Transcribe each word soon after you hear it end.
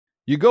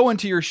You go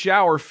into your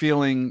shower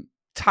feeling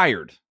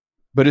tired,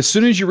 but as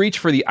soon as you reach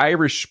for the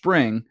Irish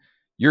Spring,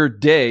 your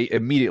day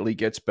immediately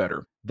gets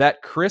better.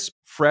 That crisp,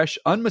 fresh,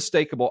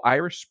 unmistakable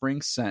Irish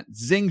Spring scent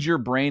zings your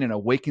brain and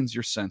awakens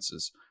your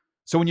senses.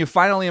 So when you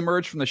finally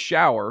emerge from the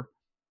shower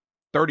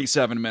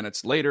 37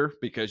 minutes later,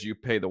 because you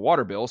pay the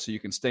water bill so you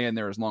can stay in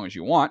there as long as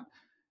you want,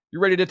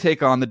 you're ready to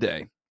take on the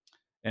day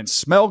and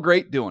smell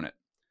great doing it.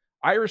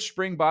 Irish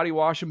Spring Body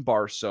Wash and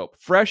Bar Soap.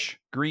 Fresh,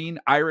 green,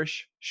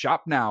 Irish.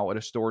 Shop now at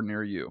a store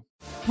near you.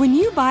 When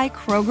you buy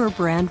Kroger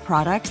brand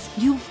products,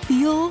 you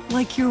feel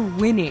like you're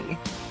winning.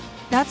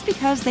 That's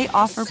because they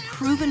offer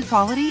proven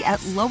quality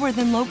at lower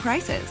than low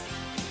prices.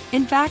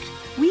 In fact,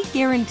 we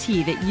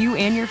guarantee that you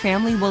and your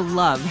family will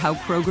love how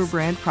Kroger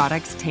brand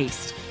products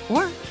taste,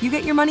 or you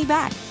get your money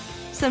back.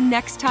 So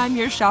next time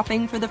you're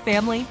shopping for the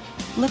family,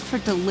 look for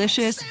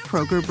delicious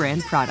Kroger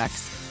brand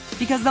products,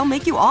 because they'll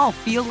make you all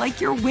feel like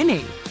you're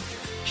winning.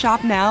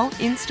 Shop now,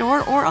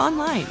 in-store, or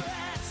online.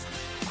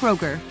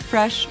 Kroger,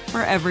 fresh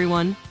for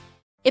everyone.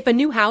 If a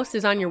new house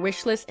is on your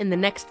wish list in the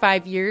next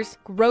 5 years,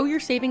 grow your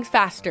savings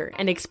faster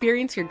and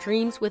experience your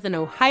dreams with an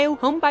Ohio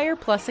Homebuyer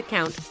Plus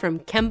account from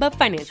Kemba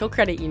Financial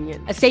Credit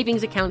Union. A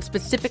savings account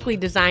specifically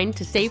designed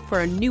to save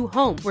for a new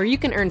home, where you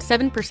can earn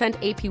 7%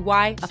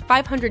 APY,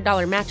 a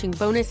 $500 matching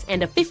bonus,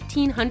 and a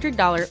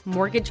 $1,500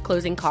 mortgage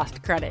closing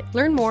cost credit.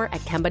 Learn more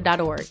at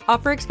Kemba.org.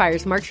 Offer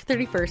expires March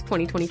 31st,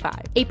 2025.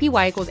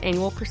 APY equals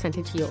annual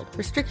percentage yield.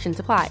 Restrictions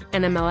apply.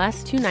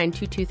 NMLS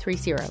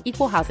 292230.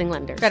 Equal housing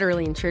lender.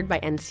 Federally insured by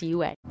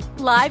NCUA.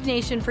 Live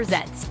Nation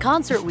presents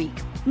Concert Week.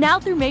 Now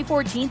through May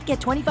 14th,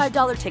 get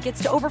 $25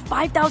 tickets to over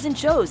 5,000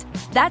 shows.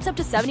 That's up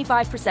to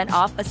 75%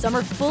 off a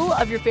summer full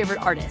of your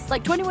favorite artists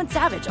like 21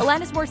 Savage,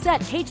 Alanis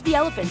Morissette, Cage the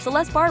Elephant,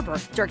 Celeste Barber,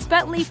 Dierks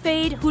Bentley,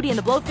 Fade, Hootie and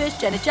the Blowfish,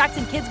 Janet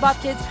Jackson, Kids Bop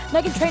Kids,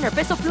 Meghan Trainor,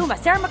 Bissell Pluma,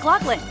 Sarah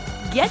McLachlan.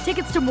 Get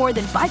tickets to more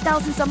than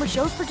 5,000 summer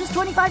shows for just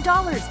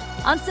 $25.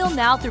 Until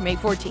now through May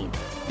 14th.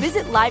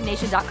 Visit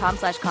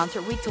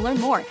LiveNation.com/Concert Week to learn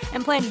more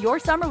and plan your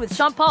summer with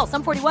Sean Paul,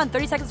 Sum 41,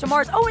 30 Seconds to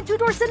Mars, and Two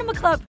Door Cinema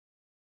Club.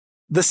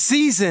 The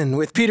Season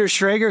with Peter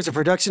Schrager is a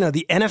production of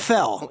the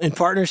NFL in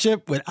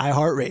partnership with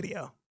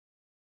iHeartRadio.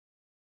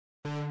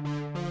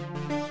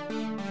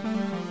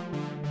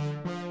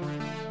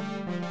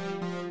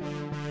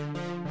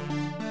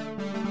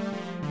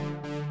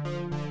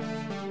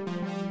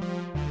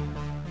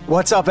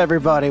 What's up,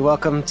 everybody?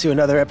 Welcome to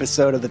another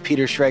episode of the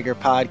Peter Schrager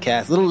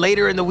podcast. A little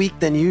later in the week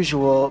than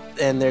usual,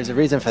 and there's a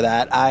reason for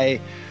that.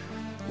 I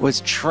was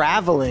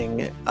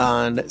traveling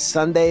on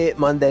Sunday,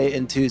 Monday,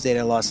 and Tuesday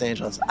to Los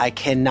Angeles. I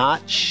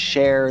cannot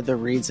share the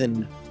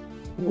reason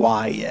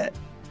why yet.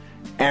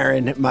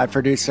 Aaron, my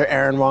producer,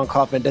 Aaron Wong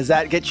Kaufman, does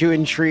that get you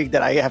intrigued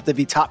that I have to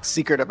be top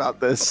secret about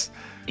this?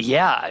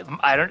 Yeah,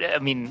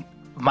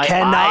 my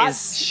cannot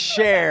eyes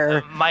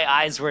share. My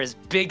eyes were as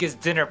big as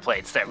dinner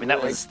plates there. I mean,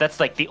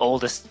 that's like the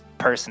oldest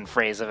person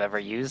phrase I've ever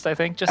used, I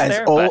think, just as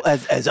there. Old,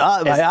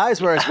 my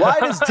eyes were as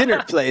wide as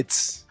dinner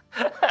plates.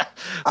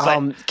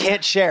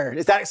 Can't share.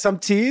 Is that some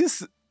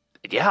tease?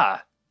 Yeah.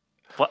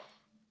 Well,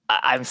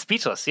 I'm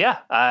speechless. Yeah.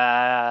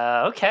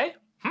 Okay.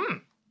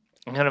 I'm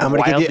going to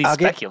wildly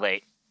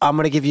speculate. I'm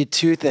going to give you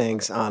two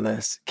things on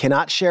this.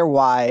 Cannot share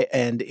why,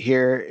 and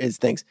here is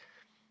things.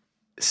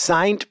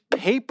 Signed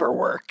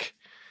paperwork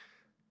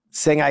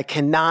saying I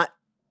cannot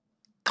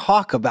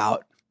talk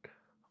about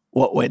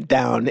what went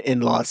down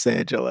in Los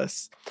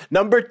Angeles.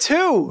 Number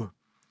two,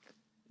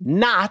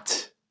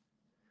 not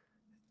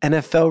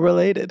NFL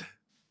related.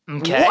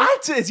 Okay.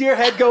 What? Is your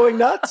head going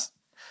nuts?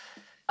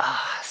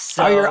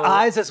 Are your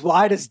eyes as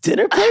wide as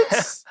dinner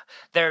plates?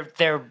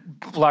 They're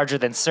larger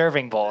than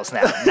serving bowls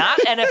now. Not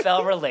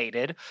NFL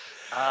related.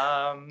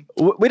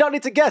 We don't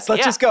need to guess.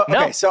 Let's just go.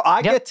 Okay, so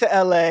I get to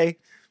LA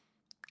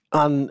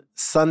on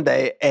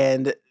Sunday,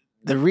 and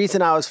the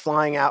reason I was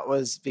flying out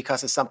was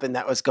because of something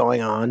that was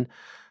going on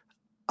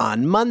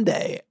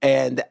Monday.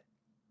 And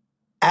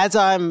as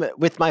I'm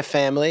with my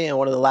family, and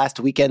one of the last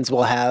weekends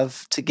we'll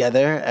have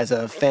together as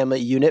a family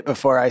unit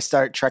before I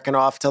start trekking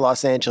off to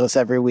Los Angeles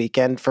every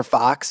weekend for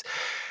Fox,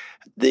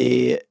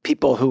 the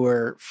people who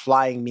were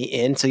flying me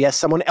in, so yes,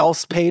 someone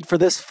else paid for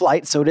this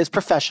flight, so it is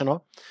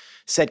professional,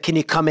 said, can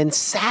you come in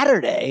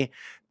Saturday?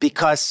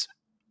 Because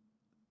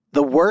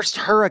the worst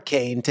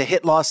hurricane to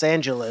hit Los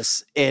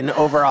Angeles in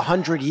over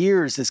 100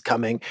 years is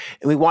coming,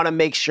 and we want to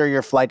make sure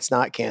your flight's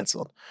not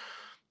canceled.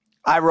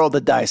 I rolled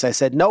the dice. I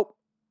said, nope,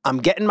 I'm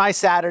getting my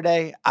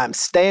Saturday. I'm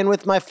staying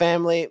with my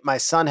family. My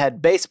son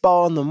had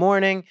baseball in the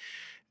morning.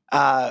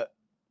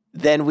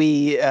 Then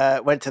we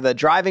went to the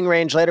driving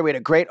range later. We had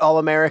a great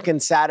All-American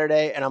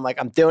Saturday, and I'm like,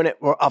 I'm doing it.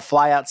 I'll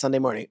fly out Sunday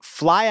morning.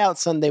 Fly out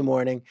Sunday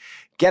morning,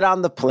 get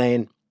on the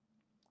plane,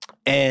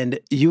 and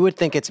you would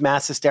think it's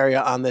mass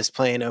hysteria on this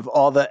plane of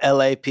all the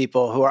LA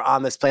people who are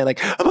on this plane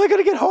like, am I going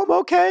to get home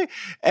okay?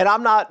 And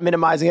I'm not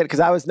minimizing it because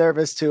I was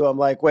nervous too. I'm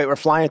like, wait, we're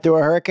flying through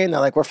a hurricane? They're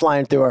like, we're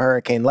flying through a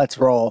hurricane. Let's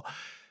roll.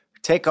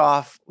 Take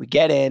off. We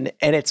get in,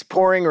 and it's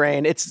pouring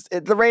rain.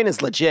 The rain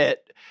is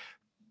legit.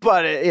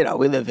 But,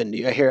 we live in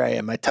New York. Here I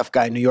am, my tough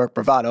guy New York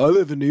bravado. I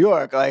live in New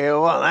York. Like, it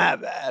wasn't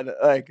that bad.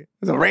 Like, it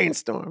was a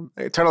rainstorm.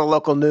 I turn on the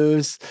local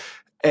news,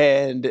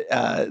 And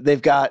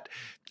they've got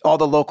all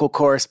the local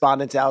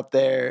correspondents out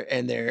there,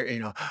 and they're,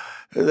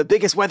 the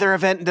biggest weather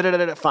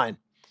event, fine.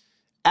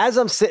 As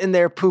I'm sitting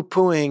there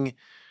poo-pooing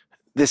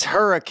this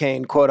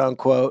hurricane, quote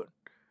unquote,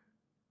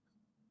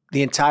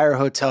 the entire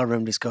hotel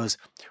room just goes,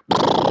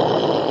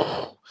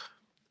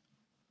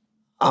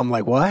 I'm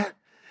like, what?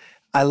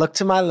 I look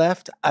to my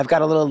left. I've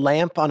got a little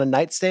lamp on a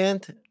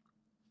nightstand.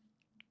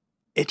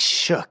 It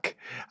shook.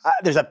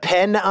 There's a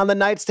pen on the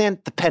nightstand.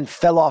 The pen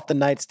fell off the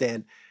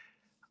nightstand.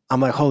 I'm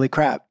like, holy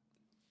crap.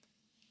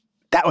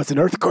 That was an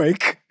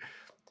earthquake.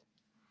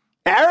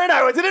 Aaron,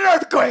 I was in an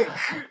earthquake.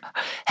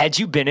 Had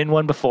you been in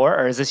one before,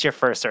 or is this your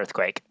first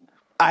earthquake?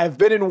 I've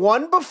been in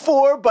one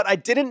before, but I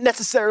didn't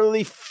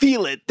necessarily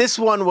feel it. This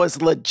one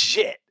was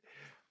legit.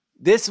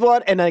 This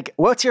one, and like,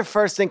 what's your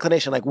first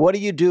inclination? Like, what do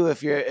you do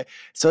if you're,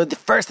 so the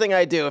first thing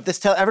I do,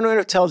 if everyone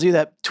who tells you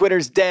that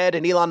Twitter's dead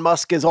and Elon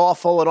Musk is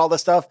awful and all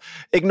this stuff,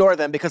 ignore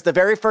them, because the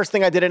very first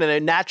thing I did in a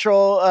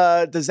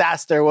natural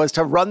disaster was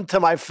to run to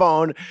my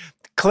phone,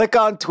 click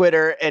on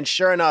Twitter, and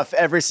sure enough,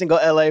 every single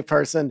LA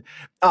person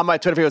on my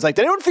Twitter feed was like,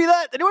 did anyone feel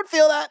that? Did anyone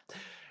feel that?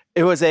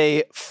 It was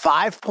a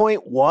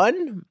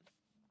 5.1,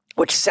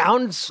 which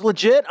sounds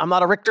legit. I'm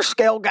not a Richter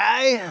scale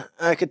guy.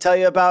 I could tell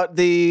you about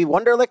the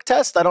Wonderlic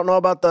test. I don't know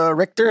about the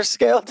Richter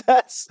scale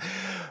test,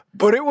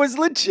 but it was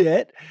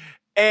legit.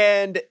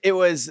 And it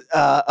was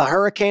a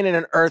hurricane and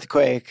an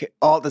earthquake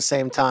all at the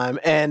same time.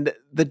 And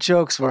the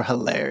jokes were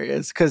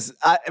hilarious because,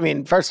 I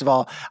mean, first of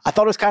all, I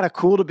thought it was kind of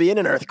cool to be in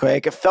an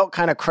earthquake. It felt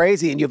kind of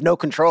crazy and you have no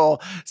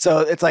control. So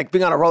it's like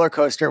being on a roller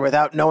coaster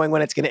without knowing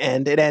when it's going to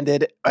end. It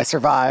ended. I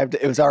survived.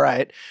 It was all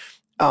right.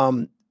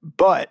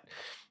 But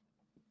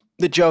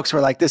the jokes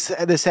were like, this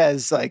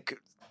has like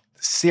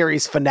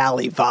series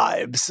finale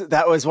vibes.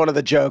 That was one of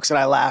the jokes, and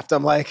I laughed.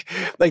 I'm like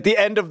the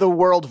end of the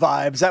world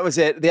vibes. That was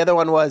it. The other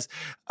one was,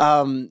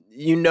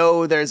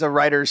 there's a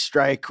writer's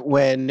strike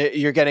when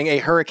you're getting a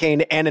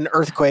hurricane and an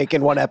earthquake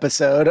in one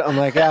episode. I'm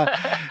like,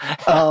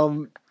 yeah.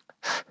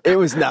 It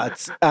was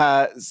nuts.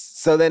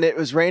 So then it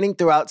was raining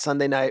throughout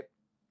Sunday night.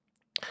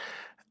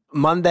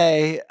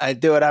 Monday, I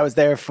do what I was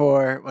there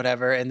for,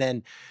 whatever, and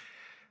then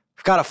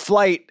got a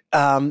flight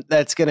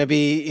that's going to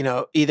be,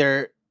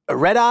 either a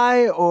red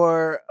eye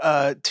or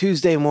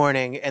Tuesday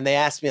morning. And they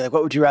asked me, like,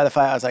 what would you rather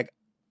fly? I was like,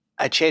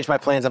 I changed my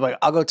plans. I'm like,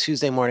 I'll go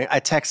Tuesday morning. I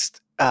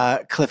text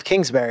Cliff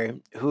Kingsbury,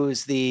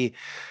 who's the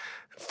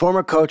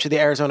former coach of the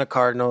Arizona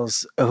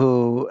Cardinals,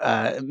 who,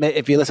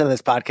 if you listen to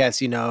this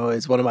podcast,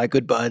 is one of my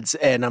good buds.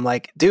 And I'm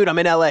like, dude, I'm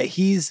in LA.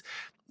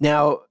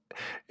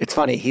 It's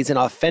funny. He's an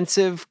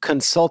offensive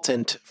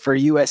consultant for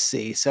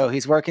USC. So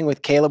he's working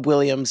with Caleb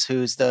Williams,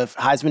 who's the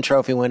Heisman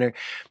Trophy winner,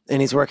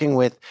 and he's working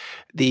with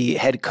the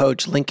head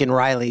coach, Lincoln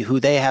Riley, who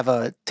they have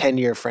a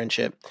 10-year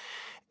friendship.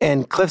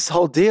 And Cliff's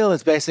whole deal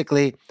is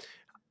basically,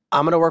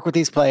 I'm going to work with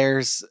these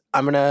players.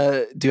 I'm going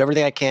to do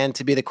everything I can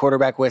to be the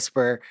quarterback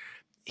whisperer.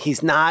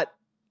 He's not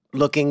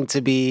looking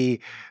to be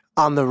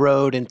on the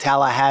road in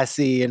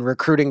Tallahassee and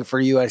recruiting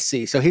for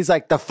USC. So he's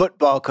like the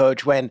football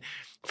coach when,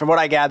 from what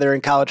I gather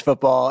in college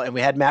football, and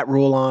we had Matt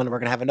Rule on, we're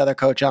going to have another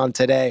coach on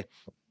today.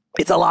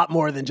 It's a lot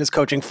more than just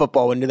coaching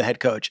football when you're the head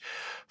coach.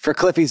 For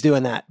Cliffy's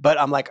doing that.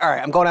 But I'm like, all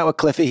right, I'm going out with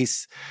Cliffy.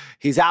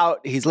 He's out.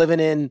 He's living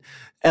in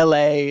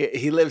LA.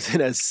 He lives in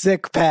a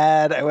sick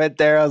pad. I went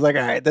there. I was like,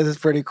 all right, this is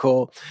pretty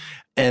cool.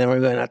 And then we're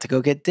going out to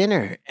go get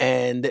dinner.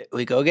 And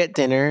we go get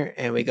dinner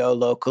and we go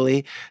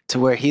locally to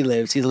where he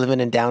lives. He's living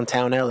in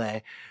downtown LA.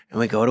 And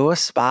we go to a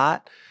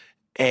spot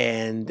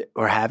and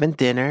we're having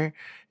dinner.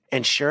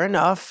 And sure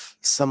enough,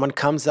 someone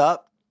comes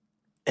up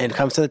and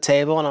comes to the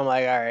table, and I'm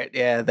like, all right,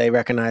 yeah, they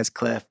recognize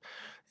Cliff.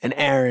 And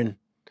Aaron,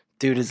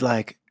 dude, is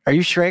like, are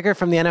you Schrager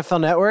from the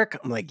NFL Network?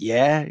 I'm like,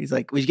 yeah. He's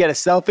like, would you get a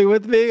selfie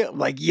with me? I'm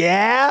like,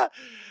 yeah.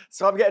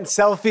 So I'm getting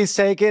selfies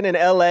taken in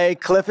LA.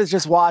 Cliff is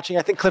just watching.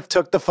 I think Cliff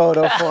took the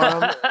photo for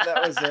him.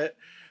 That was it.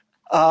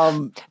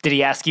 Did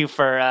he ask you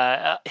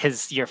for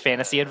your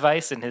fantasy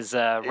advice in his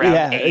round 8?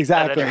 Yeah,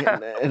 exactly.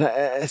 And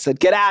I said,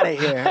 get out of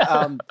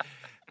here.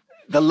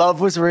 The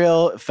love was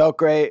real. It felt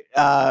great.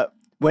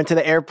 Went to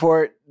the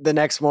airport the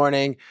next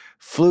morning,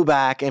 flew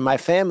back, and my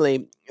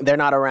family, they're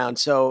not around.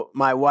 So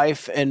my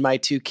wife and my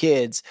 2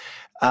 kids,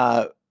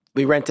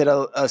 we rented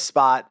a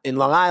spot in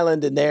Long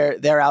Island, and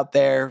they're out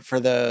there for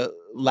the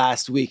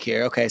last week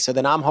here. Okay, so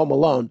then I'm home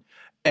alone.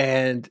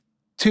 And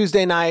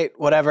Tuesday night,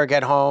 whatever,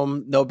 get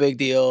home, no big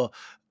deal.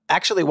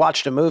 Actually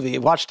watched a movie.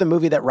 Watched the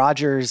movie that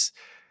Rogers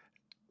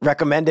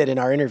recommended in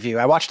our interview.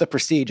 I watched The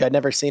Prestige. I'd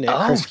never seen it.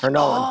 Christopher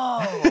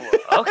Nolan.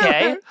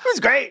 Okay. It was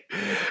great.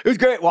 It was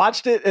great.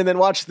 Watched it and then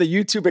watched the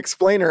YouTube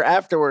explainer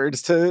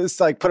afterwards to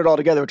like put it all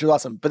together, which was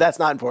awesome. But that's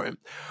not important.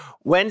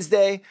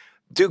 Wednesday,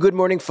 do Good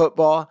Morning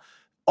Football.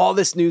 All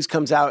this news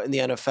comes out in the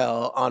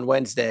NFL on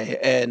Wednesday.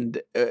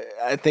 And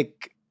I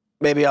think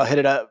maybe I'll hit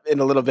it up in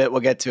a little bit.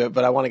 We'll get to it,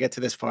 but I want to get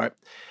to this part.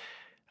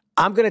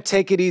 I'm going to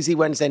take it easy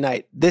Wednesday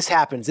night. This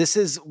happens. This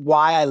is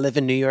why I live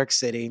in New York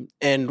City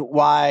and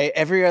why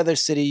every other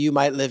city you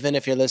might live in,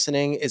 if you're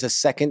listening, is a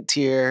second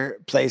tier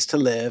place to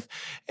live,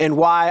 and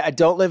why I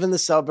don't live in the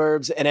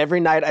suburbs. And every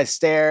night I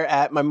stare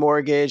at my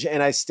mortgage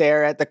and I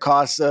stare at the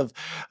costs of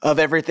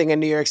everything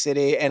in New York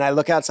City. And I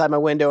look outside my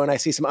window and I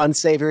see some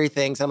unsavory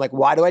things. And I'm like,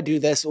 why do I do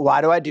this?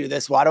 Why do I do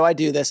this? Why do I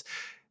do this?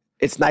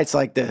 It's nights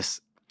like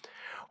this.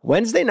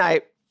 Wednesday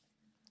night,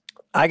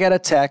 I got a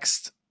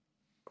text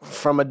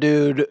from a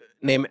dude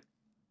named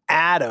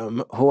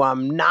Adam, who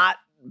I'm not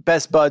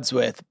best buds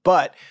with,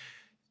 but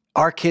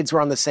our kids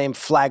were on the same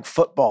flag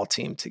football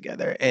team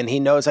together. And he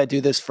knows I do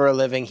this for a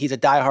living. He's a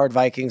diehard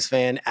Vikings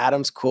fan.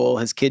 Adam's cool.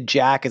 His kid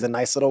Jack is a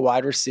nice little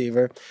wide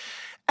receiver.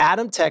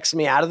 Adam texts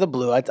me out of the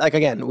blue.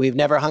 Again, we've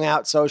never hung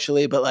out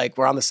socially, but like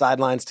we're on the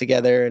sidelines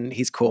together and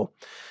he's cool.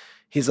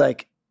 He's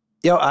like,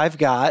 yo, I've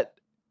got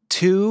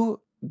 2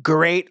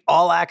 great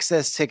all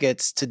access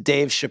tickets to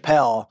Dave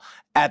Chappelle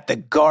at the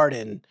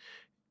Garden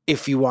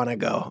if you want to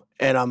go.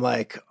 And I'm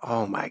like,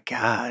 oh my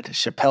God,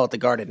 Chappelle at the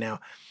Garden now.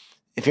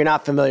 If you're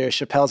not familiar,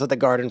 Chappelle's at the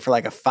Garden for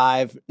like a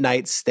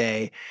 5-night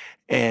stay.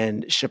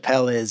 And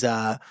Chappelle is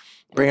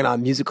bringing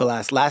on musical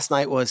acts. Last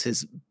night was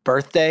his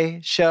birthday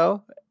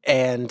show.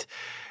 And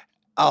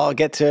I'll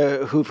get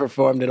to who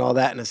performed and all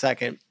that in a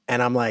second.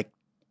 And I'm like,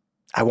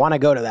 I want to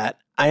go to that.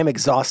 I am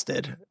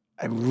exhausted.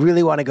 I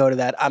really want to go to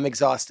that. I'm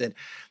exhausted.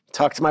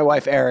 Talk to my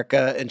wife,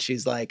 Erica, and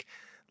she's like,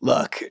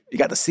 look, you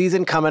got the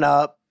season coming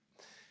up.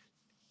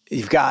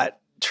 You've got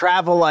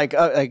travel like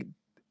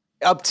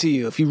up to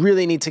you. If you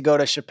really need to go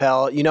to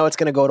Chappelle, you know it's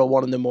going to go to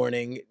 1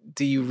 a.m.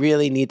 Do you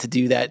really need to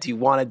do that? Do you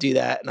want to do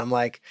that? And I'm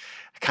like,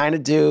 I kind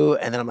of do.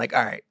 And then I'm like,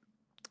 all right,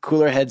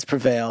 cooler heads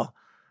prevail.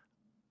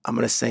 I'm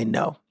going to say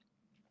no.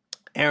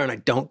 Aaron, I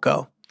don't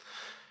go.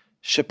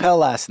 Chappelle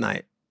last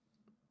night.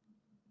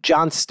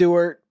 Jon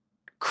Stewart,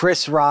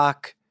 Chris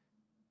Rock,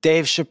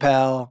 Dave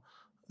Chappelle,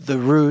 The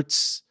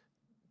Roots,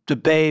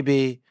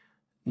 DaBaby,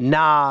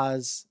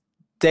 Nas,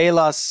 De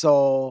La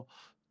Soul,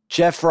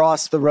 Jeff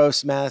Ross, the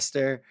Roast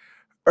Master,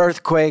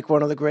 Earthquake,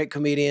 one of the great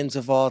comedians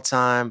of all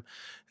time,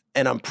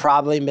 and I'm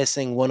probably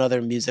missing one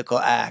other musical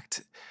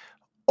act.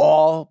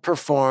 All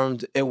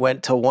performed. It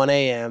went to 1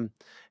 a.m.,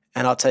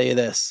 and I'll tell you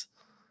this,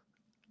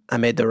 I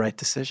made the right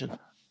decision.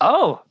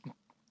 Oh.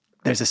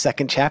 There's a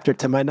second chapter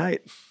to my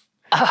night.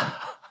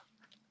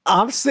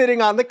 I'm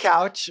sitting on the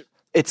couch.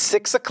 It's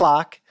 6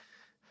 o'clock,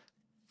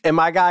 and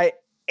my guy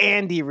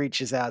Andy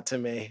reaches out to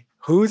me.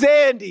 Who's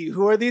Andy?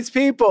 Who are these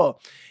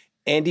people?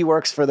 Andy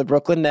works for the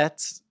Brooklyn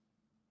Nets.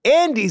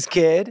 Andy's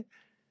kid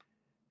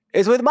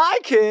is with my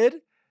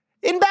kid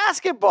in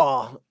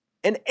basketball.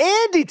 And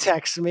Andy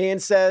texts me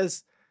and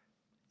says,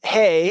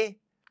 hey,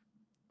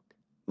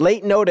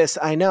 late notice,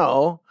 I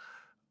know,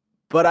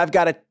 but I've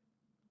got a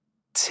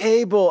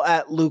table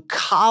at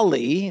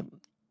Lucali,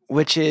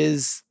 which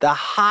is the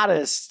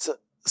hottest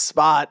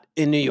spot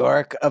in New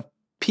York, a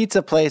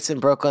pizza place in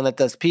Brooklyn that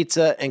does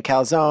pizza and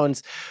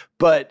calzones,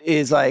 but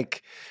is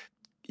like,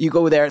 you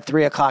go there at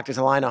 3 o'clock, there's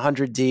a line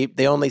 100 deep.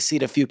 They only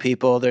seat a few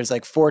people. There's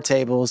like 4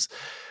 tables.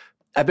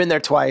 I've been there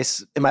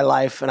twice in my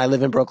life, and I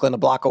live in Brooklyn, a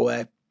block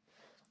away.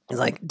 He's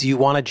like, do you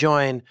want to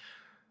join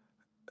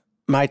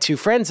my 2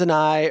 friends and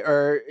I,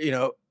 or, do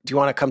you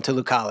want to come to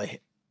Lucali?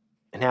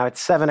 And now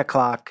it's 7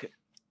 o'clock.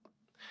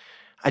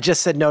 I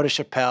just said no to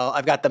Chappelle.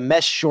 I've got the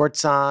mesh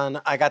shorts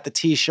on. I got the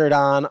T-shirt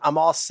on. I'm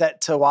all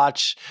set to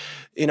watch,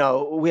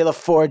 Wheel of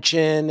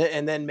Fortune,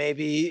 and then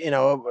maybe,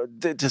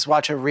 just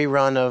watch a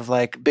rerun of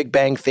like Big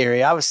Bang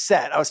Theory. I was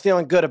set. I was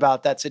feeling good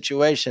about that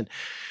situation.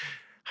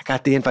 I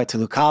got the invite to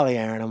Lucali,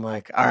 Aaron. I'm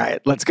like, all right,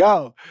 let's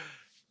go.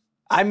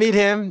 I meet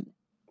him.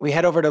 We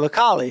head over to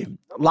Lucali.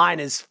 Line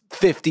is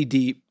 50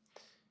 deep.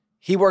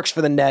 He works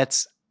for the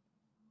Nets.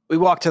 We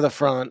walk to the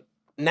front.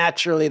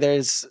 Naturally,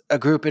 there's a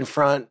group in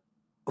front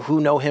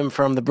who know him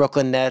from the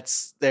Brooklyn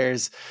Nets.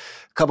 There's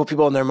a couple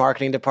people in their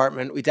marketing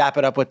department. We dap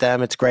it up with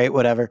them. It's great,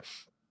 whatever.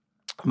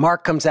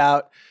 Mark comes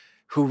out,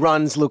 who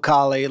runs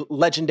Lucali,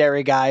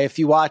 legendary guy. If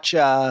you watch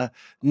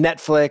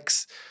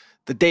Netflix,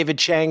 the David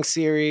Chang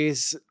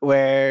series,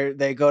 where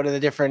they go to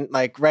the different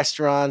like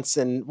restaurants,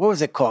 and what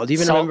was it called? Do you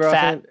even Salt, remember?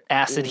 Fat,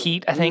 Acid,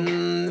 Heat, I think.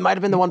 It might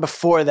have been the one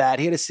before that.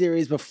 He had a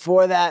series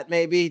before that,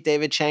 maybe.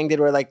 David Chang did,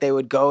 where like they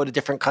would go to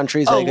different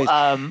countries.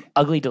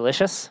 Ugly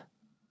Delicious?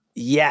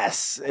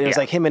 Yes. It was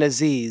like him and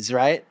Aziz,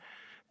 right?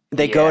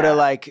 They go to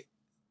like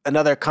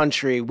another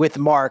country with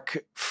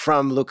Mark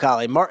from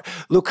Lucali.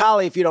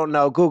 Lucali, if you don't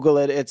know, Google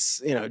it.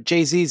 It's,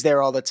 Jay-Z's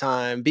there all the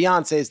time.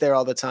 Beyonce's there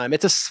all the time.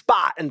 It's a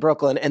spot in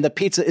Brooklyn, and the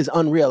pizza is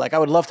unreal. Like, I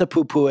would love to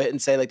poo-poo it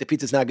and say, like, the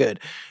pizza's not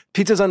good.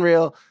 Pizza's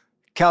unreal.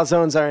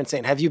 Calzones are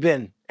insane. Have you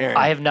been, Aaron?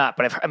 I have not,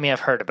 but I've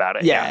heard about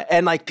it. Yeah.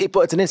 And like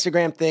people, it's an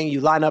Instagram thing. You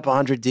line up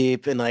 100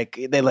 deep, and like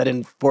they let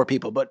in 4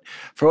 people. But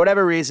for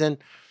whatever reason,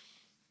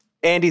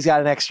 Andy's got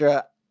an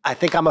extra. I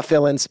think I'm a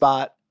fill-in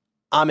spot.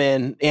 I'm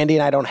in. Andy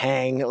and I don't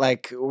hang.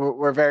 Like,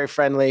 we're very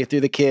friendly through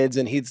the kids,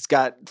 and he's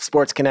got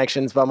sports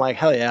connections. But I'm like,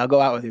 hell yeah, I'll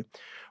go out with you.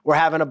 We're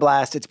having a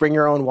blast. It's bring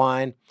your own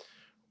wine.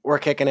 We're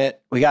kicking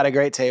it. We got a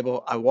great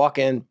table. I walk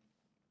in.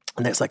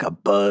 And there's like a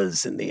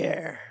buzz in the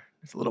air.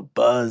 There's a little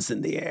buzz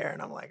in the air.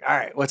 And I'm like, all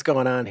right, what's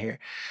going on here?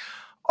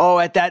 Oh,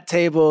 at that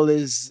table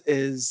is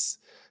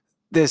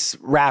this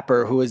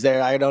rapper who was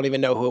there. I don't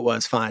even know who it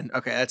was. Fine.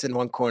 Okay, that's in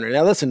one corner.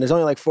 Now listen, there's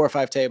only like 4 or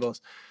 5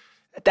 tables.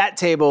 At that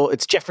table,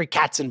 it's Jeffrey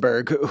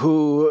Katzenberg,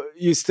 who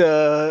used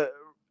to,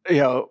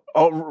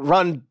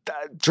 run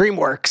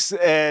DreamWorks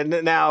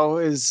and now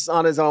is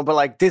on his own. But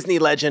like Disney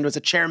legend, was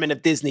a chairman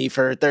of Disney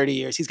for 30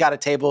 years. He's got a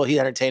table. He's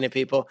entertaining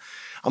people.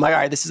 I'm like, all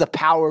right, this is a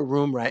power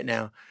room right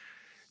now.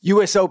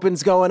 U.S.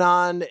 Open's going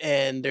on,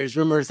 and there's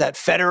rumors that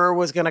Federer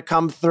was going to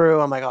come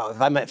through. I'm like, oh,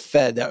 if I met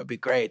Fed, that would be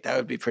great. That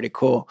would be pretty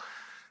cool.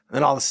 And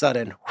then all of a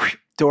sudden,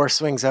 door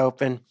swings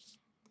open.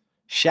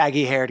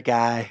 Shaggy-haired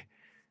guy.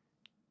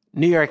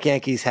 New York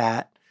Yankees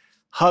hat,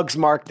 hugs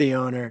Mark, the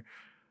owner,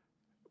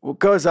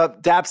 goes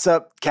up, daps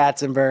up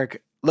Katzenberg,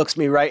 looks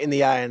me right in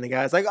the eye, and the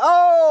guy's like,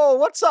 oh,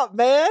 what's up,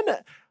 man?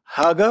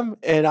 Hug him,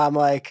 and I'm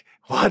like,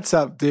 what's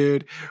up,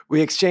 dude?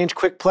 We exchange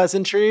quick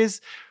pleasantries.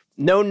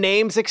 No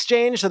names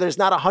exchanged, so there's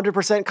not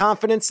 100%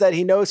 confidence that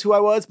he knows who I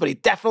was, but he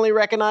definitely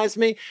recognized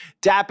me.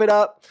 Dap it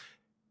up.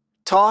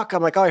 Talk.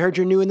 I'm like, oh, I heard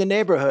you're new in the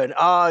neighborhood.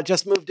 Oh,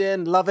 just moved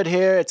in. Love it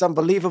here. It's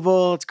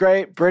unbelievable. It's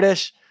great.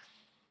 British.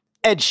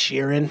 Ed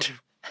Sheeran.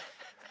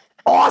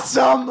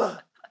 Awesome.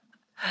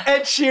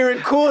 Ed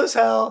Sheeran, cool as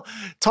hell,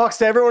 talks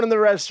to everyone in the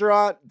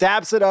restaurant,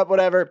 dabs it up,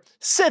 whatever,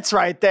 sits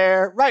right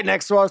there, right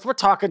next to us. We're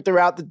talking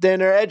throughout the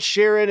dinner. Ed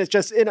Sheeran is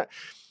just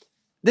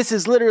this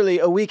is literally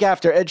a week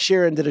after Ed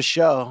Sheeran did a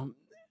show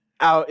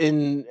out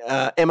in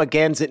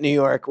Amagansett, New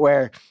York,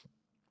 where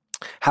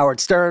Howard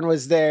Stern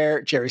was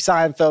there, Jerry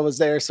Seinfeld was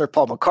there, Sir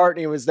Paul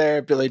McCartney was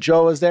there, Billy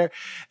Joel was there,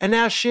 and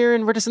now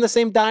Sheeran, we're just in the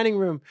same dining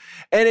room.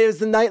 And it was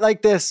the night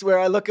like this where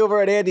I look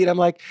over at Andy and I'm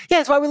like, yeah,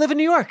 that's why we live in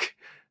New York.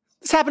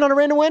 This happened on a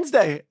random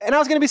Wednesday. And I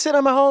was going to be sitting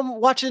on my home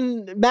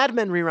watching Mad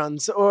Men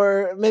reruns,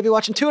 or maybe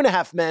watching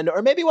 2.5 Men,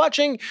 or maybe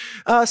watching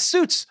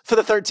Suits for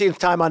the 13th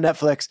time on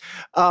Netflix.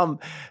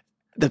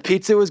 The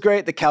pizza was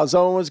great. The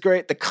calzone was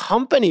great. The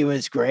company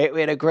was great. We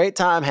had a great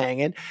time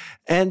hanging.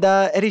 And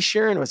Eddie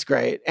Sheeran was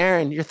great.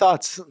 Aaron, your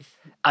thoughts?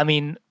 I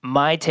mean,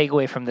 my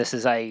takeaway from this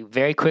is I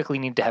very quickly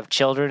need to have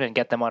children and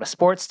get them on a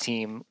sports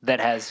team that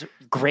has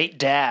great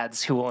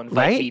dads who will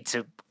invite me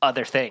to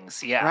other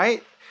things. Yeah.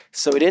 Right?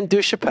 So we didn't do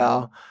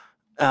Chappelle.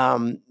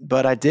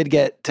 But I did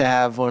get to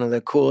have one of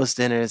the coolest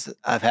dinners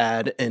I've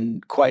had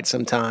in quite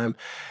some time.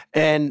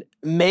 And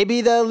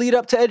maybe the lead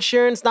up to Ed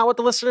Sheeran's not what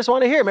the listeners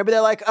want to hear. Maybe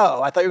they're like,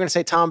 oh, I thought you were going to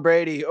say Tom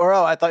Brady, or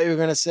oh, I thought you were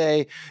going to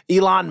say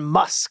Elon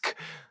Musk.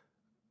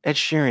 Ed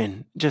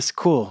Sheeran, just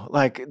cool.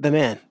 Like the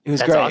man. He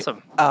was great. That's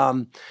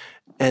awesome.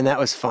 And that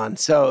was fun.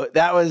 So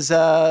that was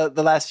the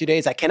last few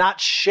days. I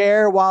cannot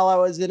share while I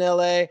was in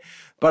LA,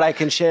 but I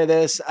can share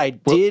this.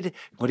 What do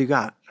you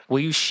got? Will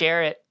you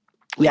share it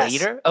Yes.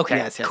 later? Okay.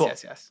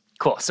 Yes.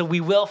 Cool. So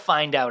we will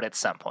find out at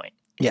some point.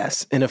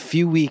 Yes. In a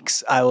few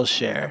weeks, I will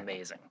share.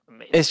 Amazing.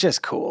 It's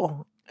just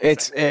cool.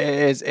 It's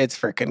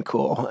freaking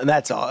cool. And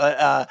that's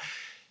all.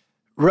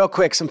 Real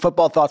quick, some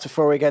football thoughts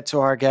before we get to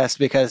our guest,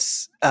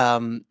 because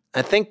I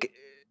think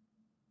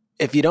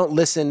if you don't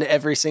listen to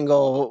every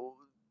single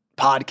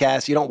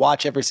podcast, you don't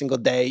watch every single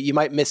day, you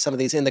might miss some of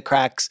these in the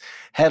cracks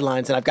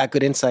headlines, and I've got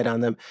good insight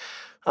on them.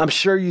 I'm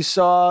sure you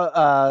saw,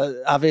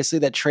 obviously,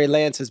 that Trey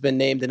Lance has been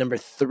named the number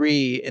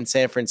 3 in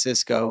San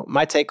Francisco.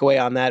 My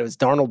takeaway on that was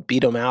Darnold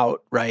beat him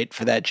out, right,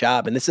 for that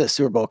job. And this is a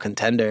Super Bowl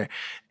contender.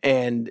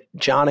 And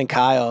John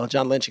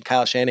Lynch and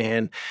Kyle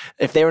Shanahan,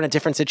 if they were in a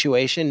different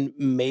situation,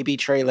 maybe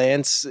Trey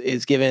Lance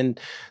is given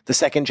the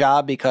second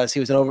job because he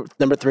was an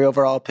number 3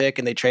 overall pick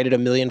and they traded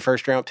 1 million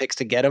first-round picks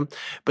to get him.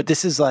 But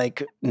this is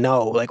like,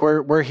 no, like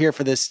we're here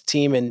for this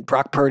team. And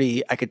Brock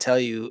Purdy, I could tell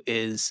you,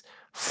 is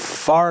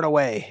far and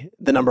away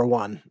the number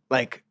 1.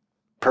 Like,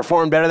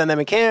 performed better than them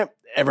in camp.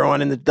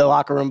 Everyone in the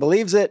locker room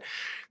believes it.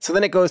 So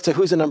then it goes to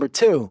who's the number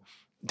 2.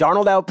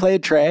 Darnold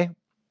outplayed Trey,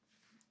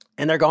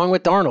 and they're going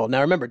with Darnold.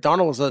 Now remember,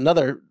 Darnold was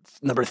another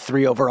number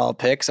 3 overall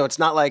pick, so it's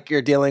not like you're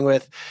dealing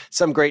with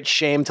some great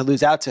shame to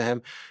lose out to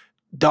him.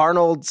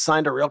 Darnold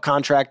signed a real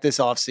contract this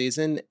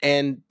offseason,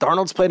 and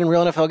Darnold's played in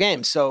real NFL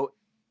games. So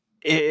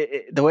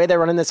the way they're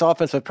running this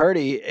offense with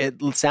Purdy,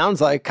 it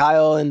sounds like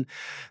Kyle and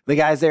the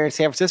guys there in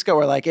San Francisco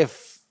were like,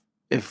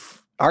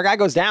 if our guy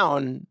goes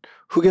down,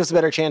 who gives a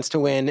better chance to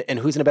win and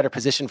who's in a better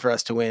position for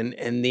us to win?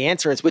 And the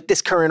answer is, with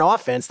this current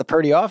offense, the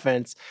Purdy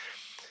offense,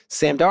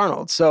 Sam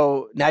Darnold.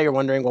 So now you're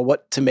wondering, well,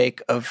 what to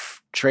make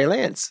of Trey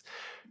Lance?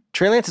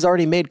 Trey Lance has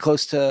already made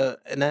close to,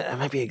 and that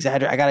might be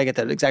exaggerated, I got to get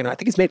that exact number. I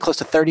think he's made close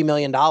to $30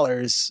 million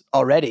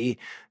already,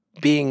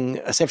 being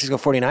a San Francisco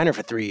 49er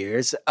for 3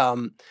 years.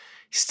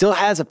 He still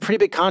has a pretty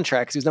big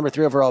contract because he was number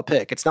 3 overall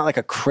pick. It's not like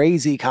a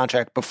crazy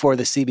contract before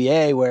the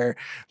CBA where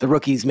the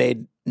rookies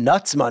made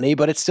nuts money,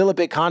 but it's still a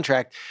big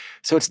contract.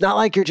 So it's not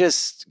like you're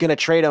just going to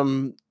trade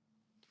him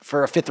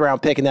for a 5th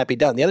round pick and that be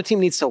done. The other team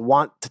needs to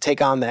want to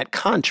take on that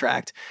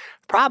contract.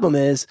 Problem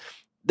is,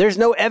 there's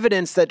no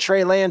evidence that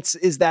Trey Lance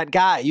is that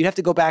guy. You have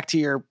to go back to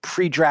your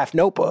pre-draft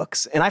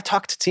notebooks. And I've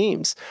talked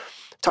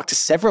to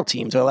several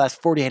teams over the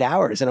last 48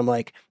 hours. And I'm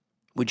like,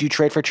 would you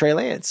trade for Trey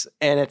Lance?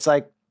 And it's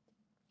like,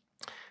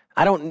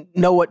 I don't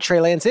know what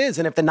Trey Lance is.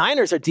 And if the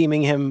Niners are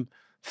deeming him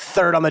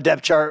third on the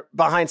depth chart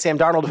behind Sam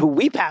Darnold, who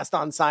we passed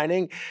on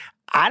signing,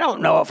 I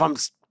don't know if I'm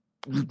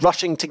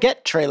rushing to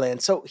get Trey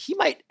Lance. So he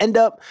might end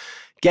up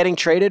getting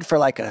traded for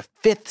like a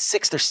 5th,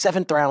 6th, or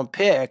 7th round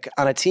pick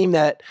on a team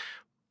that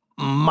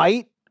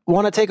might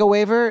want to take a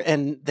waiver,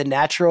 and the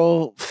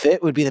natural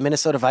fit would be the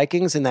Minnesota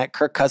Vikings, and that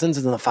Kirk Cousins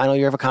is in the final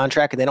year of a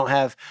contract and they don't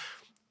have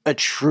a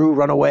true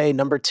runaway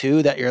number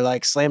 2 that you're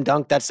like slam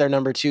dunk, that's their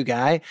number 2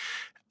 guy.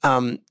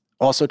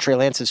 Also, Trey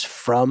Lance is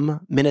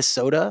from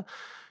Minnesota.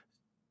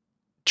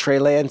 Trey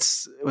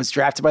Lance was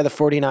drafted by the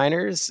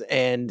 49ers,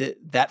 and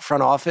that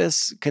front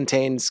office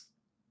contained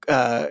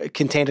at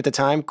the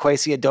time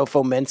Kwesi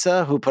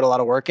Adolfo-Mensah, who put a lot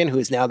of work in, who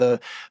is now the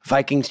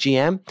Vikings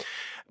GM.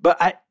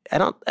 But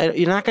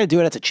you're not going to do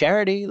it as a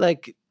charity.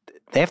 Like,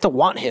 they have to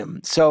want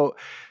him. So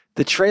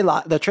the Trey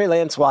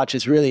Lance watch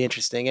is really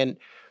interesting. And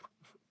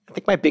I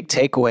think my big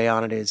takeaway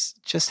on it is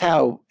just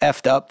how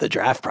effed up the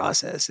draft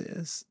process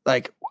is.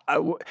 Like,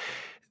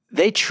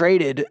 they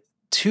traded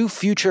 2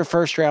 future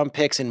first-round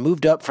picks and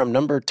moved up from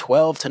number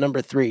 12 to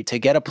number 3 to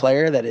get a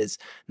player that is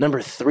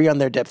number 3 on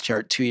their depth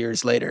chart 2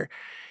 years later.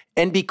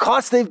 And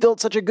because they've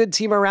built such a good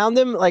team around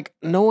them, like,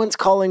 no one's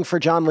calling for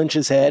John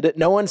Lynch's head.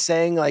 No one's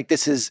saying, like,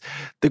 this is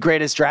the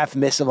greatest draft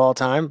miss of all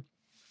time.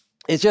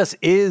 It just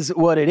is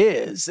what it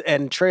is.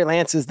 And Trey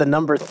Lance is the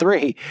number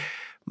 3.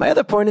 My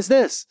other point is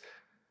this.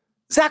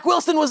 Zach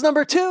Wilson was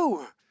number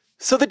 2.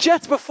 So the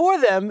Jets before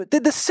them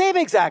did the same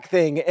exact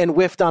thing and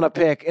whiffed on a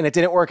pick, and it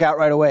didn't work out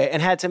right away, and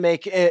had to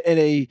make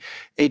a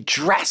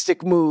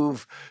drastic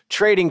move,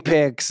 trading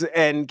picks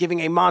and giving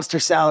a monster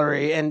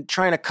salary and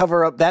trying to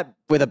cover up that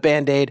with a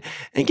Band-Aid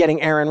and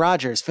getting Aaron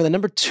Rodgers for the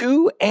number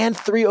 2 and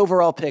 3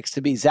 overall picks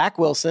to be Zach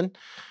Wilson,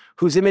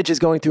 whose image is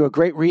going through a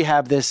great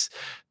rehab this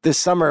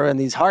summer in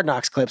these Hard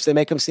Knocks clips. They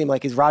make him seem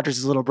like he's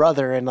Rodgers' little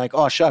brother and like,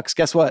 oh, shucks,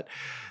 guess what?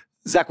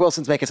 Zach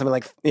Wilson's making something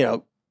like,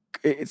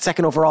 it's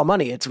second overall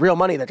money. It's real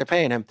money that they're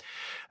paying him.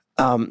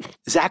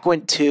 Zach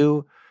went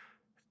 2,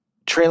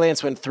 Trey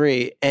Lance went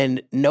 3,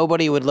 and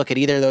nobody would look at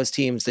either of those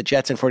teams, the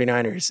Jets and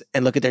 49ers,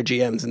 and look at their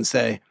GMs and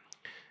say,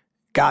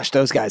 gosh,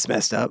 those guys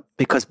messed up,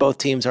 because both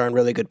teams are in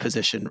really good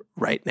position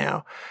right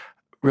now.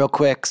 Real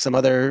quick, some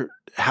other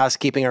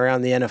housekeeping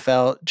around the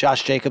NFL.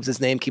 Josh Jacobs'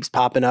 name keeps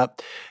popping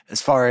up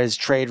as far as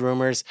trade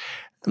rumors.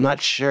 I'm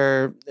not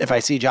sure if I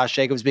see Josh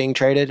Jacobs being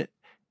traded.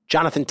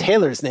 Jonathan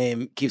Taylor's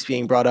name keeps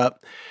being brought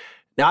up.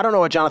 Now, I don't know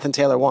what Jonathan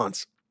Taylor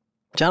wants.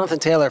 Jonathan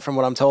Taylor, from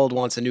what I'm told,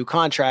 wants a new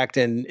contract,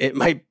 and it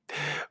might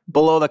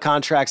blow the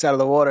contracts out of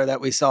the water that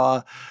we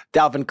saw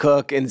Dalvin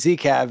Cook and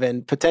Zeke have,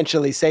 and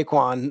potentially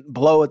Saquon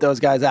blow at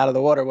those guys out of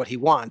the water what he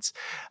wants.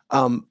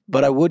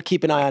 But I would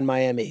keep an eye on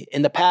Miami.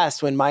 In the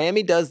past, when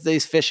Miami does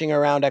these fishing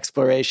around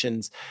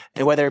explorations,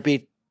 and whether it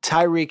be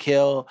Tyreek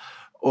Hill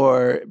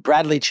or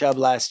Bradley Chubb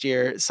last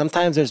year,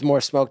 sometimes there's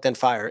more smoke than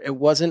fire. It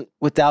wasn't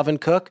with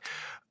Dalvin Cook.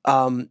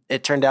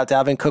 It turned out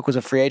Dalvin Cook was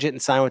a free agent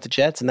and signed with the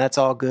Jets, and that's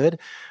all good.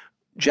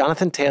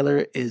 Jonathan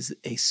Taylor is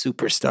a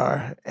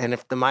superstar. And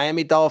if the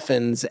Miami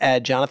Dolphins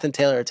add Jonathan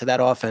Taylor to that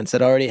offense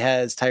that already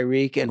has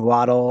Tyreek and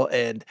Waddle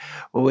and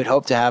what we'd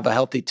hope to have a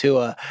healthy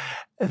Tua,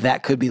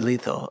 that could be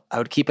lethal. I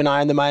would keep an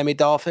eye on the Miami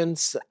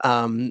Dolphins.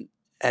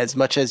 As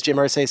much as Jim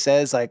Irsay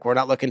says, like, we're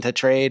not looking to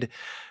trade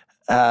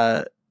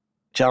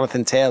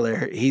Jonathan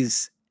Taylor.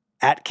 He's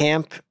at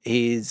camp.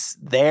 He's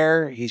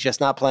there. He's just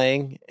not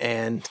playing.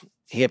 And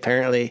he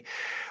apparently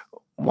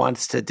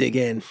wants to dig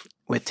in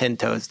with 10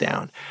 toes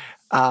down.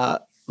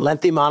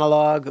 Lengthy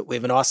monologue. We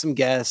have an awesome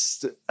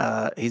guest.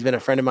 He's been a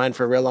friend of mine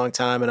for a real long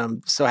time, and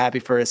I'm so happy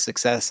for his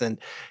success, and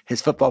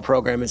his football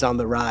program is on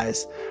the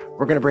rise.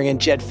 We're going to bring in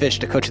Jedd Fisch,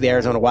 the coach of the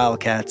Arizona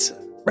Wildcats,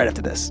 right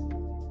after this.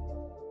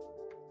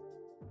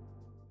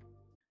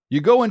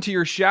 You go into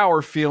your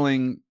shower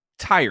feeling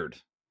tired,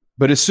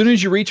 but as soon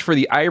as you reach for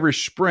the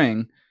Irish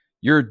Spring,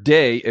 your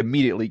day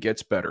immediately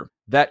gets better.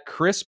 That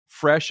crisp,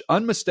 fresh,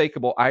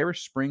 unmistakable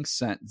Irish Spring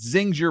scent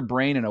zings your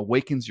brain and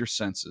awakens your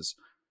senses.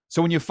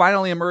 So when you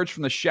finally emerge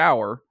from the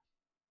shower,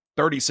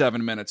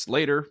 37 minutes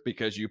later,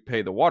 because you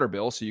pay the water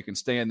bill so you can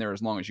stay in there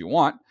as long as you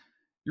want,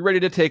 you're ready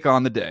to take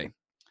on the day.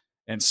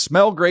 And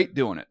smell great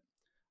doing it.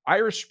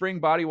 Irish Spring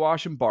Body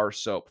Wash and Bar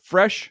Soap.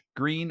 Fresh,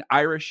 green,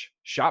 Irish.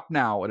 Shop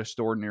now at a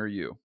store near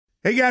you.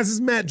 Hey guys, this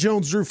is Matt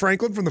Jones, Drew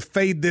Franklin from the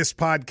Fade This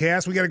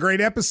podcast. We got a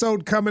great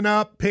episode coming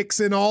up. Picks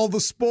in all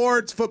the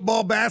sports,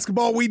 football,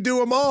 basketball, we do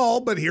them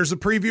all. But here's a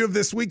preview of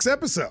this week's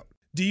episode.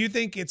 Do you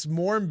think it's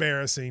more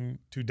embarrassing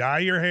to dye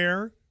your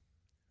hair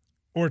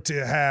or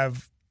to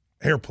have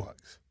hair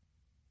plugs?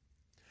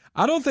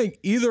 I don't think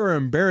either are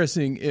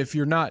embarrassing if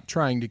you're not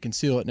trying to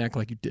conceal it and act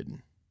like you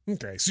didn't.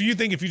 Okay, so you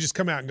think if you just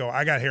come out and go,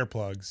 I got hair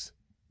plugs.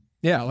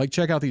 Yeah, like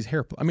check out these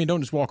hair plugs. I mean,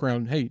 don't just walk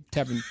around, hey,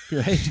 tapping,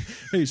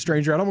 hey,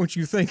 stranger, I don't want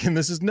you thinking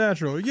this is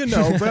natural. But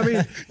I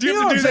mean, do you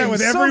have to do that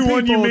with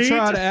everyone you meet?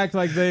 Try to act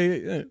like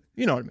they,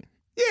 you know what I mean?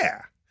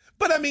 Yeah.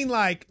 But I mean,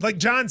 like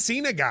John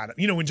Cena got it.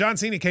 You know, when John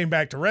Cena came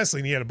back to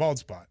wrestling, he had a bald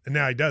spot, and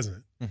now he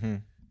doesn't. Mm-hmm.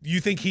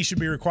 You think he should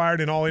be required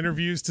in all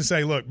interviews to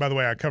say, look, by the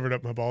way, I covered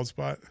up my bald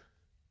spot?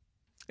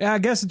 Yeah, I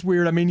guess it's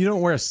weird. I mean, you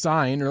don't wear a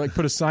sign or like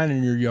put a sign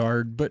in your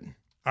yard, but.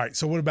 All right,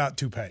 so what about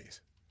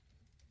toupees?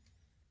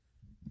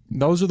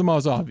 Those are the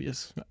most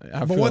obvious.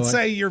 But let's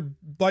say you're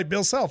like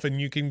Bill Self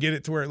and you can get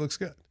it to where it looks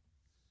good.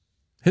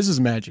 His is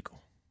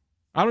magical.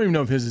 I don't even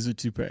know if his is a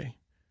toupee.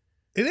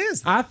 It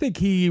is. I think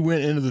he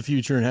went into the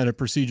future and had a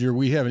procedure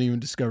we haven't even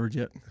discovered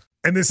yet.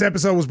 And this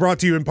episode was brought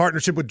to you in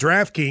partnership with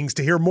DraftKings.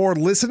 To hear more,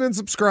 listen and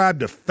subscribe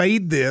to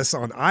Fade This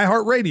on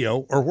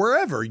iHeartRadio or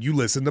wherever you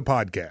listen to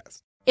podcasts.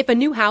 If a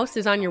new house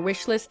is on your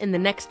wish list in the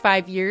next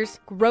 5 years,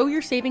 grow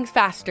your savings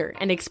faster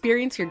and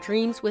experience your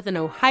dreams with an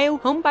Ohio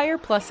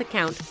Homebuyer Plus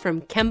account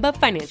from Kemba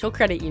Financial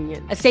Credit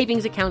Union. A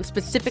savings account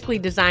specifically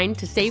designed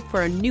to save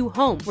for a new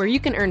home where you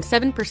can earn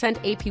 7%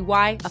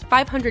 APY,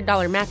 a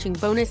 $500 matching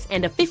bonus,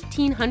 and a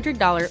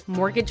 $1,500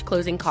 mortgage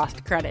closing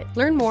cost credit.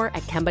 Learn more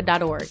at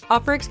Kemba.org.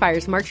 Offer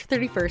expires March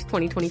 31st,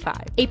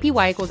 2025.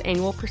 APY equals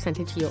annual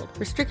percentage yield.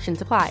 Restrictions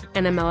apply.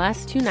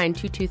 NMLS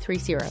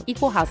 292230.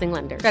 Equal housing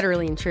lender.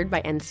 Federally insured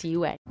by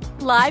NCUA.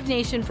 Live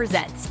Nation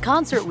presents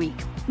Concert Week.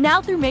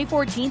 Now through May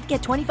 14th,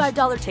 get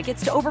 $25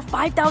 tickets to over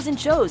 5,000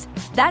 shows.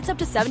 That's up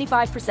to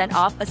 75%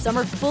 off a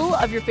summer full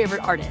of your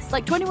favorite artists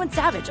like 21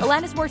 Savage,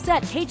 Alanis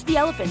Morissette, Cage the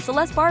Elephant,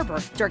 Celeste Barber,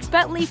 Dierks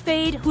Bentley,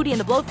 Fade, Hootie and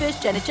the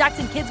Blowfish, Janet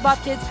Jackson, Kids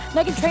Bop Kids,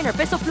 Meghan Trainor,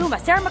 Peso Pluma,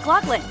 Sarah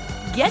McLachlan.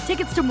 Get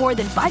tickets to more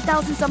than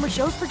 5,000 summer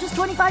shows for just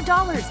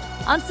 $25.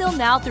 Until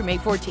now through May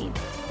 14th.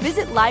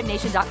 Visit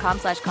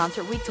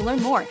LiveNation.com/Concert Week to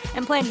learn more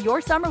and plan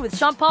your summer with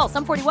Sean Paul,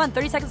 Sum 41,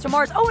 30 Seconds to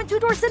Mars, and Two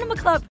Door Cinema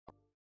Club.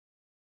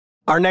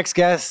 Our next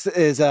guest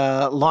is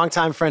a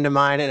longtime friend of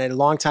mine and a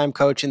longtime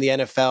coach in the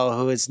NFL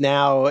who is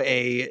now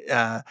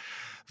a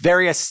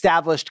very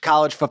established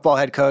college football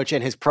head coach,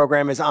 and his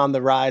program is on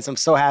the rise. I'm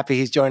so happy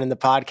he's joining the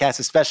podcast,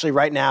 especially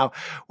right now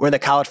where the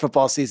college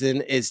football season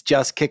is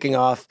just kicking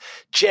off.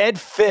 Jedd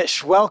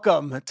Fisch,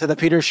 welcome to the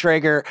Peter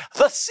Schrager,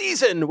 The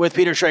Season with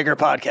Peter Schrager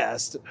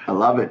podcast. I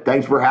love it.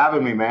 Thanks for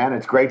having me, man.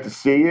 It's great to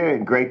see you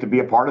and great to be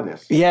a part of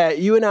this. Yeah,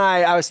 you and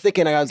I was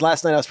thinking,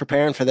 last night I was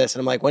preparing for this, and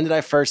I'm like, when did I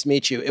first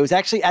meet you? It was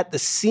actually at the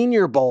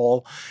Senior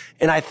Bowl,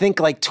 and I think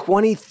like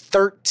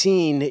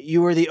 2013,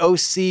 you were the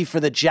OC for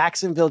the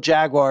Jacksonville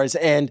Jaguars,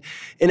 and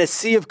in a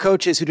sea of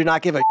coaches who do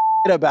not give a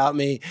shit about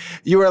me,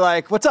 you were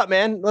like, what's up,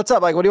 man? What's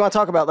up? Like, what do you want to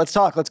talk about? Let's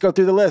talk. Let's go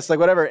through the list, like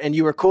whatever. And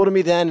you were cool to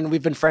me then, and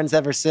we've been friends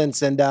ever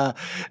since. And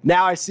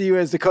now I see you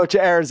as the coach of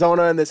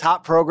Arizona in this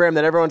hot program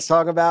that everyone's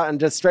talking about, and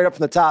just straight up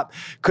from the top,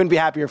 couldn't be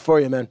happier for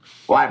you, man.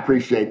 Well, I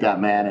appreciate that,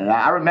 man. And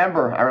I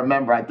remember,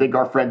 I think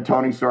our friend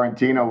Tony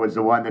Sorrentino was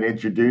the one that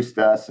introduced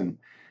us, and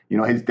you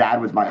know, his dad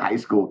was my high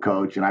school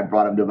coach, and I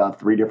brought him to about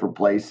 3 different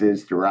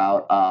places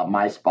throughout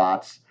my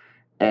spots.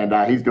 And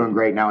he's doing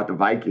great now at the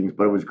Vikings,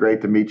 but it was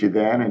great to meet you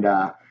then. And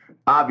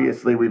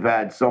obviously, we've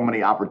had so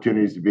many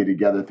opportunities to be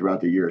together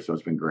throughout the year, so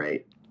it's been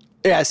great.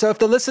 Yeah, so if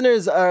the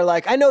listeners are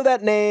like, I know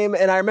that name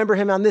and I remember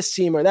him on this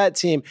team or that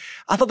team,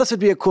 I thought this would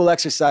be a cool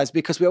exercise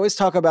because we always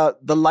talk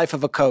about the life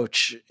of a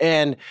coach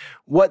and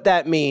what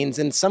that means.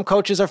 And some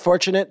coaches are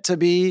fortunate to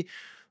be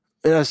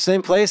in the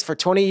same place for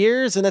 20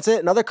 years and that's it.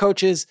 And other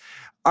coaches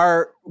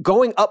are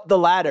going up the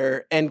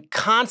ladder and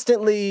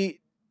constantly,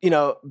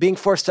 being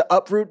forced to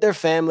uproot their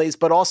families,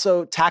 but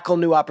also tackle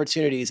new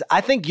opportunities. I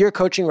think your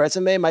coaching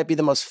resume might be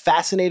the most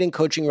fascinating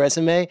coaching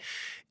resume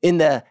in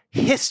the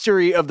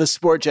history of the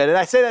sport, Jedd. And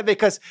I say that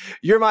because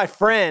you're my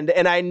friend,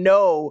 and I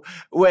know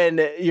when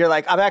you're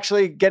like, I'm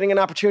actually getting an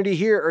opportunity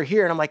here or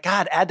here, and I'm like,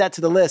 God, add that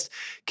to the list.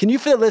 Can you,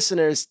 for the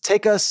listeners,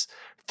 take us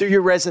through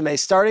your resume,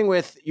 starting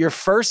with your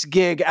first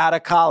gig out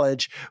of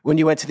college when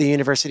you went to the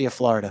University of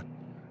Florida?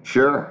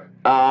 Sure.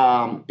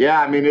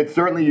 It's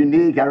certainly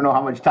unique. I don't know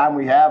how much time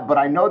we have, but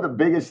I know the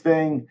biggest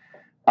thing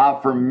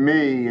for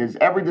me is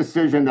every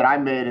decision that I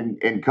made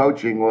in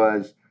coaching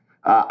was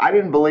I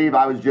didn't believe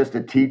I was just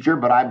a teacher,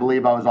 but I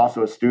believe I was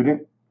also a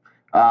student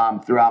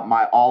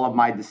throughout all of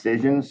my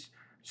decisions.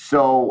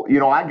 So,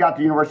 I got to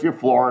the University of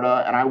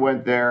Florida, and I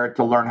went there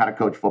to learn how to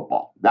coach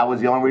football. That was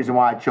the only reason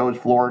why I chose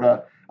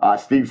Florida.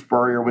 Steve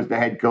Spurrier was the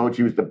head coach.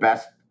 He was the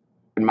best,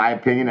 in my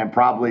opinion, and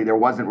probably there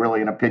wasn't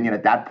really an opinion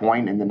at that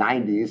point in the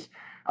 90s.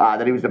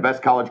 That he was the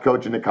best college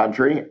coach in the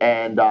country.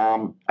 And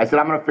I said,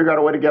 I'm going to figure out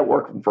a way to get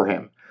working for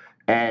him.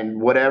 And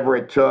whatever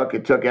it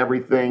took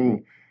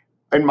everything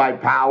in my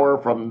power,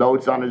 from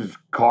notes on his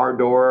car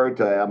door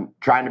to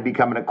trying to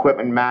become an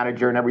equipment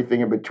manager and everything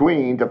in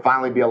between, to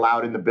finally be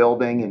allowed in the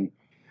building, and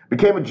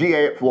became a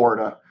GA at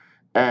Florida.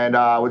 And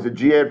was a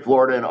GA at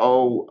Florida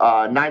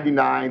in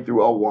 99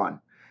 through 01.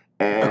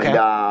 And,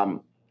 okay.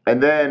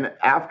 And then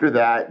after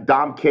that,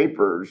 Dom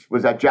Capers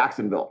was at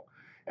Jacksonville.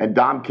 And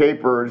Dom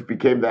Capers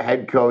became the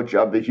head coach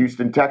of the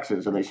Houston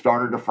Texans, and they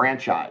started a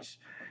franchise.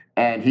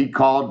 And he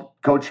called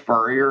Coach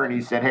Spurrier, and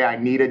he said, hey, I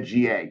need a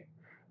GA,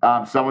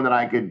 someone that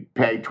I could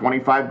pay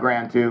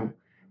 $25,000 to,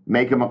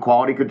 make him a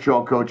quality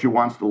control coach who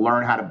wants to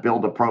learn how to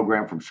build a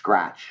program from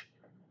scratch.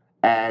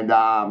 And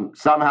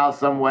somehow,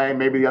 some way,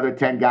 maybe the other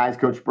 10 guys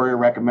Coach Spurrier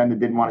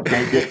recommended didn't want to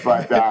take it,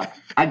 but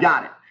I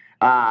got it.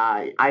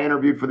 I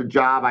interviewed for the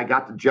job. I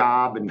got the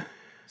job and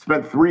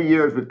spent 3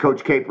 years with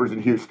Coach Capers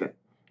in Houston.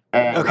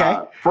 And okay.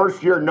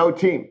 First year, no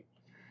team.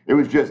 It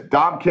was just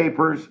Dom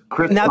Capers,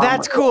 Chris Now Palmer.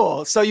 that's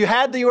cool. So you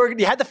had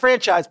the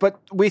franchise, but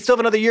we still have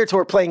another year till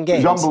we're playing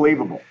games. It was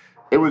unbelievable.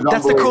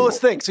 That's the coolest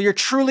thing. So you're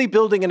truly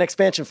building an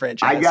expansion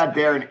franchise. I got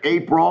there in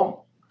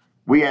April.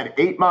 We had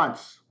 8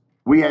 months.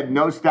 We had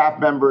no staff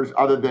members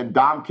other than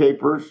Dom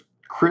Capers,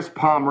 Chris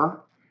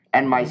Palmer,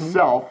 and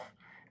myself,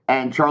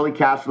 and Charlie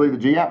Casserly, the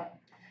GM.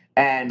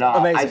 And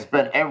I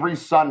spent every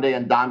Sunday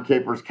on Dom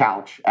Capers'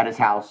 couch at his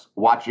house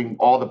watching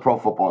all the pro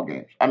football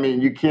games. I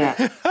mean, you can't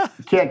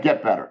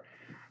get better.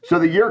 So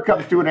the year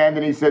comes to an end,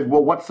 and he says,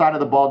 well, what side of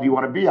the ball do you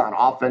want to be on,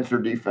 offense or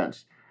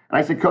defense? And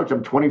I said, Coach,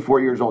 I'm 24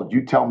 years old.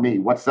 You tell me,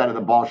 what side of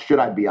the ball should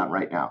I be on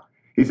right now?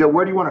 He said,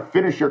 where do you want to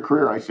finish your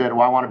career? I said,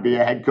 well, I want to be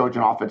a head coach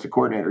and offensive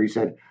coordinator. He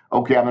said,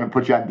 okay, I'm going to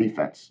put you on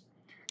defense.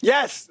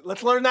 Yes,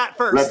 let's learn that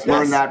first.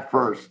 Learn that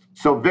first.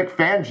 So Vic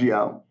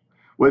Fangio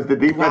was the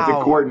defensive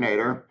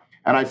coordinator,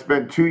 and I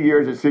spent 2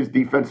 years as his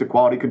defensive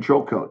quality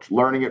control coach,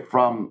 learning it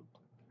from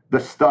the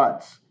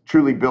studs,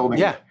 truly building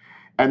it.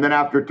 And then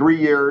after 3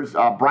 years,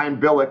 Brian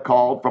Billick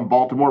called from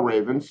Baltimore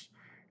Ravens,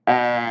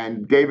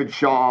 and David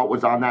Shaw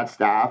was on that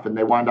staff, and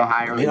they wanted to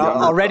hire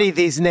already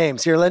these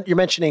names. You're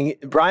mentioning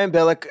Brian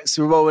Billick,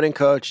 Super Bowl winning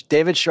coach,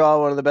 David Shaw,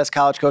 one of the best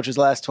college coaches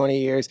the last 20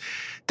 years,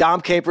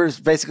 Dom Capers,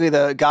 basically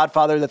the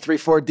godfather of the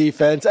 3-4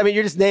 defense. I mean,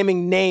 you're just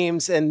naming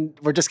names, and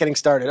we're just getting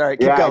started. All right,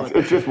 keep going.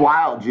 It's just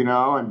wild,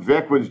 and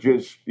Vic was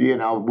just, we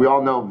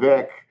all know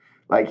Vic,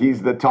 like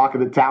he's the talk of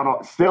the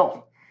town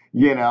still,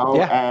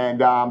 and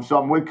so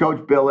I'm with Coach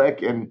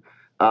Billick, and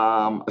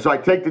so I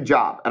take the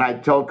job, and I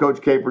told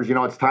Coach Capers,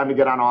 it's time to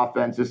get on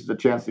offense. This is a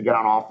chance to get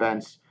on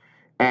offense,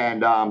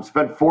 and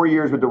spent 4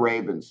 years with the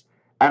Ravens.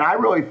 And I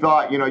really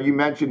thought, you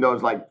mentioned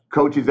those like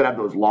coaches that have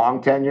those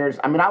long tenures.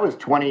 I mean, I was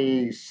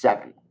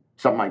 27,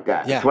 something like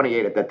that,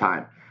 28 at that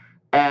time.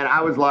 And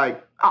I was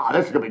like, oh,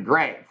 this is going to be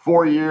great.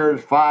 4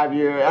 years, 5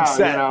 years,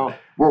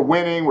 we're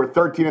winning. We're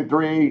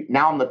 13-3.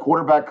 Now I'm the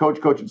quarterback coach,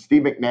 coaching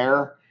Steve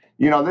McNair.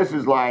 This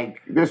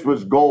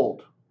was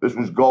gold. This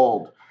was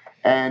gold.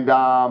 And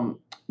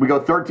we go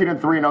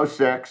 13-3 in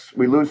 06.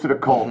 We lose to the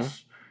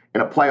Colts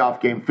in a playoff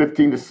game,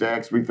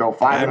 15-6. We throw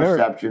 5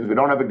 interceptions. We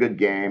don't have a good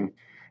game.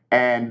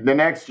 And the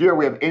next year,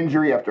 we have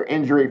injury after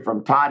injury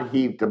from Todd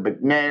Heap to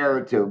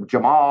McNair to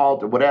Jamal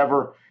to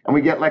whatever, and we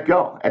get let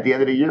go at the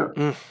end of the year.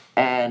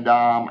 And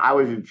I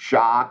was in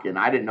shock, and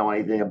I didn't know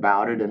anything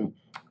about it. And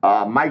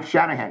Mike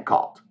Shanahan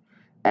called.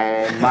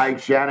 And Mike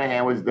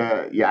Shanahan was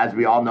as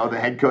we all know, the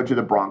head coach of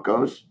the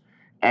Broncos,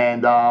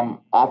 and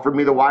offered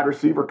me the wide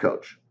receiver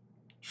coach.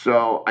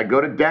 So I go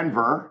to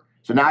Denver.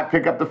 So now I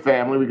pick up the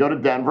family. We go to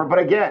Denver. But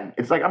again,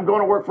 it's like I'm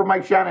going to work for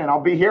Mike Shanahan.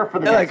 I'll be here for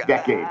the next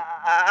decade.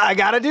 I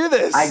got to do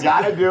this. I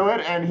got to do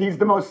it. And he's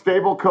the most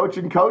stable coach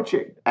in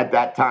coaching at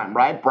that time,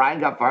 right? Brian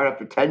got fired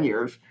after 10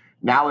 years.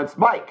 Now it's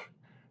Mike.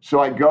 So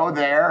I go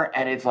there,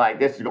 and it's like,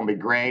 this is going to be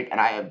great. And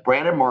I have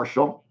Brandon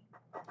Marshall.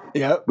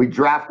 Yep. We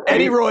draft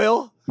Eddie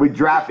Royal. We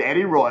draft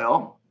Eddie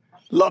Royal.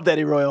 Loved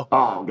Eddie Royal.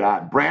 Oh,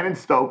 God. Brandon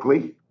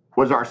Stokely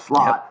was our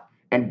slot. Yep.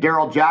 And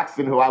Daryl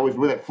Jackson, who I was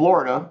with at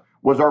Florida,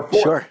 was our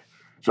fourth. Sure.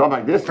 So I'm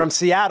like, this from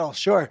Seattle,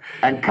 sure.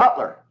 And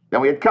Cutler.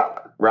 Then we had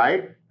Cutler,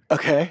 right?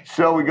 Okay.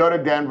 So we go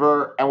to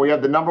Denver, and we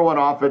have the number one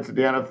offense in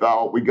the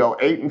NFL. We go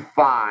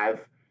 8-5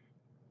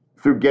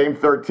 through game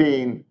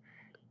 13,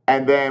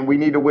 and then we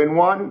need to win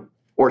one,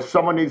 or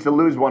someone needs to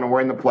lose one, and we're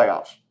in the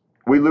playoffs.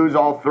 We lose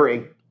all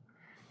three.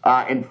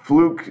 And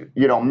Fluke,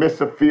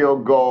 miss a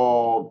field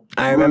goal.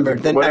 I remember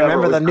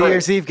the New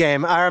Year's Eve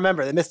game. I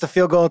remember they missed a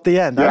field goal at the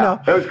end. Yeah, I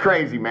know. It was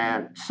crazy,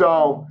 man.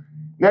 So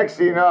next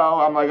thing you know,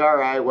 I'm like, all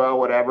right, well,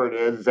 whatever it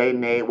is, it's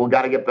 8-8. We'll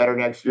got to get better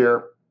next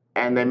year.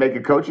 And they make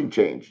a coaching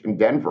change in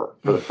Denver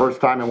for the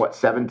first time in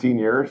 17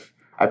 years?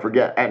 I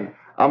forget. And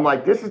I'm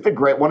like, this is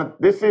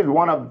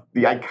one of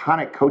the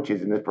iconic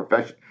coaches in this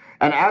profession.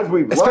 And as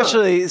we've learned,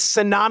 especially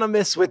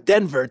synonymous with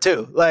Denver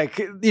too. Like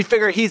you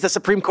figure he's the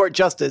Supreme Court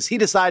justice. He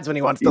decides when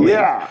he wants to leave.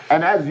 Yeah.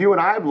 And as you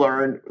and I have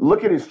learned,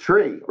 look at his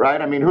tree,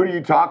 right? I mean, who do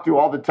you talk to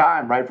all the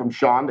time, right? From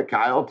Sean to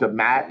Kyle to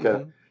Matt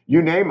to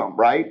you name them,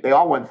 right? They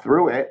all went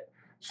through it.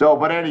 So,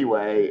 but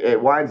anyway, it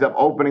winds up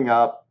opening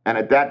up. And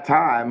at that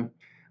time,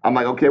 I'm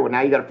like, okay, well, now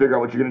you got to figure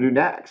out what you're going to do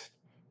next.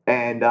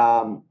 And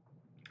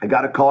I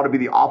got a call to be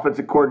the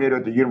offensive coordinator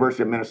at the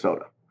University of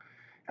Minnesota.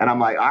 And I'm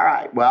like, all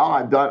right, well,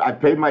 I've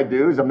paid my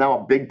dues. I'm now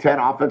a Big Ten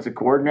offensive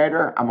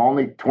coordinator. I'm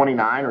only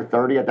 29 or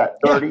 30 at that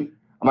 30. Yeah.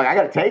 I'm like, I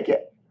got to take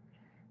it.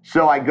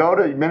 So I go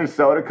to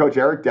Minnesota, Coach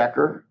Eric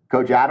Decker,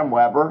 Coach Adam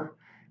Weber,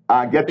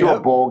 get to a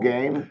bowl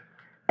game.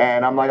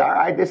 And I'm like, all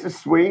right, this is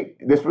sweet.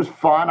 This was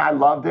fun. I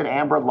loved it.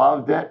 Amber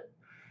loved it.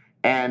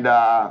 And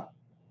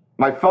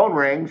my phone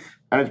rings,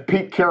 and it's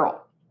Pete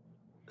Carroll.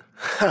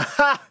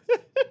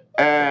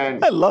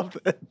 And I love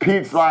it.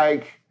 Pete's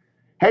like,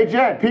 hey,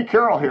 Jedd, Pete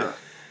Carroll here.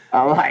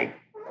 I'm like,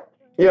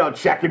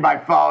 checking my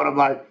phone. I'm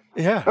like,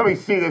 let me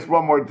see this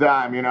one more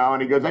time,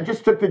 And he goes, I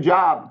just took the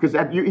job because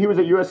he was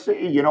at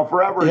USC,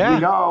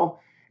 forever,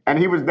 and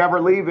he was never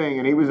leaving.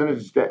 And he was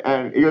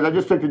and he goes, I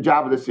just took the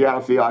job with the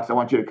Seattle Seahawks. I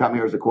want you to come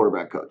here as a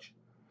quarterback coach.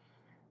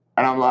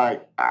 And I'm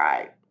like, all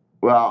right.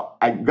 well,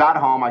 I got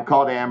home. I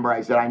called Amber.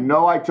 I said, I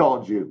know I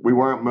told you we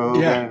weren't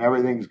moving and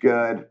everything's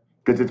good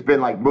because it's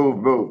been like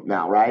move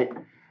now, right?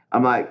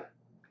 I'm like,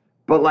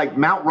 but like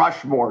Mount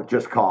Rushmore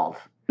just called.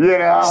 You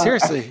know?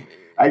 Seriously.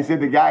 I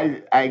said, the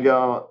guy, I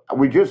go,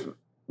 we just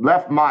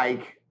left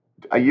Mike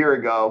a year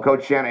ago,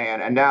 Coach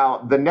Shanahan, and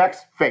now the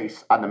next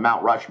face on the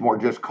Mount Rushmore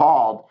just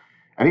called,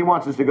 and he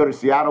wants us to go to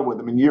Seattle with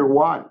him in year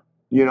one.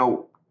 You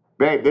know,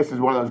 babe, this is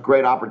one of those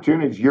great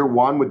opportunities, year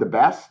one with the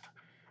best.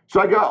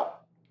 So I go.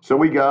 So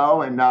we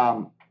go,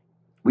 and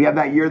we have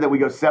that year that we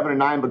go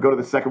 7-9, but go to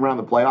the second round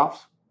of the playoffs.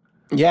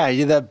 Yeah,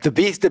 the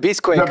Beastquake. The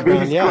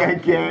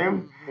Beastquake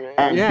game.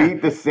 And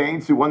beat the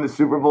Saints, who won the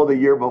Super Bowl the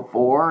year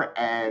before.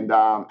 And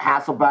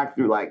Hasselbeck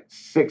threw like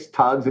 6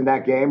 tugs in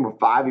that game, or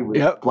 5. He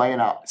was playing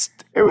up.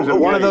 It was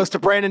one of those to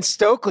Brandon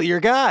Stokely, your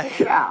guy.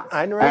 Yeah,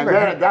 I remember.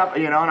 And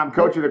then and I'm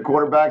coaching the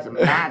quarterbacks, and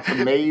Matt's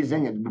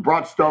amazing. And we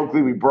brought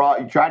Stokely.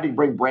 He tried to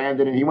bring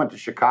Brandon, and he went to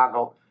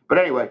Chicago. But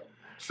anyway,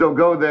 so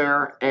go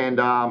there, and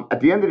at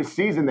the end of the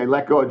season, they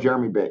let go of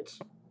Jeremy Bates.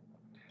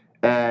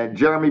 And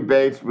Jeremy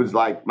Bates was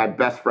like my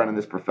best friend in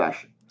this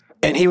profession.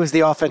 And he was the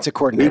offensive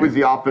coordinator. He was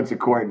the offensive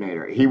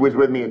coordinator. He was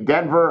with me in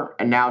Denver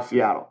and now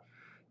Seattle.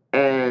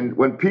 And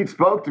when Pete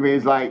spoke to me,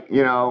 he's like,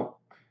 you know,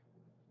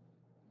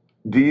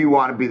 do you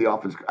want to be the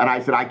offensive? And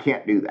I said, I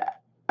can't do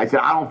that. I said,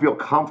 I don't feel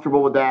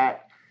comfortable with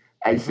that.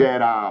 I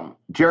said,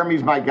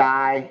 Jeremy's my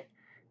guy,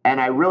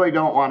 and I really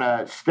don't want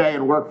to stay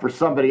and work for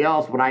somebody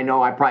else when I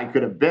know I probably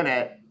could have been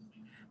it,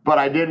 but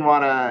I didn't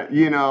want to,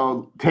 you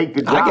know, take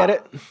the job. I get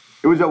it.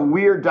 It was a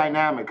weird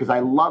dynamic because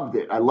I loved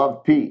it. I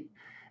loved Pete.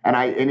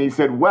 And he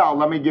said, well,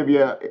 let me give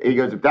you, he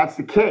goes, if that's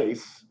the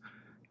case,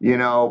 you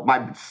know,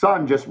 my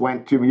son just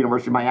went to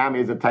University of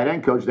Miami as a tight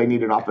end coach. They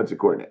need an offensive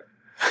coordinator.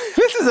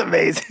 This is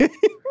amazing.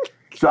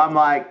 So I'm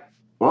like,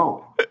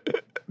 whoa,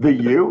 the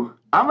U?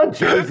 I'm a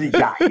Jersey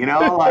guy, you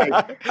know, like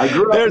I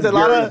grew up in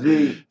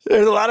Jersey.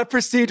 There's a lot of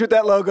prestige with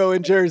that logo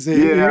in Jersey.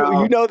 You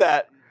know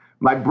that.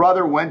 My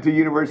brother went to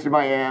University of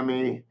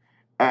Miami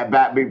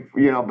back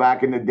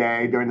in the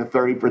day during the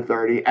 30 for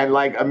 30. And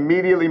like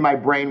immediately my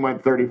brain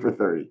went 30 for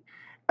 30.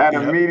 And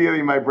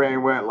immediately my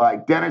brain went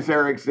like Dennis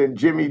Erickson,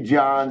 Jimmy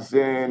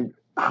Johnson,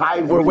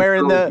 Heisman We're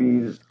wearing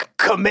trophies. The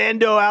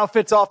commando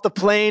outfits off the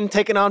plane,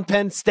 taking on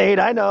Penn State.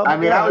 I know. I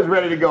mean, I was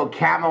ready to go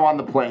camo on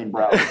the plane,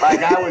 bro.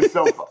 Like I was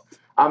so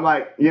I'm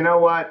like, you know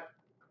what?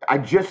 I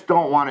just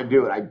don't want to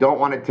do it. I don't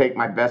want to take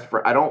my best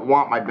friend. I don't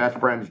want my best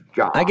friend's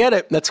job. I get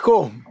it. That's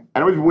cool.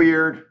 And it was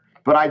weird,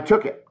 but I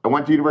took it. I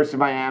went to University of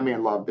Miami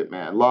and loved it,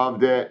 man.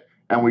 Loved it.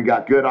 And we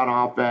got good on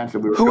offense.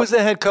 And Who was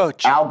the head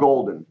coach? Al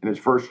Golden in his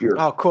first year.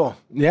 Oh, cool.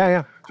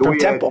 Yeah. So From we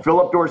Temple. had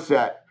Philip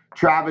Dorsett,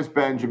 Travis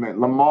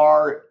Benjamin,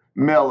 Lamar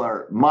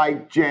Miller,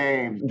 Mike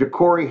James,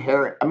 Ja'Cory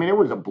Harris. I mean, it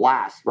was a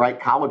blast, right?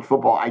 College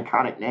football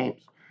iconic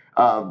names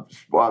of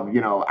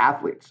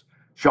athletes.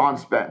 Sean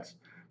Spence.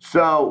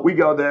 So we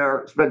go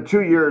there, spend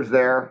 2 years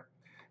there,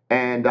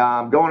 and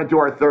going into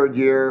our third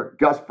year,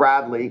 Gus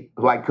Bradley,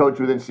 who I coached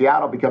with in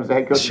Seattle, becomes the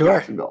head coach of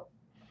Jacksonville.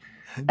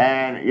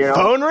 And,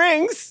 phone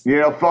rings.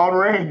 Phone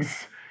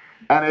rings.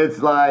 And it's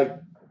like,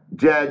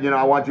 Jedd,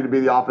 I want you to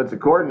be the offensive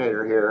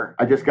coordinator here.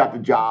 I just got the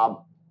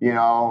job.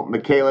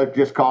 Michaela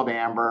just called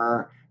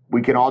Amber.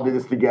 We can all do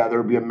this together.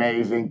 It'd be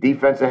amazing.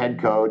 Defensive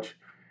head coach.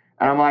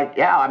 And I'm like,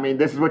 yeah, I mean,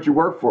 this is what you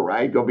work for,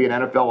 right? Go be an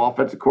NFL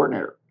offensive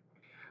coordinator.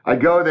 I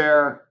go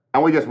there,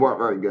 and we just weren't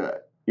very good.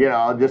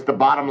 Just the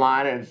bottom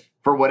line is,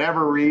 for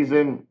whatever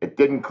reason, it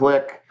didn't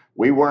click.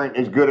 We weren't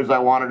as good as I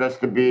wanted us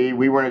to be.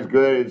 We weren't as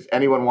good as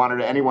anyone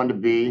wanted anyone to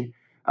be.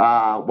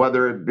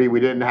 Whether it be we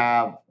didn't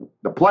have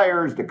the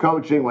players, the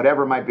coaching,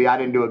 whatever it might be, I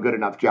didn't do a good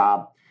enough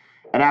job.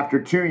 And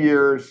after 2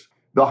 years,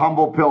 the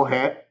humble pill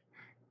hit.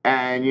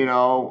 And,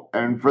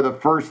 and for the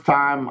first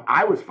time,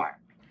 I was fired,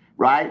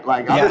 right?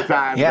 Like other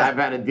times I've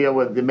had to deal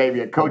with maybe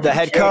a coach. The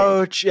head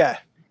coach, yeah.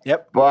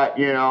 Yep. But,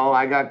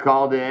 I got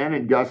called in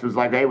and Gus was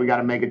like, hey, we got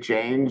to make a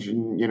change.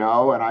 And, and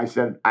I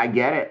said, I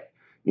get it.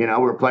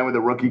 We're playing with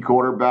a rookie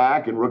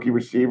quarterback and rookie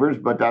receivers,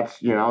 but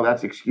that's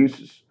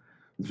excuses.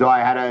 So I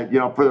had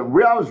that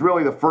was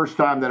really the first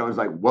time that it was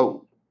like,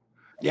 whoa.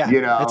 Yeah,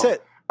 that's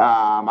it.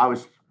 I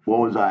was,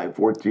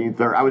 14,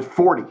 30? I was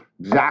 40,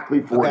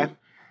 exactly 40. Okay.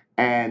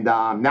 And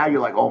now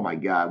you're like, oh my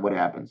God, what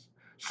happens?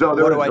 So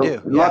what do I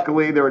do?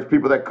 Luckily, there was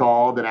people that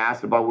called and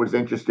asked if I was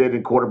interested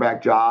in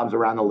quarterback jobs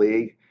around the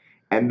league.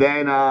 And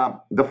then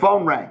the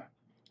phone rang,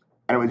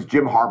 and it was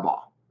Jim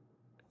Harbaugh.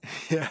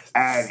 Yes.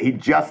 And he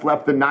just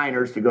left the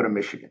Niners to go to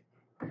Michigan.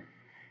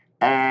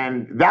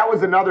 And that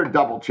was another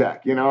double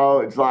check.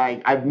 It's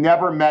like I've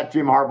never met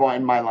Jim Harbaugh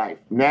in my life.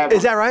 Never.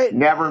 Is that right?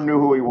 Never knew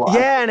who he was.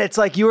 Yeah, and it's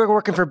like you were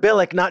working for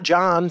Billick, not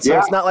John. So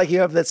it's not like you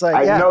have this like,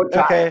 I know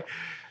okay.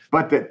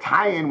 But the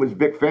tie-in was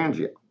Vic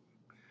Fangio.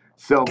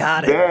 So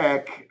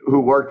Vic, who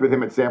worked with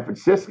him at San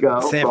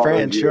Francisco,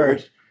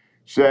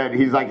 said,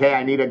 he's like, hey,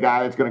 I need a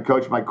guy that's going to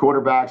coach my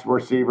quarterbacks,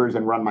 receivers,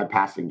 and run my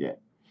passing game.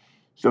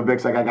 So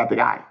Vic's like, I got the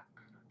guy.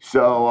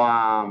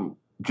 So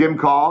Jim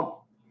called,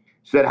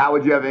 said, how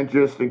would you have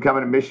interest in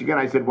coming to Michigan?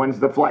 I said, when's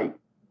the flight?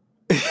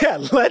 Yeah,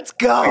 let's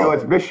go. I go,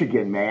 it's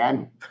Michigan,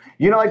 man.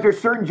 Like there's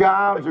certain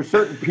jobs, there's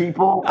certain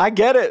people. I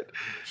get it.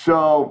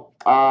 So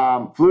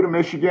flew to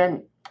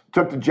Michigan,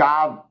 took the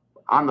job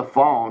on the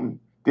phone.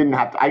 Didn't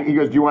have to. He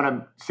goes, do you want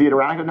to see it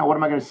around? I go, no, what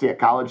am I going to see at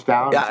College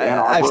Town?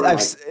 Yeah,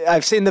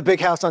 I've seen the big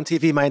house on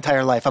TV my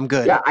entire life. I'm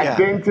good. Yeah, I've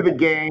been to the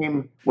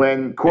game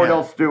when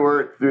Cordell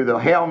Stewart threw the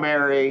Hail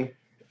Mary.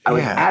 I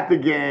was at the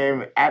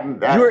game.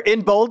 You were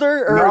in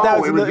Boulder? Or no, that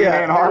was it was in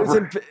Ann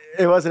Arbor.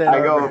 It wasn't in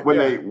Ann Arbor.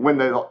 I go, when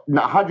the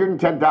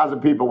 110,000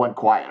 people went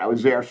quiet, I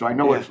was there, so I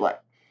know what it's like.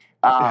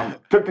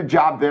 Took the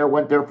job there,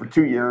 went there for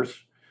 2 years,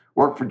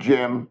 worked for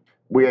Jim.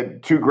 We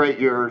had 2 great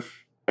years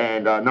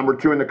and number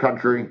 2 in the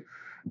country.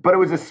 But it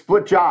was a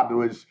split job. It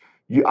was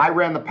I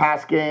ran the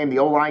pass game, the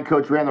O-line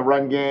coach ran the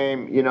run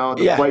game,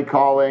 the play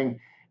calling.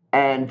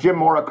 And Jim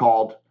Mora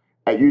called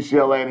at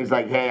UCLA, and he's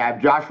like, hey, I have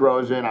Josh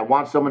Rosen. I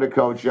want someone to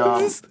coach him.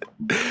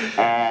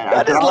 And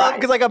I just love,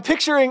 because I'm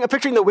picturing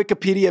the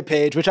Wikipedia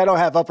page, which I don't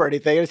have up or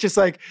anything. It's just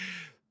like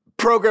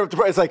program to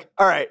program. It's like,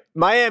 all right,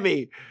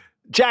 Miami,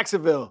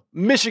 Jacksonville,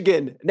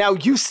 Michigan, now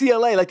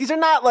UCLA. Like, these are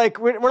not like,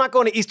 we're not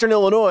going to Eastern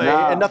Illinois,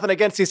 and nothing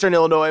against Eastern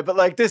Illinois, but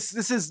like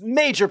this is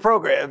major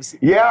programs.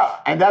 Yeah,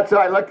 and that's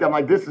what I looked at. I'm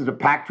like, this is a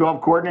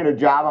Pac-12 coordinator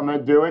job. I'm going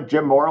to do it.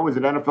 Jim Mora was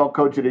an NFL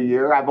coach of the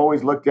year. I've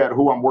always looked at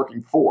who I'm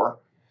working for.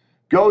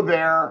 Go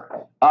there.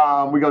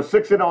 We go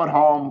 6-0 at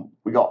home.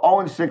 We go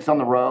 0-6 on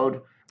the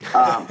road.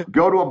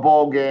 Go to a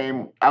bowl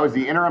game. I was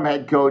the interim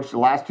head coach the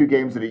last 2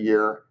 games of the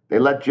year. They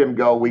let Jim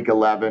go week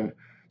 11.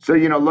 So,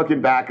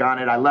 looking back on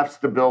it, I left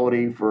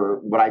stability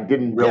for what I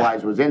didn't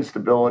realize was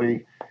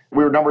instability.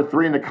 We were number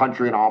 3 in the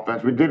country in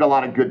offense. We did a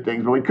lot of good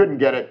things, but we couldn't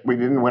get it. We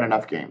didn't win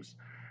enough games.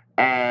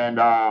 And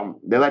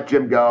they let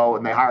Jim go,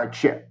 and they hired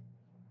Chip.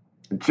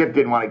 And Chip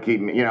didn't want to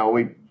keep me.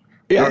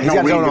 He's got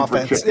his own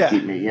offense. Chip to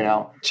keep me,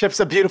 Chip's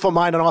a beautiful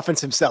mind on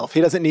offense himself. He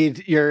doesn't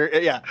need your,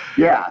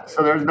 Yeah,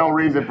 so there's no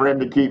reason for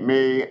him to keep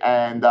me.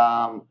 And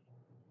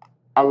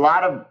a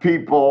lot of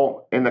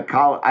people in the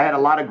college, I had a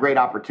lot of great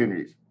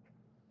opportunities.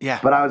 Yeah.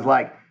 But I was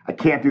like, I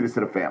can't do this to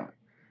the family.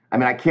 I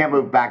mean, I can't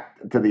move back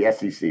to the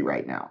SEC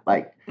right now.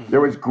 Like, there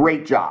was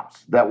great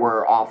jobs that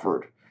were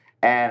offered.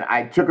 And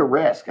I took a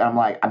risk. I'm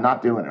like, I'm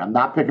not doing it. I'm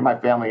not picking my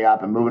family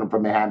up and moving them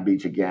from Manhattan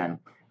Beach again.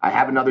 I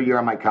have another year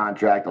on my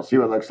contract. I'll see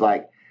what it looks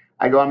like.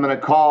 I go, I'm going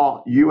to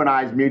call you and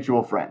I's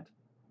mutual friend.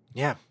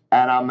 Yeah.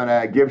 And I'm going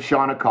to give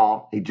Sean a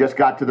call. He just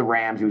got to the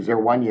Rams. He was there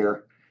 1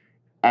 year.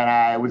 And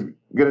I was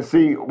going to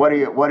see what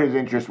his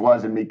interest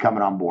was in me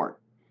coming on board.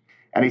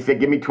 And he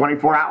said, give me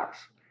 24 hours.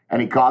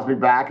 And he calls me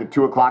back at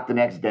 2 o'clock the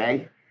next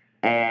day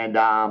and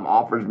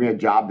offers me a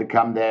job to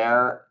come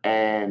there.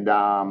 And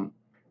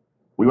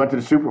we went to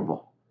the Super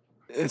Bowl.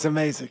 It's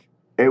amazing.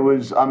 It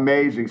was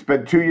amazing.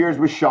 Spent 2 years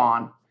with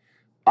Sean.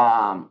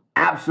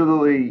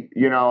 Absolutely,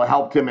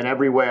 helped him in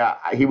every way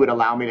he would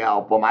allow me to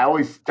help him. I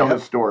always tell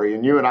this story,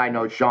 and you and I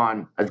know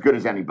Sean as good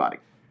as anybody.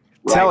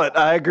 Right? Tell it.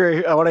 I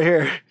agree. I want to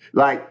hear.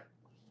 Like,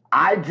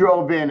 I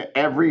drove in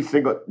every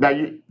single. Now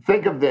you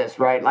think of this,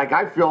 right? Like,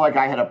 I feel like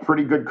I had a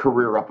pretty good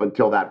career up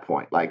until that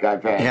point. Like,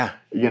 I've had,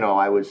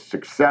 I was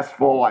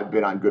successful. I've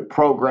been on good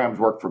programs,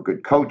 worked for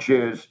good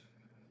coaches.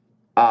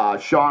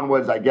 Sean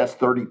was, I guess,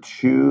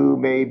 32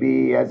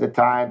 maybe at the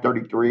time,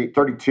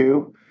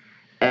 32.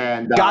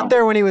 And got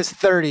there when he was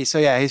 30. So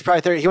yeah, he's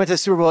probably 30. He went to the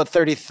Super Bowl at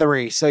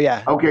 33. So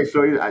yeah. Okay,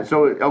 so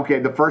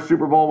the first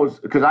Super Bowl was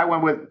because I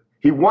went with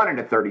he won it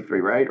at 33,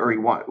 right? Or he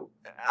won.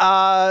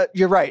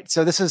 You're right.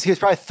 So he was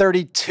probably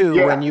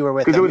 32 when you were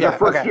with him. Because it was our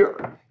first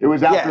year. It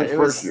was after his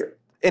first year.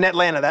 In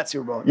Atlanta, that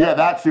Super Bowl. Yeah,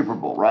 that Super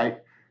Bowl, right?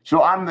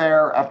 So I'm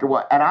there after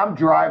and I'm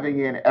driving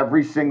in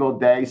every single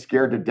day,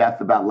 scared to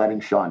death about letting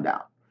Sean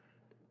down.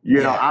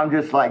 I'm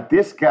just like,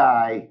 this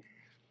guy,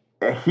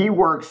 he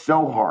works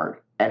so hard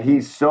and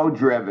he's so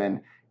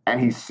driven and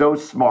he's so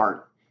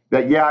smart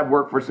that, I've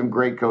worked for some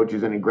great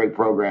coaches and in great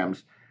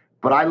programs.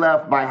 But I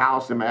left my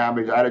house in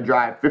Miami. I had to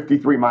drive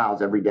 53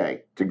 miles every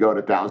day to go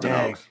to Thousand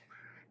Oaks.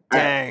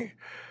 Dang.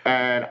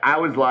 And I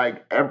was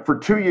like, for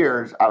 2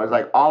 years, I was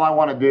like, all I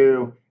want to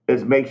do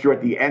is make sure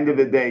at the end of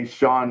the day,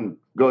 Sean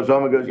goes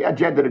home and goes, yeah,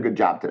 Jedd did a good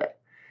job today.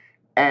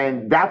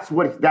 And that's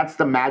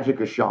the magic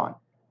of Sean.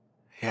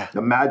 Yeah.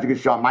 The magic of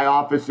Sean. My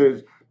office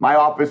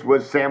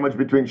was sandwiched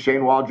between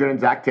Shane Waldron and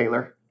Zach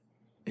Taylor.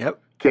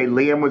 Yep. Okay,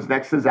 Liam was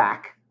next to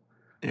Zach.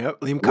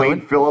 Yep, Liam Cohen.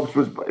 Wade Phillips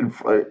was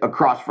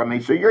across from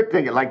me. So you're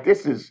thinking, like,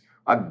 this is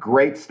a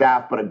great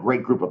staff, but a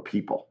great group of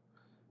people.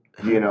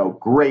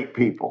 Great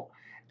people.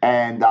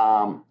 And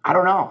I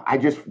don't know.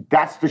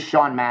 That's the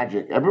Sean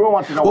magic. Everyone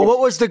wants to know. Well, what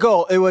was the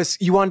goal? It was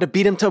you wanted to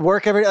beat him to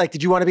work every day? Like,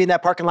 did you want to be in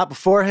that parking lot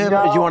before him?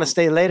 Or did you want to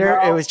stay later?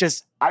 No, it was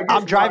just,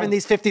 I'm driving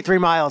these 53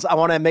 miles. I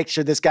want to make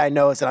sure this guy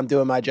knows that I'm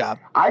doing my job.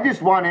 I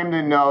just want him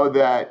to know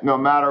that no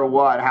matter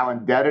what, how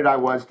indebted I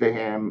was to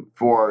him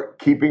for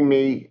keeping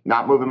me,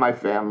 not moving my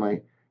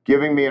family,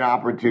 giving me an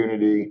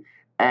opportunity.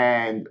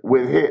 And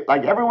with his,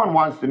 like, everyone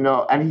wants to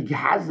know, and he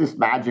has this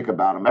magic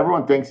about him.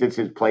 Everyone thinks it's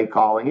his play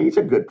calling. He's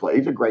a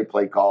great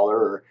play caller,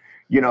 or,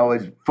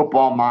 his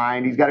football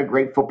mind. He's got a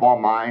great football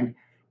mind.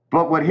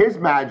 But what his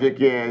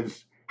magic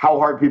is, how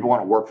hard people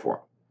want to work for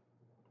him.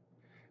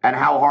 and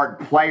how hard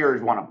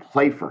players want to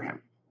play for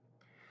him.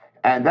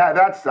 And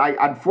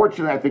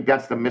unfortunately, I think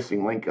that's the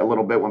missing link a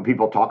little bit when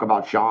people talk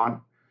about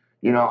Sean.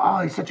 You know, oh,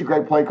 he's such a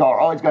great play caller.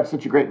 Oh, he's got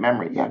such a great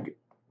memory. Yeah,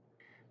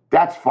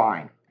 that's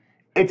fine.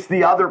 It's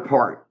the other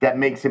part that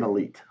makes him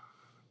elite.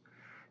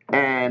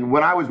 And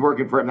when I was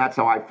working for him, that's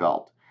how I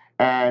felt.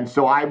 And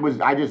so I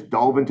just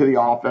dove into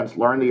the offense,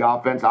 learned the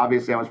offense.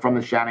 Obviously, I was from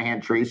the Shanahan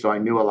tree, so I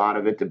knew a lot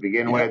of it to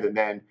begin with. And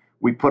then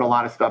we put a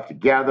lot of stuff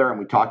together, and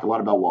we talked a lot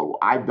about what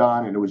I've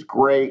done, and it was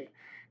great.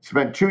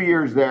 Spent 2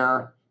 years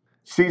there.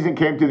 Season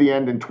came to the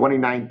end in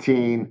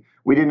 2019.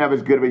 We didn't have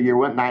as good of a year.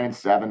 We went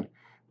 9-7,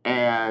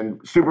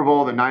 and Super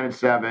Bowl, the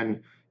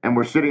 9-7, and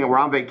we're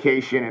on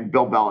vacation, and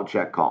Bill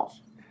Belichick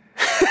calls.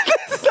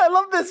 I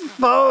love this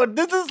phone.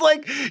 This is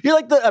like, you're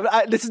like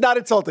this is not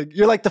insulting.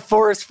 You're like the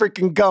Forrest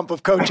freaking Gump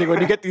of coaching when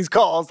you get these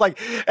calls. Like,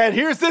 and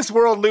here's this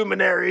world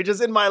luminary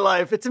just in my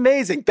life. It's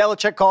amazing.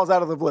 Belichick calls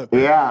out of the blue.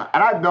 Yeah,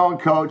 and I've known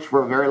Coach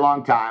for a very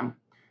long time.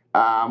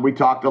 We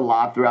talked a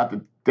lot throughout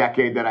the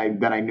decade that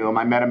I knew him.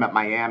 I met him at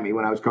Miami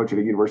when I was coaching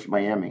at the University of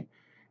Miami.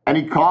 And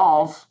he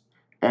calls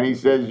and he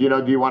says, you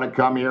know, do you want to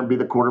come here and be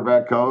the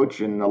quarterback coach,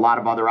 and a lot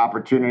of other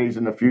opportunities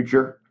in the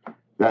future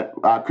that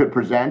could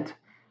present.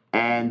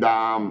 And,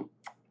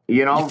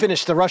 you know. You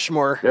finished the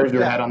Rushmore. There's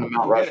your head on the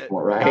Mount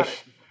Rushmore,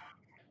 right?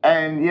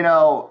 And, you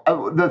know,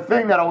 the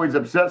thing that always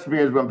upsets me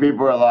is when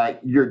people are like,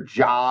 your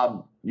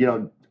job, you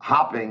know,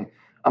 hopping.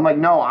 I'm like,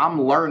 no,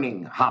 I'm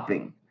learning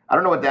hopping. I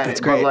don't know what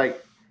that's great. But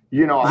like,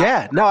 you know.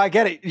 No, I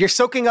get it. You're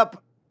soaking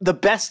up the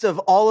best of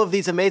all of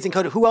these amazing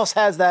coaches. Who else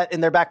has that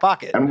in their back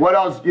pocket? And what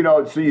else, you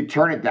know, so you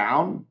turn it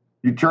down.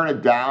 You turn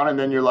it down, and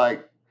then you're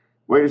like,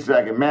 wait a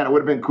second, man, it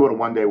would have been cool to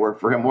one day work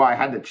for him. Well, I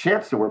had the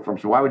chance to work for him,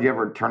 so why would you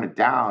ever turn it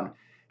down?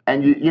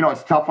 And, you know,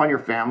 it's tough on your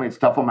family. It's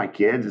tough on my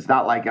kids. It's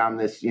not like I'm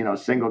this, you know,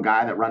 single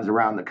guy that runs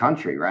around the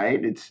country,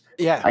 right?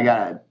 I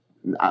got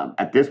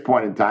at this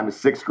point in time, a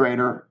 6th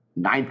grader,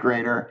 9th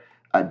grader,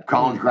 a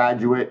college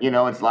graduate. You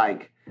know, it's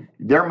like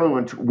they're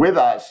moving with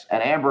us.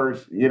 And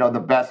Amber's, you know, the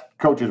best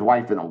coach's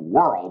wife in the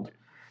world.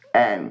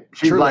 And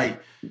she's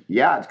like,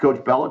 yeah, it's Coach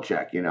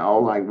Belichick, you know.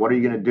 Like, what are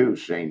you going to do?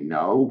 Say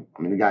no?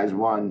 I mean, the guy's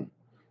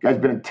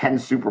been in 10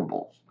 Super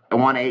Bowls and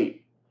won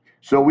 8.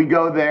 So we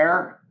go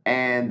there,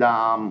 and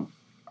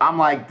I'm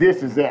like,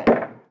 this is it.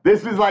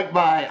 This is like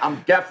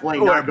I'm definitely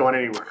not going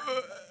anywhere.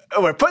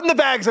 We're putting the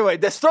bags away.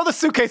 Let's throw the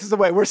suitcases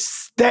away. We're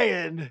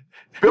staying.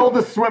 Build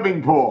a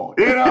swimming pool.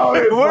 You know,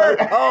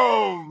 we're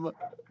home.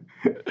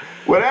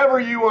 Whatever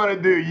you want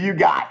to do, you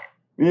got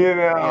it. You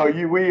know,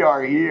 we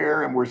are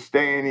here, and we're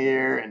staying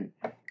here, and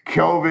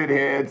COVID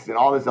hits and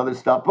all this other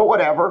stuff. But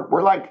whatever.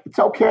 We're like, it's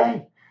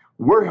okay.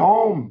 We're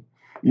home.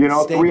 You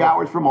know, 3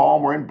 hours from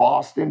home. We're in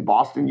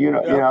Boston. You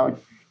know,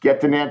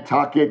 get to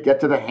Nantucket, get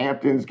to the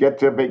Hamptons, get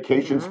to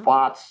vacation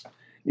spots,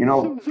 you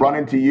know, run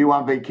into you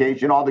on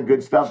vacation, all the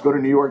good stuff, go to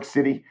New York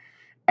City.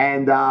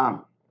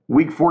 And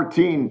week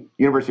 14,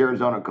 University of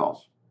Arizona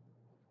calls.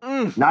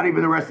 Not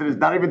even the rest of this,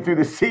 not even through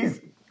the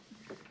season.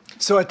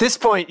 So at this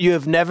point, you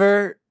have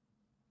never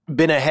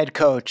been a head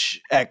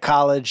coach at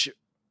college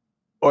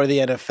or the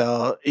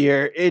NFL.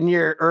 You're in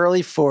your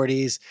early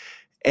 40s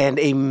and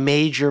a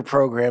major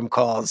program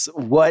calls.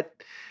 What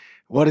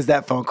is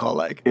that phone call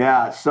like?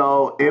 Yeah,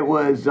 so it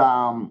was,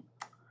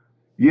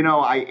 you know,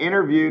 I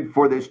interviewed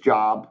for this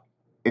job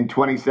in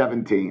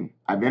 2017.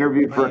 I've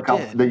interviewed for a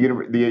couple,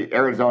 the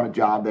Arizona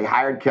job. They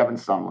hired Kevin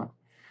Sumlin.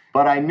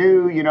 But I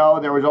knew, you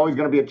know, there was always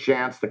going to be a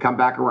chance to come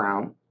back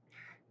around.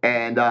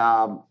 And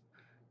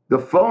the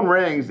phone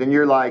rings, and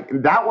you're like,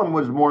 that one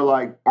was more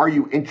like, are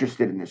you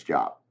interested in this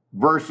job?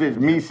 Versus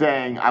me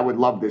saying, I would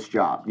love this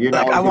job. You know,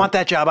 like, I want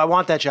that job.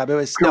 It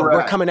was, no,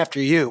 we're coming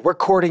after you. We're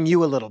courting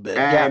you a little bit.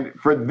 And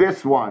for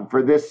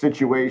this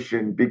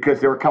situation, because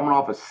they were coming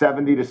off a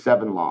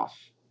 70-7 loss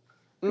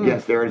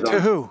against Arizona.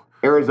 To who?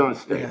 Arizona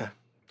State. Yeah.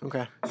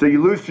 Okay. So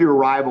you lose to your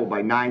rival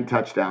by 9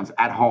 touchdowns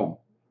at home.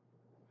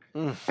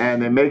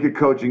 And they make a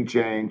coaching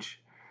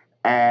change.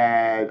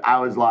 And I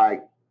was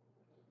like,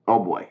 oh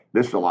boy,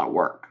 this is a lot of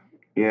work.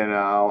 You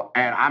know,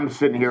 and I'm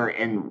sitting here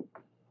in,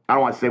 I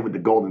don't want to say with the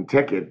golden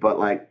ticket, but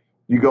like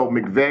you go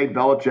McVay,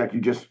 Belichick,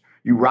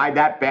 you ride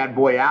that bad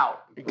boy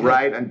out,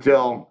 right?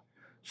 Until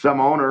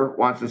some owner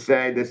wants to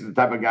say, this is the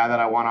type of guy that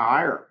I want to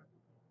hire,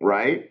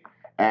 right?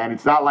 And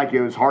it's not like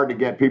it was hard to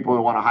get people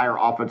who want to hire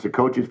offensive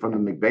coaches from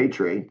the McVay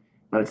tree.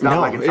 But it's not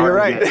like it's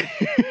hard to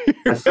get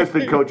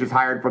assistant coaches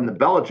hired from the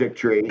Belichick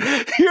tree.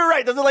 You're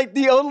right. Those are like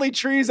the only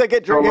trees that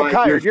get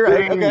hired. You're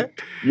right. Okay.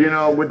 You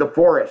know, with the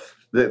forest,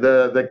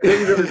 the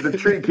kings of the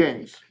tree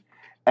kings.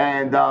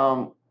 And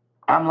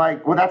I'm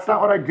like, well, that's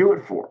not what I do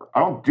it for. I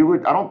don't do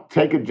it. I don't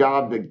take a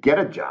job to get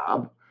a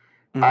job.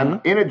 I'm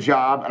in a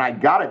job, and I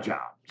got a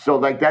job. So,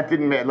 like, that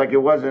didn't mean, like, it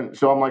wasn't.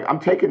 So I'm like, I'm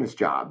taking this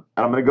job,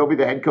 and I'm going to go be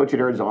the head coach at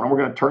Arizona. We're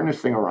going to turn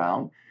this thing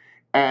around,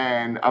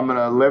 and I'm going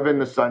to live in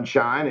the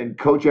sunshine and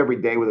coach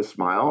every day with a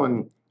smile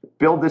and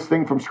build this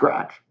thing from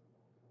scratch.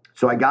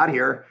 So I got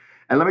here,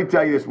 and let me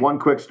tell you this one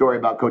quick story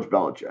about Coach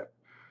Belichick.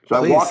 So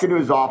I walk into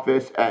his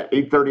office at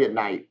 8:30 at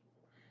night,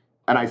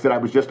 and I said I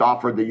was just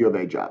offered the U of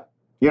A job.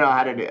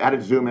 had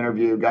a Zoom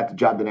interview, got the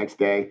job the next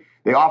day.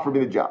 They offered me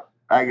the job.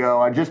 I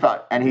go, I just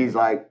thought, and he's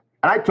like,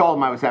 and I told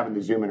him I was having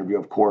the Zoom interview,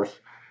 of course.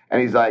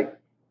 And he's like,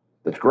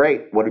 that's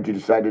great. What did you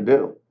decide to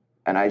do?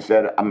 And I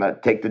said, I'm going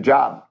to take the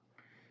job.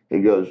 He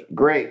goes,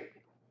 great.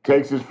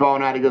 Takes his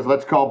phone out. He goes,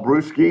 let's call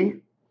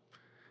Brewski.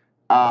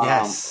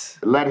 Yes.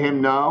 Let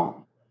him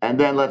know. And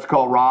then let's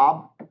call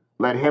Rob.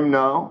 Let him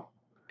know.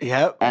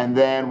 Yep. And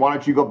then why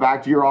don't you go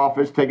back to your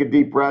office, take a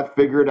deep breath,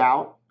 figure it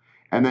out.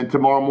 And then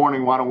tomorrow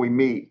morning, why don't we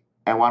meet?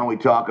 And why don't we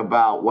talk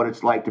about what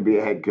it's like to be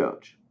a head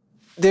coach?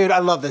 Dude, I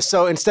love this.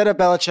 So instead of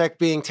Belichick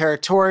being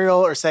territorial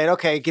or saying,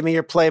 okay, give me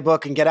your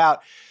playbook and get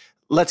out,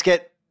 let's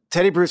get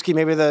Teddy Bruschi,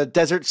 maybe the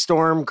Desert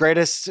Storm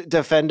greatest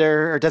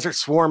defender, or Desert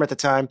Swarm at the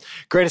time,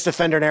 greatest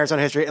defender in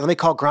Arizona history. And let me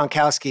call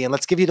Gronkowski and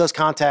let's give you those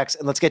contacts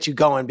and let's get you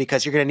going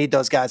because you're going to need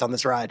those guys on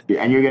this ride.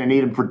 Yeah, and you're going to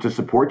need them to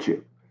support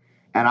you.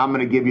 And I'm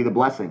going to give you the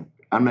blessing.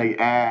 I'm going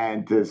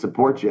to to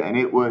support you. And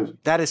it was...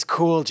 That is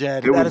cool,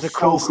 Jedd. That is a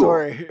cool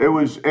story. It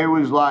was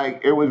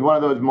one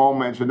of those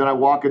moments. And then I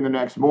walk in the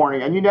next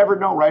morning, and you never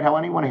know, right, how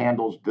anyone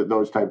handles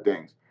those type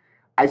things.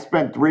 I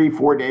spent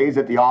 3-4 days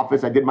at the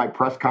office. I did my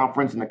press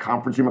conference in the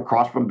conference room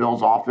across from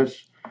Bill's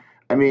office.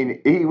 I mean,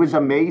 he was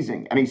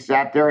amazing. And he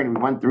sat there and we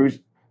went through,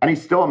 and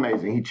he's still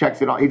amazing. He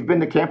checks it out. He's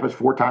been to campus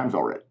 4 times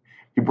already.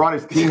 He brought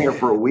his team here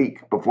for a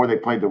week before they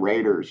played the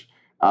Raiders.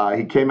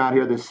 He came out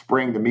here this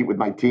spring to meet with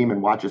my team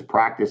and watch us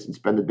practice and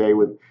spend the day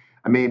with,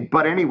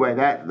 but anyway,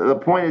 the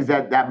point is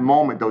that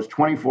moment, those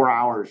 24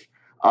 hours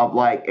of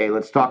like, hey,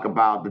 let's talk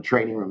about the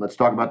training room. Let's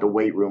talk about the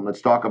weight room.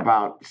 Let's talk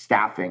about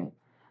staffing,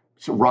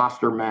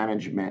 roster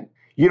management.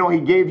 He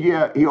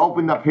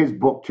opened up his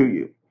book to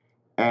you.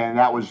 And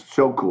that was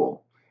so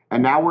cool.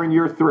 And now we're in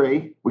year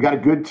 3. We got a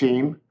good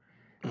team.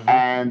 Mm-hmm.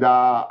 And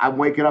I'm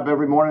waking up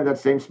every morning with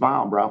that same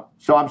smile, bro.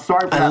 So I'm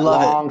sorry for that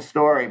long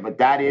story, but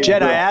that is...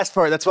 Jedd, I asked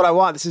for it. That's what I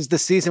want. This is the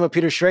season with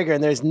Peter Schrager,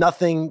 and there's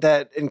nothing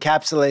that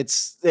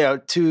encapsulates,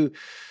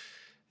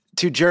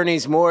 two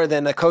journeys more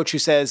than a coach who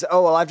says,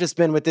 oh, well, I've just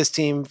been with this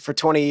team for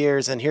 20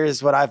 years, and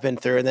here's what I've been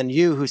through. And then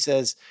you who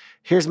says,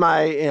 here's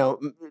my,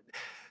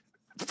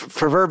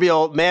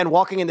 proverbial man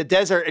walking in the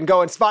desert and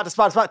going spot to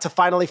spot to spot to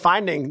finally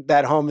finding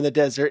that home in the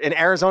desert. And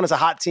Arizona's a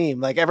hot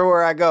team. Like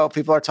everywhere I go,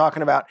 people are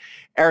talking about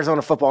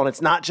Arizona football, and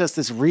it's not just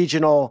this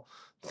regional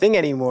thing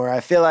anymore.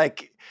 I feel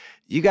like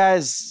you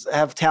guys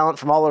have talent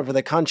from all over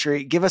the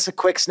country. Give us a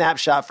quick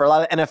snapshot for a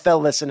lot of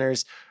NFL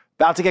listeners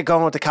about to get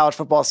going with the college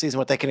football season,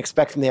 what they can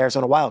expect from the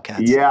Arizona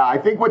Wildcats. Yeah, I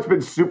think what's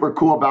been super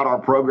cool about our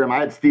program, I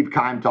had Steve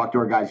Keim talk to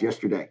our guys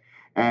yesterday.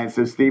 And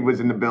so Steve was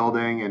in the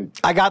building, and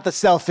I got the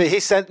selfie. He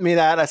sent me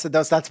that. I said,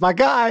 "That's my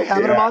guy.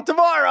 Having him on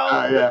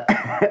tomorrow."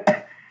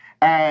 Yeah.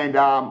 And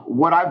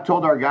what I've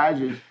told our guys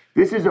is,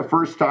 this is the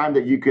first time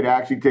that you could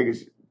actually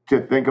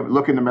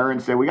look in the mirror and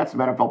say, we got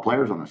some NFL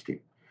players on this team,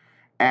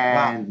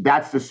 and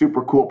that's the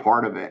super cool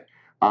part of it.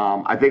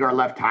 I think our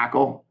left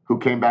tackle, who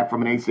came back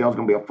from an ACL, is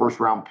going to be a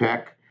first-round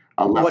pick.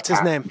 What's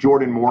his name?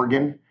 Jordan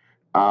Morgan.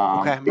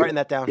 Okay, I'm writing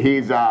that down.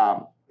 He's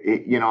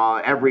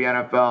every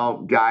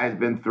NFL guy has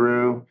been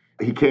through.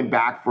 He came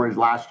back for his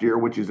last year,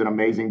 which is an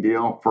amazing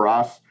deal for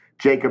us.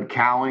 Jacob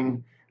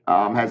Cowling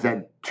has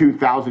had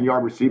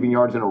 2,000-yard receiving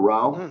yards in a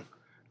row.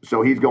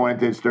 So he's going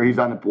into his third. He's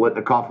on the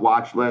Blitnikoff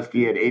watch list.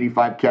 He had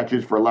 85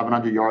 catches for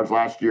 1,100 yards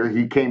last year.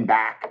 He came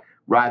back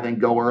rather than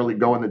go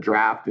in the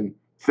draft. And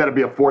instead of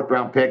be a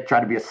 4th-round pick, try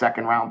to be a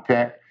 2nd-round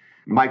pick.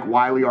 Mike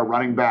Wiley, our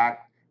running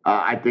back,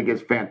 I think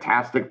is a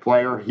fantastic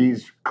player.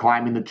 He's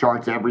climbing the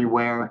charts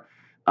everywhere.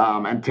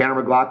 And Tanner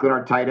McLaughlin,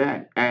 our tight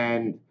end.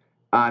 And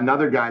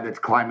another guy that's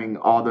climbing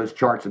all those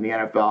charts in the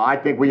NFL. I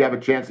think we have a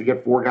chance to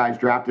get 4 guys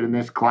drafted in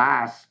this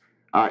class,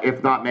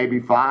 if not maybe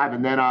 5.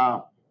 And then,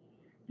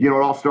 it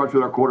all starts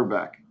with our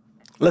quarterback.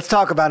 Let's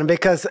talk about him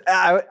because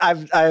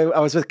I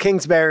was with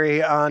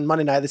Kingsbury on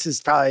Monday night. This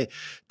is probably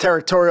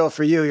territorial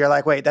for you. You're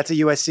like, wait, that's a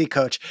USC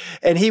coach.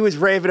 And he was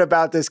raving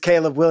about this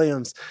Caleb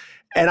Williams.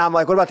 And I'm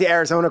like, what about the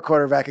Arizona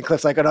quarterback? And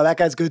Cliff's like, oh, no, that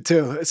guy's good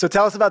too. So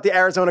tell us about the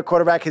Arizona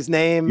quarterback, his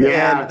name,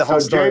 and the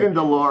whole story. Jaden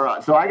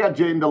DeLora. So I got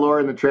Jaden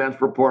DeLora in the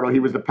transfer portal. He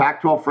was the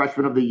Pac-12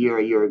 Freshman of the Year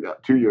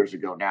 2 years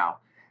ago now.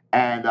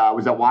 And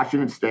was at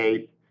Washington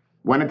State,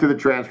 went into the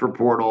transfer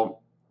portal,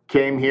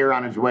 came here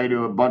on his way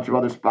to a bunch of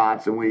other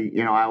spots.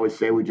 And I always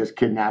say we just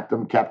kidnapped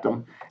him, kept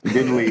him, and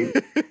didn't leave.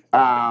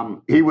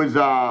 He was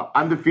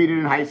undefeated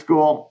in high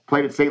school,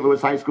 played at St.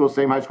 Louis High School,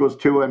 same high school as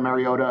Tua and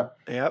Mariota.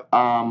 Yep.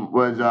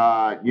 Was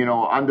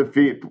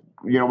undefeated,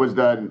 was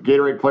the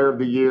Gatorade Player of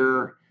the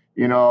Year,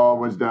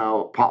 was the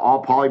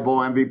All Poly Bowl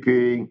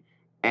MVP,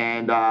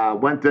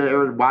 and went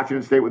to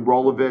Washington State with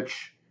Rolovich.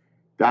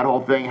 That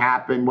whole thing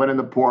happened, went in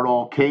the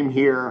portal, came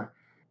here.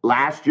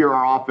 Last year,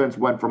 our offense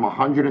went from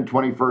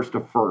 121st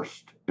to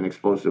 1st in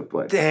explosive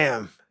plays.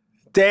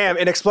 Damn,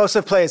 in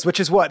explosive plays,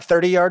 which is what,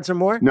 30 yards or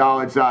more? No,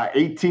 it's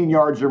 18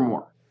 yards or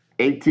more.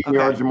 18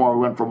 yards or more.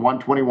 We went from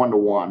 121 to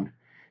 1.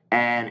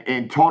 And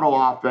in total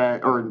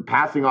offense, or in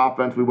passing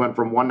offense, we went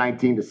from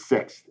 119 to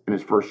 6th in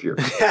his first year.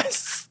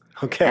 Yes.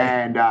 Okay.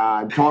 And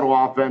in total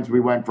offense, we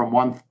went from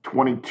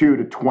 122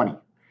 to 20.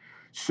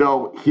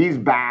 So he's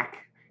back.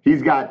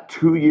 He's got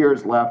 2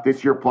 years left,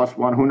 this year plus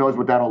one. Who knows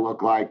what that'll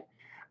look like?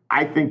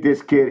 I think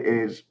this kid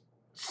is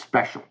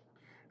special.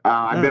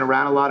 I've been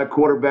around a lot of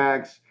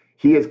quarterbacks.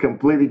 He has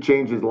completely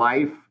changed his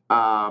life,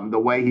 the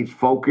way he's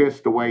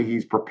focused, the way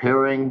he's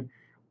preparing,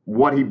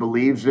 what he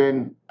believes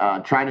in,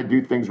 trying to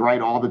do things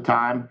right all the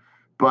time.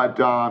 But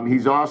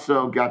he's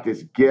also got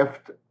this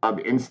gift of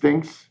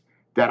instincts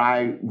that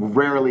I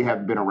rarely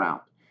have been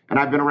around. And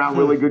I've been around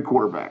really good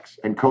quarterbacks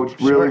and coached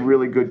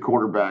really good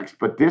quarterbacks.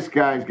 But this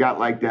guy's got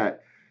like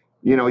that,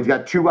 he's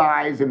got two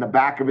eyes in the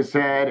back of his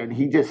head, and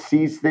he just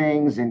sees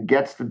things and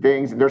gets to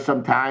things. And there's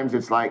sometimes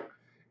it's like,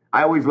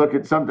 I always look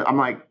at something, I'm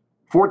like,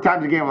 4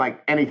 times a game, I'm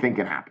like, anything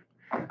can happen.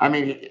 I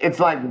mean, it's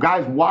like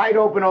guys wide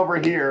open over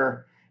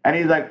here, and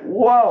he's like,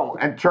 whoa,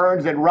 and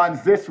turns and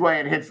runs this way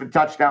and hits the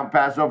touchdown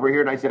pass over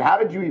here. And I said, how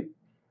did you?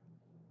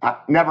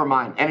 Never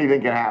mind,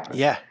 anything can happen.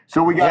 Yeah.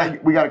 So we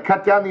got to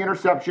cut down the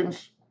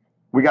interceptions.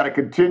 We got to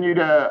continue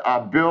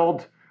to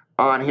build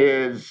on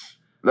his,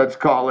 let's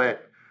call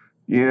it,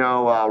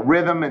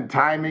 rhythm and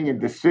timing and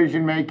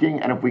decision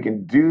making. And if we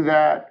can do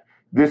that,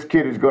 this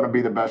kid is going to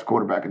be the best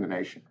quarterback in the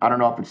nation. I don't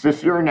know if it's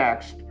this year or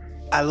next.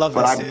 I love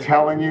this. But I'm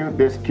telling you,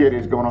 this kid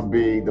is going to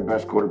be the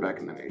best quarterback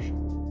in the nation.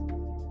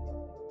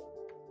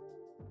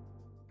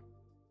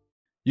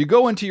 You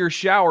go into your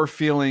shower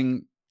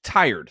feeling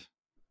tired,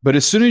 but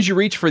as soon as you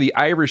reach for the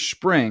Irish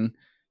Spring,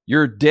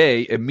 your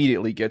day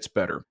immediately gets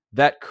better.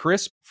 That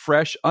crisp,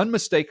 fresh,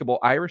 unmistakable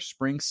Irish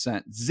Spring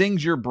scent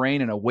zings your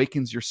brain and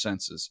awakens your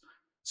senses.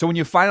 So when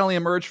you finally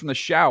emerge from the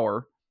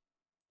shower,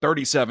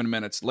 37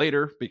 minutes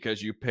later,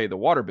 because you pay the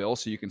water bill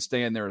so you can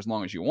stay in there as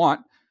long as you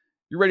want,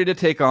 you're ready to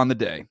take on the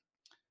day.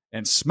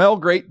 And smell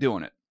great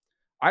doing it.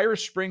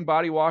 Irish Spring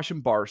Body Wash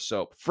and Bar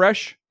Soap.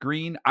 Fresh,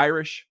 green,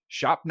 Irish.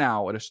 Shop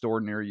now at a store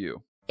near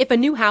you. If a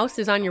new house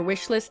is on your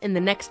wish list in the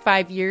next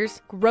 5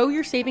 years, grow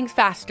your savings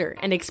faster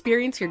and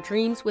experience your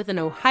dreams with an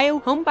Ohio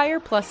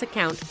Homebuyer Plus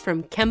account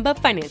from Kemba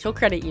Financial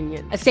Credit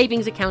Union. A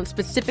savings account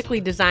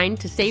specifically designed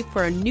to save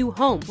for a new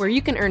home, where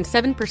you can earn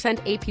 7%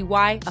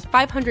 APY,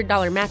 a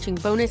 $500 matching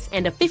bonus,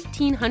 and a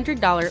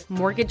 $1,500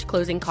 mortgage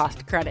closing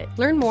cost credit.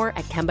 Learn more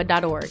at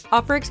Kemba.org.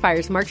 Offer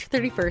expires March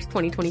 31st,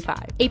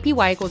 2025.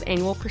 APY equals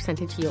annual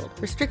percentage yield.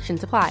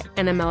 Restrictions apply.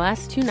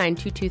 NMLS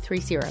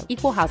 292230.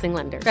 Equal housing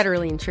lender.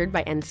 Federally insured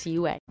by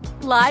NCUA.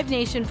 Live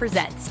Nation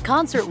presents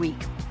Concert Week.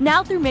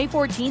 Now through May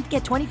 14th,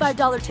 get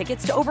 $25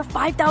 tickets to over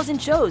 5,000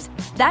 shows.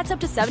 That's up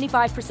to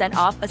 75%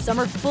 off a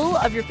summer full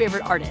of your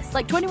favorite artists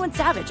like 21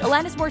 Savage,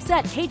 Alanis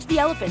Morissette, Cage the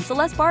Elephant,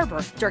 Celeste Barber,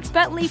 Dierks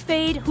Bentley,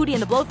 Fade, Hootie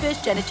and the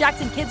Blowfish, Janet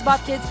Jackson, Kids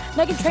Bop Kids,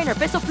 Meghan Trainor,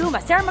 Peso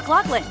Pluma, Sarah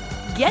McLachlan.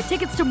 Get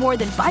tickets to more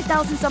than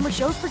 5,000 summer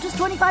shows for just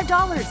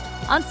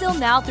 $25. On sale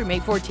now through May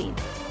 14th.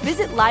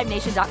 Visit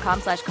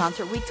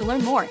livenation.com/Concert Week to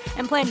learn more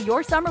and plan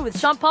your summer with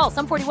Sean Paul,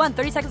 Sum 41,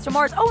 30 Seconds to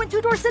Mars, and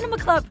Two Door Cinema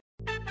Club.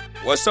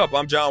 What's up?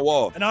 I'm John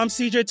Wall. And I'm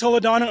CJ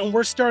Toledano, and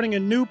we're starting a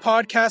new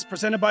podcast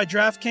presented by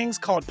DraftKings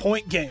called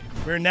Point Game.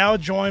 We're now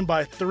joined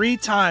by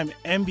 3-time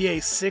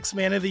NBA Sixth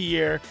Man of the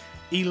Year,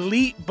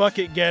 elite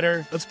bucket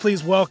getter. Let's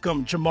please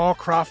welcome Jamal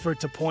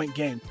Crawford to Point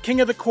Game. King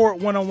of the Court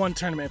one-on-one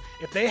tournament.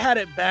 If they had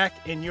it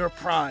back in your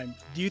prime,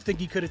 do you think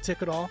you could have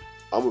took it all?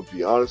 I'm going to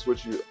be honest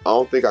with you. I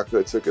don't think I could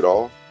have took it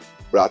all,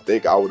 but I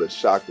think I would have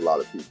shocked a lot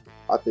of people.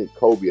 I think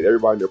Kobe and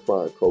everybody in their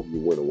prime, Kobe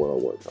would win a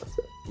one-on-one contest.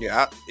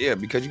 Yeah,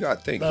 because you got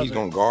to think. He's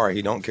going to guard.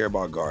 He don't care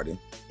about guarding.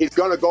 He's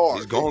going to guard.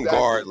 He's going to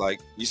guard. Like,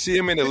 you see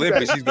him in the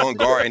Olympics, he's going to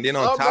guard. And then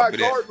on top of that. I'm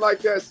not guarding like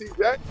that,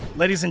 CJ.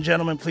 Ladies and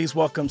gentlemen, please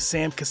welcome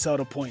Sam Cassell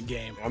to Point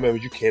Game. I remember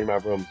you came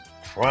out from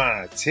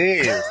prime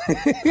 10.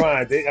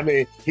 I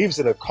mean, he was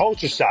in a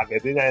culture shock.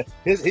 And then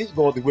he's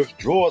going through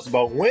withdrawals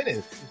about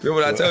winning.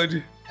 Remember what I told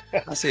you?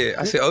 I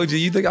said, OG,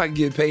 you think I can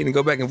get paid and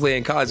go back and play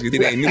in college because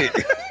it ain't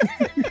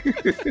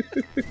it?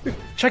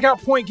 Check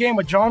out Point Game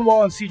with John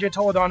Wall and CJ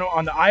Toledano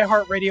on the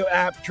iHeartRadio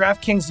app,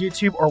 DraftKings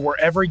YouTube, or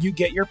wherever you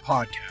get your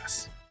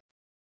podcasts.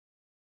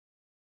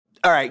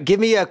 All right, give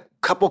me a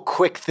couple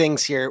quick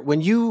things here.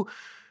 When you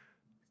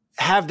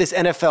have this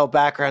NFL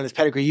background, this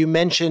pedigree, you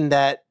mentioned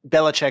that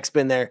Belichick's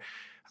been there.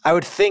 I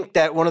would think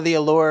that one of the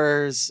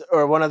allures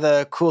or one of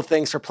the cool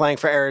things for playing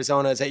for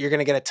Arizona is that you're going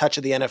to get a touch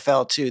of the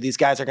NFL too. These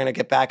guys are going to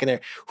get back in there.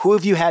 Who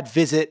have you had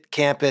visit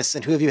campus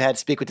and who have you had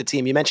speak with the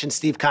team? You mentioned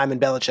Steve Keim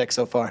and Belichick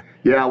so far.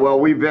 Yeah, well,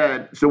 we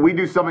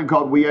do something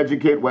called We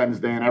Educate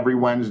Wednesday, and every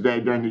Wednesday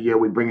during the year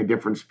we bring a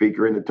different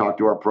speaker in to talk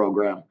to our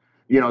program.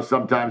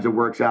 Sometimes it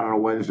works out on a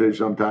Wednesday,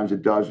 sometimes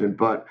it doesn't.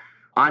 But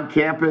on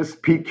campus,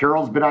 Pete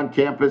Carroll's been on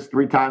campus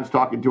 3 times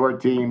talking to our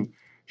team.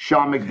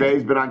 Sean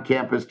McVay's been on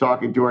campus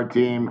talking to our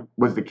team,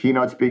 was the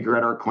keynote speaker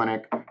at our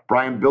clinic.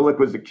 Brian Billick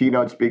was the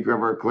keynote speaker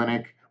of our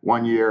clinic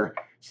one year.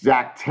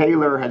 Zach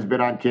Taylor has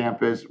been on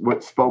campus,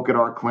 spoke at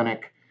our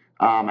clinic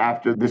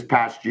after this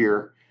past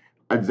year.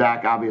 And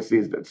Zach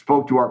obviously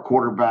spoke to our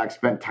quarterback,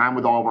 spent time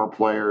with all of our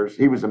players.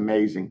 He was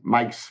amazing.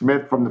 Mike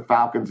Smith from the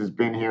Falcons has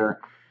been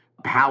here.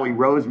 Howie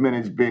Roseman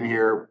has been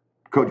here.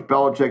 Coach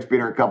Belichick's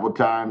been here a couple of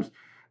times.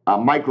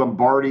 Mike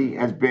Lombardi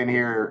has been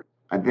here,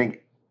 I think,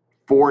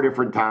 4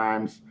 different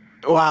times.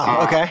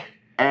 Wow, okay.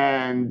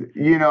 And,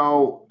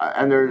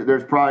 and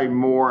there's probably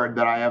more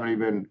that I haven't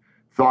even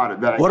thought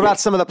of. What about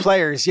some of the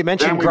players? You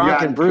mentioned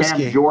Gronk and Brewski.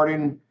 Cam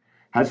Jordan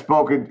has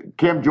spoken.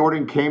 Cam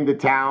Jordan came to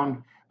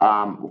town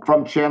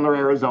from Chandler,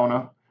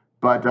 Arizona,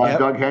 but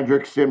Doug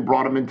Hendrickson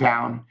brought him in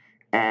town.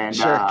 And,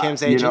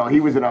 Cam's agent.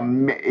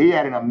 He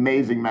had an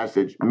amazing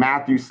message.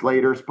 Matthew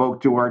Slater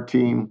spoke to our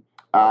team,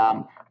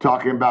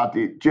 talking about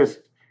the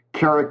just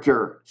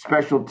character,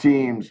 special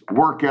teams,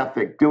 work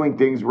ethic, doing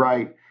things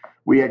right.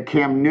 We had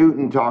Cam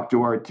Newton talk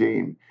to our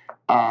team.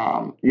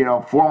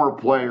 Former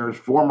players,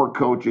 former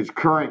coaches,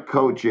 current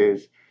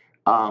coaches.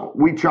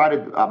 We tried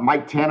to,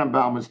 Mike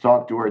Tannenbaum has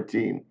talked to our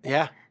team.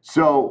 Yeah.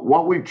 So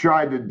what we've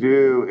tried to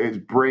do is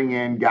bring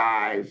in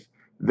guys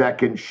that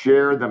can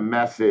share the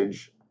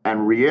message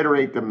and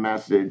reiterate the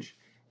message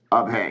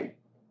of, hey,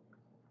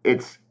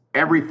 it's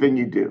everything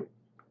you do.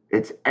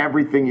 It's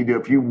everything you do.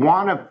 If you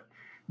want to,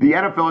 the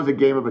NFL is a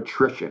game of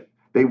attrition.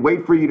 They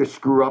wait for you to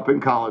screw up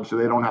in college so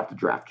they don't have to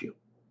draft you.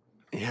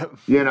 Yep.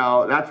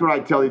 That's what I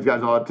tell these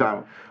guys all the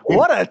time.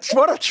 What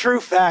a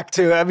true fact,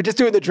 too. I mean, just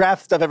doing the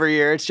draft stuff every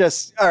year. It's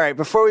just, all right,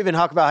 before we even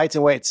talk about heights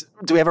and weights,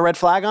 do we have a red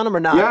flag on him or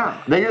not?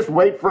 Yeah, they just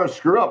wait for a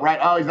screw up, right?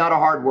 Oh, he's not a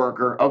hard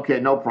worker. Okay,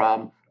 no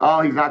problem.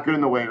 Oh, he's not good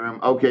in the weight room.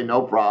 Okay,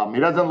 no problem.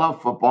 He doesn't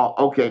love football.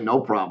 Okay, no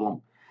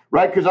problem.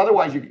 Right? Because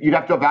otherwise you'd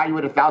have to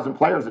evaluate 1,000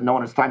 players and no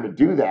one has time to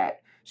do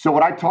that. So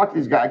when I talk to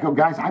these guys, I go,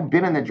 guys, I've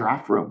been in the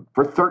draft room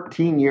for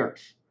 13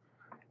 years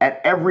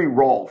at every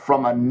role,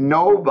 from a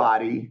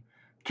nobody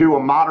to a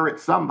moderate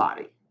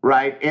somebody,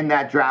 right, in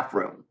that draft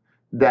room,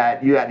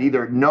 that you had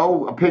either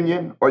no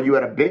opinion or you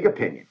had a big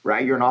opinion,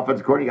 right? You're an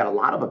offensive coordinator, you got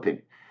a lot of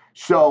opinion.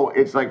 So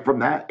it's like from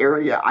that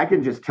area, I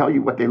can just tell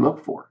you what they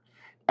look for.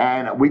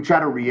 And we try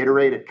to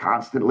reiterate it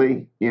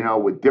constantly,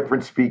 with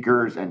different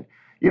speakers. And,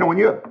 when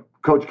you have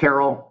Coach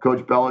Carroll,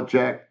 Coach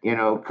Belichick,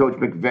 Coach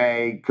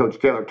McVay, Coach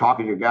Taylor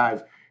talking to your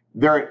guys,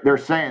 they're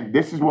saying,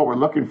 this is what we're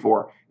looking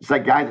for. It's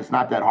like, guys, it's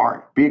not that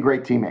hard. Be a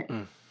great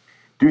teammate.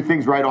 Do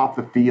things right off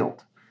the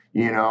field.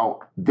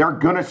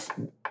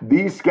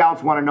 These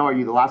scouts want to know, are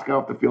you the last guy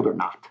off the field or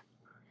not?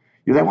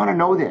 They want to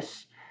know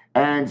this.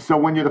 And so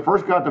when you're the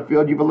first guy off the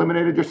field, you've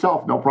eliminated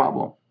yourself. No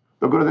problem.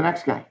 They'll go to the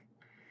next guy.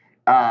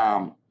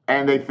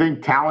 And they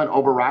think talent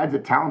overrides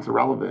it. Talent's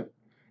irrelevant.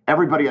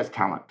 Everybody has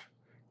talent.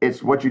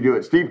 It's what you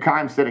do. Steve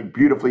Keim said it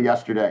beautifully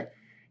yesterday.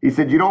 He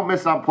said, you don't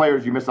miss on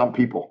players, you miss on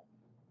people.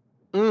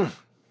 And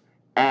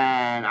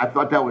I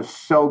thought that was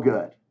so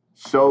good.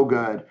 So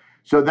good.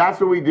 So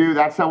that's what we do.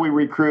 That's how we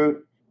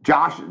recruit.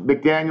 Josh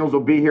McDaniels will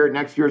be here at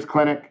next year's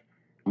clinic.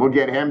 We'll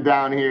get him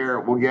down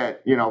here. We'll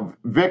get,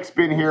 Vic's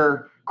been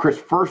here. Chris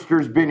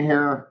Furster's been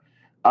here.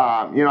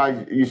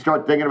 You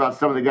start thinking about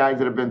some of the guys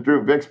that have been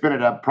through. Vic's been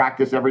at a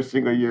practice every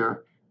single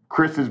year.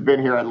 Chris has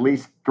been here at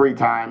least 3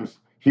 times.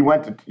 He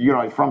went to,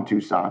 he's from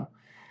Tucson.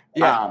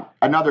 Yeah.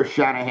 Another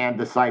Shanahan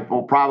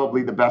disciple,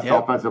 probably the best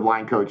offensive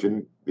line coach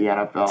in the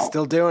NFL.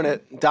 Still doing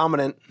it.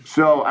 Dominant.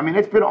 So,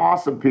 it's been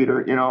awesome,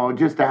 Peter,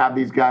 just to have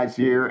these guys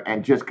here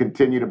and just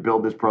continue to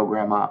build this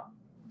program up.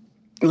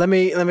 Let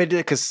me do it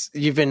because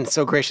you've been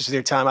so gracious with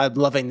your time. I'm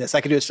loving this.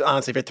 I could do this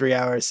honestly for 3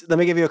 hours. Let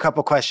me give you a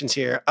couple questions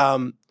here.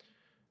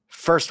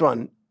 First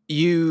one,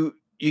 you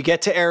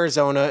get to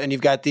Arizona and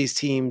you've got these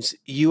teams,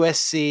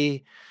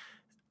 USC,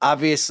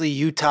 obviously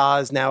Utah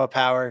is now a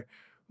power.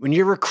 When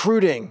you're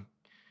recruiting,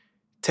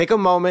 take a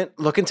moment,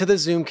 look into the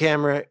Zoom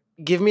camera,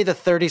 give me the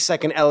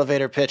 30-second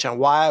elevator pitch on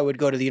why I would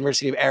go to the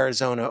University of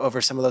Arizona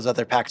over some of those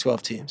other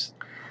Pac-12 teams.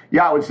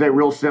 Yeah, I would say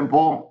real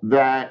simple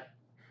that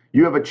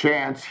you have a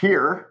chance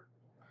here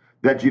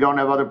that you don't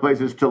have other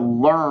places to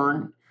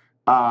learn.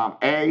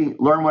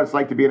 Learn what it's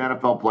like to be an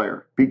NFL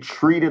player. Be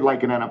treated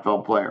like an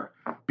NFL player.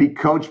 Be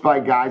coached by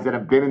guys that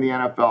have been in the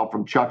NFL,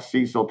 from Chuck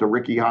Cecil to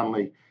Ricky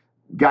Hundley.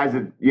 Guys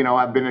that,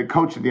 have been a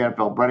coach in the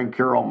NFL, Brendan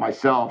Carroll,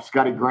 myself,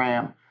 Scotty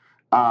Graham.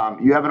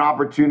 You have an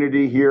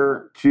opportunity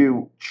here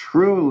to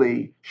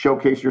truly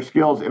showcase your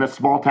skills in a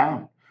small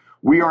town.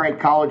 We are a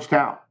college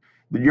town.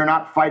 You're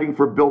not fighting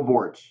for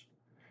billboards.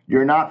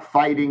 You're not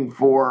fighting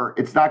for,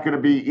 it's not going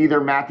to be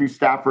either Matthew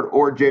Stafford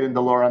or Jayden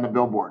de Laura on the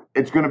billboard.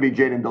 It's going to be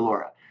Jayden de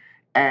Laura.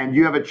 And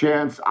you have a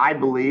chance, I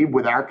believe,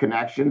 with our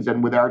connections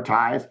and with our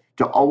ties,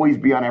 to always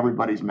be on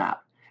everybody's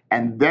map.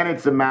 And then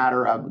it's a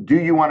matter of, do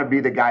you want to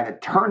be the guy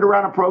that turned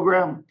around a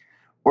program,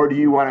 or do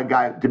you want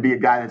to be a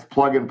guy that's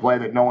plug and play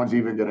that no one's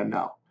even going to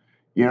know?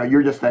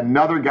 You're just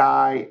another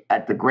guy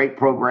at the great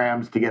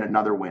programs to get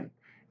another win.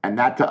 And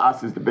that to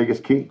us is the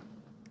biggest key.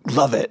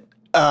 Love it.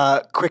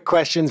 Quick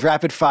questions,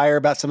 rapid fire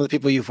about some of the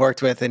people you've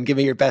worked with, and give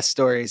me your best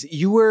stories.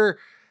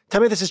 Tell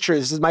me if this is true.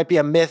 This might be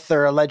a myth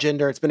or a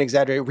legend, or it's been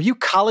exaggerated. Were you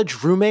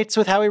college roommates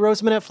with Howie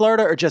Roseman at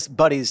Florida, or just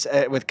buddies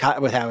with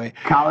Howie?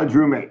 College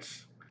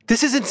roommates.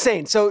 This is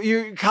insane. So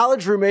you're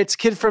college roommates,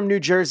 kid from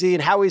New Jersey,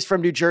 and Howie's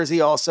from New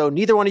Jersey also.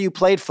 Neither one of you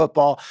played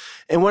football.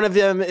 And one of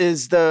them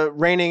is the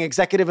reigning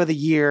executive of the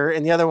year,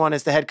 and the other one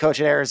is the head coach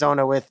at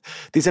Arizona with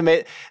these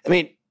amazing...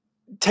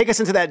 take us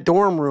into that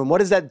dorm room. What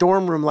is that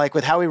dorm room like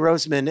with Howie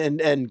Roseman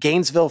and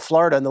Gainesville,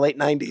 Florida in the late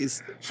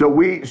 90s? So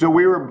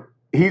we were...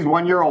 He's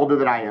 1 year older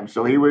than I am.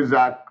 So he was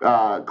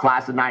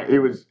class of 9.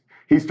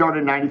 He started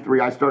in 93.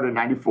 I started in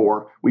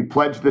 94. We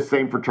pledged the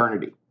same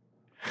fraternity.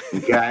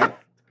 Okay?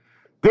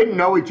 Didn't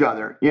know each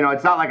other. You know,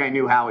 it's not like I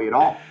knew Howie at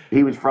all.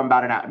 He was from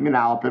about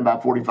Alpin,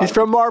 about 45. He's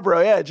from Marlboro,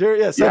 yeah,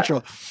 Central.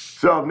 Yeah.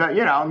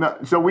 So,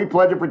 so we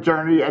pledged a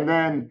fraternity. And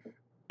then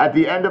at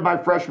the end of my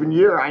freshman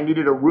year, I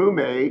needed a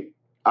roommate,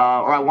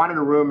 or I wanted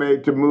a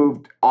roommate to move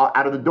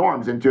out of the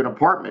dorms into an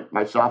apartment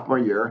my sophomore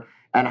year.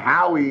 And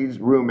Howie's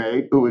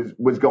roommate, who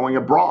was going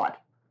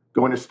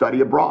to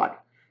study abroad.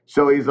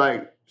 So he's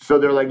like, so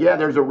they're like, yeah,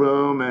 there's a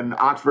room in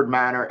Oxford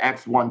Manor,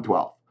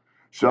 X112.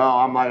 So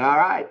I'm like, all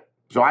right.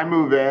 So I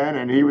move in,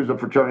 and he was a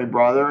fraternity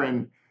brother,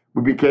 and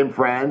we became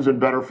friends and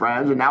better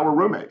friends, and now we're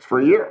roommates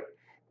for a year.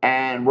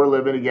 And we're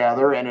living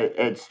together, and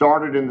it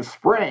started in the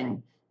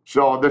spring.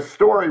 So the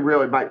story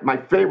really, my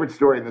favorite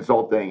story in this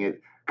whole thing is,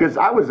 because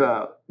I was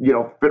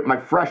my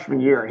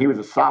freshman year, and he was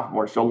a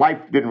sophomore, so life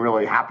didn't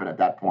really happen at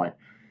that point.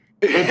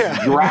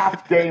 It's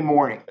draft day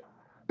morning.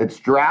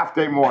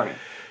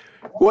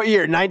 What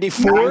year,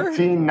 94?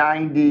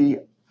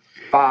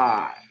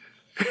 1995.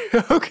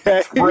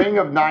 Okay. Spring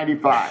of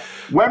 95.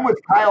 When was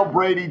Kyle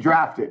Brady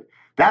drafted?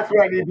 That's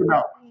what I need to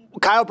know.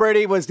 Kyle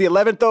Brady was the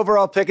 11th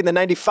overall pick in the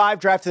 95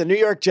 draft to the New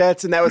York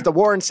Jets, and that was the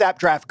Warren Sapp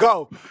draft.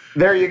 Go.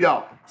 There you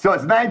go. So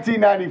it's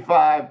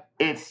 1995.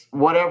 It's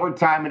whatever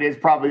time it is,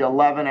 probably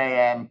 11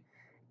 a.m.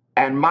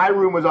 And my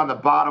room was on the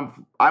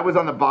bottom. I was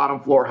on the bottom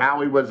floor.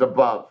 Howie was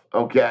above,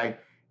 okay?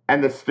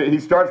 And he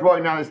starts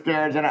rolling down the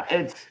stairs, and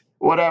it's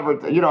whatever,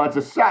 it's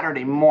a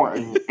Saturday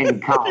morning in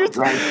college,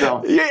 right?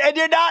 So, and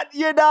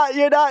you're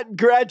not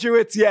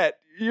graduates yet.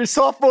 You're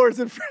sophomores.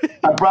 I'm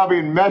probably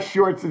in mesh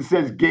shorts that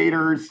says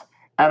Gators,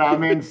 and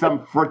I'm in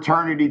some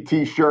fraternity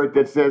T-shirt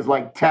that says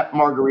like Tep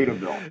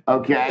Margaritaville,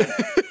 okay?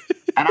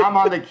 And I'm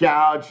on the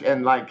couch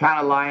and like kind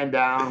of lying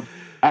down,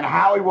 and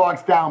Howie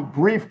walks down,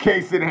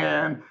 briefcase in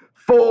hand,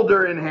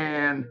 folder in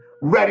hand,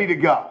 ready to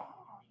go.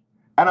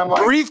 And I'm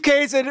like,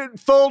 briefcase and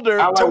folder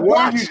to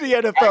watch the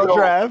NFL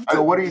draft. I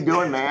go, what are you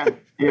doing, man?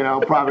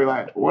 Probably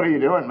like, what are you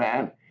doing,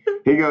 man?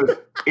 He goes,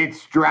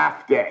 it's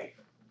draft day.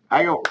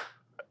 I go,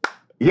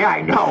 yeah,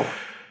 I know.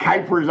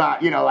 Kuiper's on,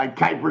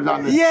 Kuiper's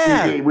on the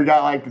TV. We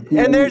got like the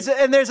TV.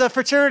 And there's a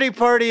fraternity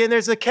party and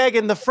there's a keg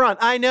in the front.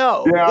 I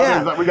know. We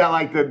got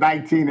like the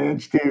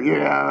 19-inch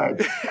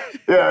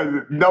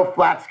TV. No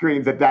flat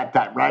screens at that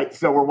time, right?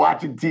 So we're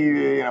watching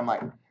TV, and I'm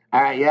like,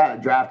 all right, yeah,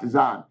 the draft is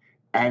on.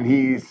 And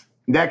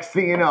next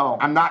thing you know,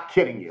 I'm not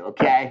kidding you,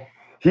 okay?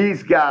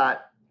 He's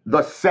got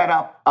the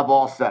setup of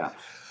all setups.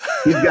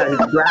 He's got his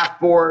draft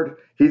board.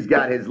 He's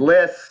got his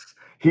lists.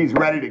 He's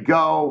ready to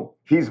go.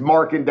 He's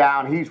marking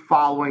down. He's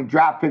following.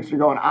 Draft picks are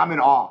going. I'm in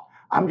awe.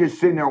 I'm just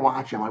sitting there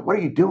watching. I'm like, what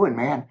are you doing,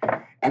 man?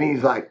 And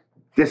he's like,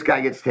 this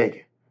guy gets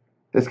taken.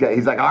 He's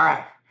like, all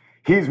right.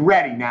 He's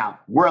ready now.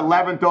 We're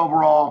 11th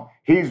overall.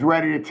 He's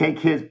ready to take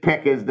his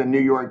pick as the New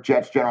York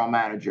Jets general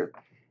manager.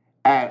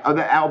 And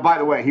by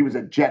the way, he was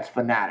a Jets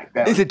fanatic.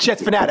 He's a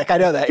Jets fanatic. I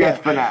know that. Jets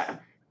fanatic.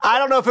 I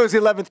don't know if it was the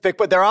 11th pick,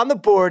 but they're on the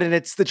board, and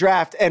it's the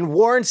draft. And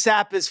Warren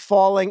Sapp is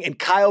falling, and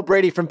Kyle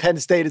Brady from Penn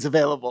State is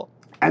available.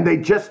 And they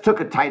just took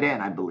a tight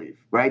end, I believe,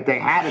 right? They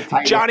had a tight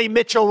end. Johnny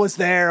Mitchell was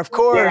there, of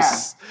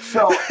course. Yeah.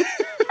 So,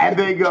 and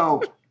they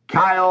go,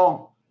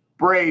 Kyle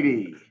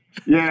Brady.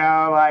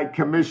 Like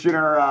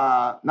Commissioner,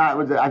 I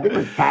think it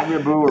was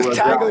Tagliabue or was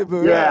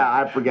Tagliabue. Yeah,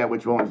 I forget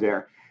which one was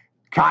there.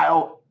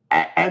 Kyle.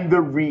 And the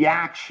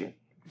reaction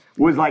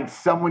was like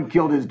someone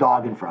killed his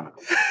dog in front of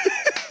him.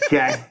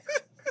 Okay?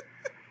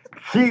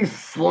 He's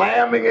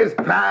slamming his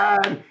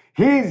pad.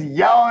 He's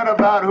yelling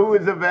about who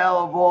is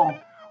available.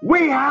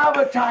 We have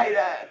a tight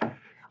end.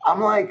 I'm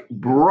like,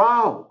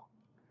 bro,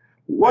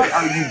 what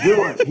are you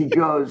doing? He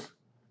goes,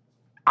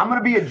 I'm going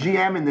to be a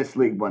GM in this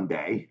league one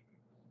day,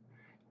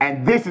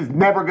 and this is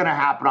never going to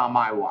happen on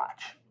my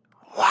watch.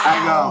 Wow.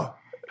 I go,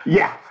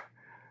 yeah.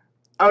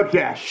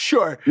 Okay.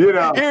 Sure.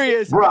 Here he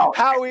is. Bro.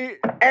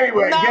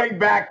 Anyway, getting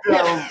back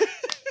to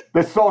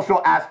the social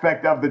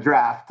aspect of the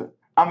draft,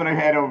 I'm going to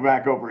head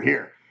back over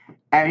here.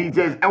 And he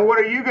says, and what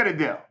are you going to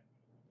do?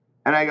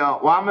 And I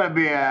go, well, I'm going to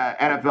be an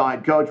NFL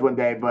head coach one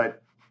day,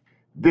 but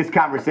this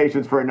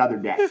conversation's for another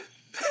day.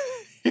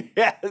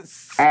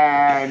 Yes.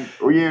 And,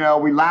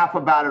 we laugh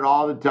about it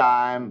all the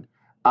time.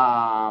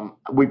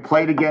 We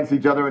played against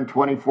each other in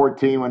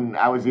 2014 when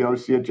I was the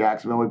OC at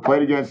Jacksonville. We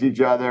played against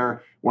each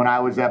other when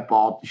I was at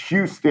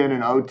Houston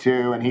in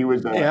 2002, and he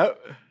was and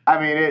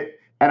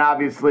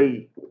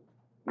obviously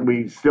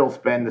we still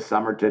spend the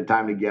summer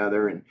time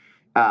together, and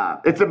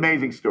it's an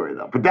amazing story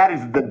though. But that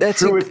is the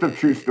truest of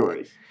true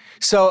stories.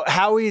 So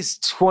Howie's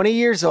 20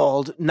 years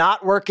old,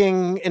 not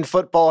working in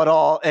football at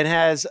all, and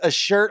has a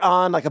shirt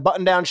on, like a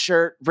button-down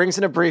shirt, brings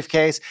in a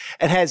briefcase,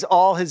 and has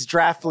all his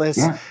draft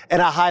lists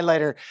and a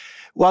highlighter.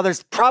 While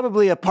there's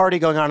probably a party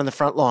going on in the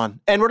front lawn.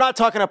 And we're not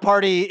talking a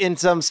party in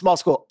some small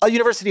school, a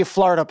University of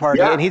Florida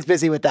party, and he's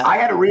busy with that. I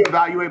had to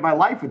reevaluate my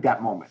life at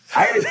that moment.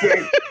 I had to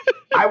say,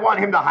 I want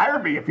him to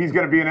hire me if he's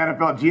going to be an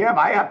NFL GM.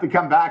 I have to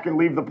come back and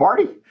leave the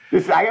party.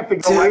 I have to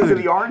go right to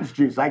the orange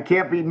juice. I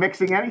can't be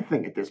mixing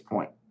anything at this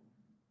point.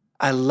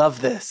 I love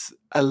this.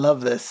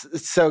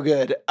 It's so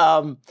good.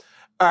 All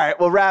All right,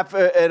 we'll wrap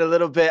in a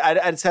little bit. I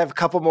just have a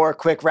couple more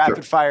quick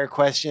rapid fire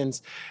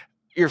questions.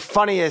 Your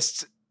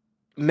funniest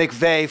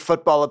McVay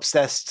football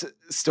obsessed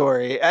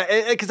story,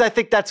 because I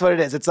think that's what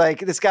it is. It's like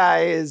this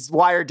guy is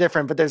wired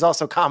different, but there's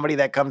also comedy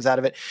that comes out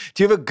of it.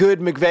 Do you have a good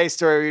McVay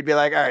story where you'd be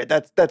like, all right,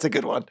 that's a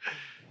good one?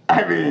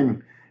 I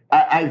mean,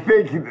 I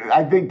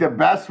think the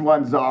best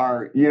ones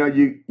are,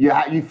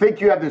 you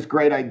think you have this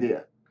great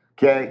idea.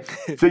 Okay,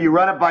 so you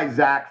run it by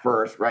Zach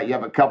first, right? You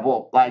have a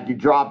couple, like you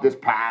drop this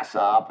pass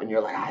up and you're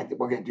like,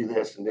 we're going to do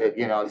this. And,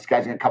 this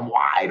guy's going to come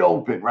wide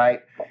open, right?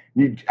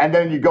 And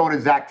then you go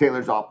into Zach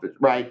Taylor's office,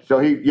 right? So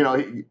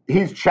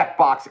he's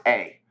checkbox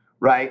A,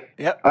 right?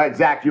 Yep. All right,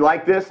 Zach, you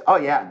like this? Oh,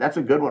 yeah, that's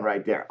a good one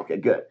right there. Okay,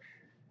 good.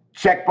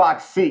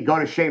 Checkbox C, go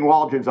to Shane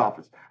Waldron's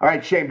office. All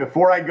right, Shane,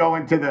 before I go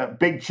into the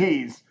big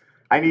cheese,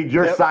 I need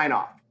your sign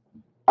off.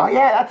 Oh,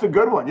 yeah, that's a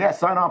good one. Yeah,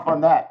 sign off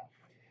on that.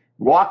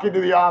 Walk into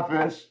the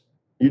office.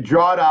 You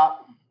draw it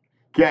up,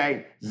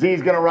 okay?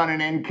 Z's going to run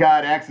an in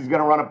cut, X is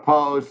going to run a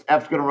post,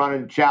 F's going to run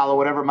a shallow,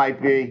 whatever it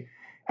might be.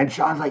 And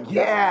Sean's like,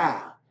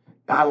 yeah,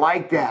 I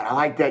like that.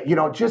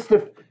 Just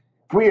if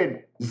we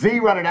had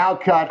Z run an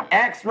out cut,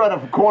 X run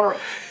a corner.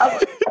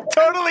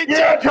 Totally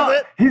changes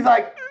it. He's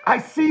like, I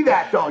see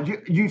that, though.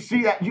 You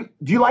see that? Do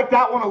you like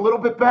that one a little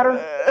bit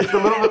better? Just a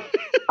little bit.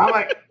 I'm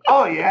like,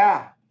 oh,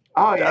 yeah.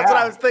 That's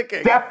what I was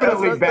thinking.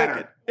 Definitely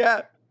better.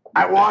 Yeah.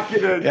 I walk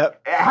into,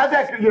 how's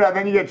that,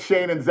 then you get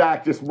Shane and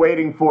Zach just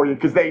waiting for you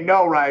because they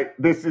know, right,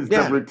 this is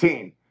the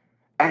routine.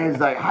 And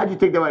he's like, how'd you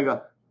think that way? I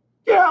go,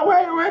 yeah,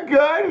 we're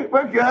good.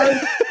 We're good.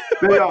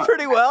 We're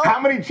pretty well. How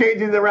many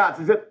changes in the routes?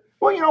 He said,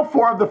 well,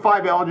 4 of the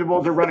 5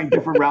 eligibles are running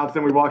different routes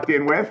than we walked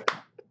in with.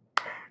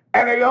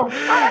 And they go,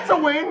 that's a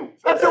win.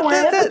 That's a win.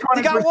 That's a 20%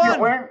 you got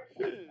one. Win.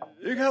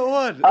 You got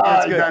one.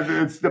 That's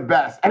good. It's the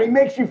best. And it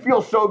makes you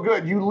feel so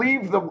good. You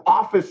leave the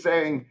office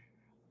saying,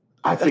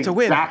 that's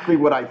exactly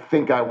what I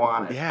think I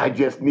wanted. Yeah. I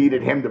just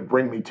needed him to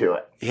bring me to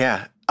it.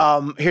 Yeah.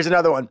 Here's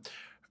another one.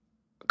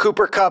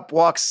 Cooper Kupp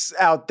walks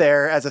out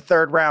there as a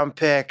 3rd-round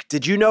pick.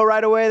 Did you know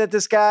right away that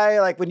this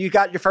guy, like when you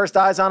got your first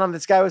eyes on him,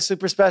 this guy was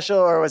super special?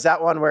 Or was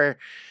that one where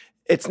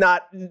it's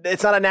not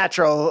a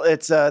natural,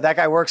 it's that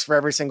guy works for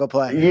every single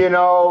play?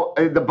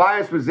 The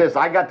bias was this.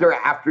 I got there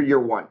after year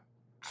 1.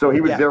 So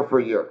he was there for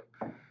a year.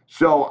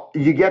 So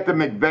you get the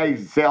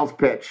McVay sales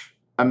pitch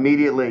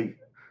immediately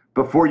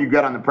before you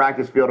get on the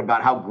practice field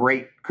about how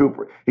great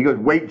Cooper. He goes,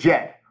 wait,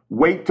 Jedd,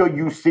 wait till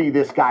you see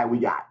this guy we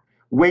got.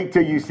 Wait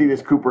till you see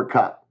this Cooper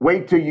Kupp.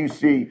 Wait till you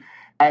see.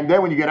 And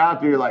then when you get out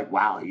there, you're like,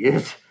 wow,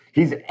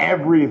 he's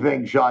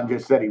everything Sean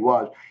just said he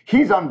was.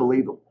 He's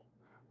unbelievable.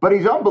 But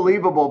he's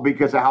unbelievable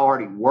because of how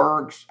hard he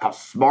works, how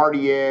smart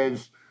he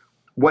is.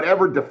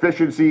 Whatever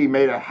deficiency he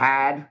may have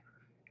had,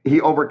 he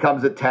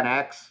overcomes it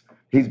 10x.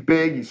 He's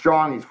big, he's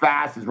strong, he's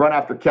fast. His run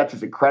after catch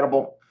is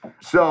incredible.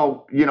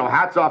 So,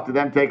 hats off to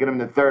them taking him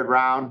in the 3rd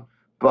round.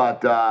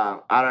 But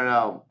I don't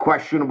know,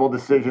 questionable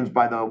decisions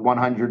by the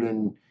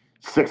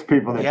 106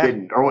 people that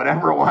didn't, or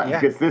whatever it was,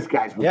 because this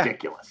guy's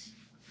ridiculous.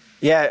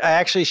 Yeah, I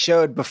actually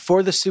showed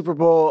before the Super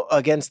Bowl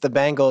against the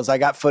Bengals, I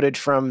got footage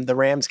from the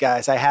Rams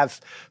guys. I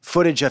have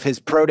footage of his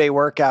pro day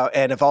workout,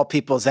 and of all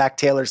people, Zach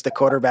Taylor's the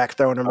quarterback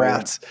throwing him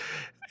routes.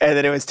 And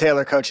then it was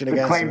Taylor coaching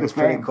against him. It's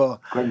pretty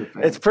cool.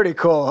 It's pretty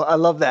cool. I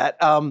love that.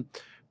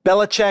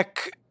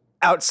 Belichick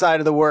outside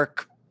of the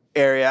work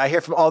area, I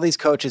hear from all these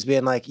coaches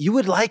being like, you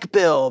would like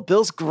Bill.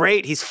 Bill's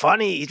great. He's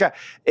funny.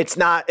 It's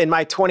not, in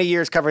my 20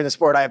 years covering the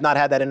sport, I have not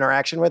had that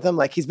interaction with him.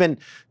 Like, he's been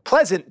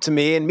pleasant to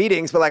me in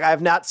meetings, but like, I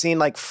have not seen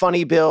like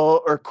funny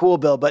Bill or cool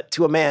Bill. But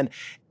to a man,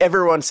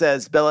 everyone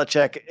says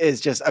Belichick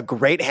is just a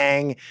great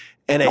hang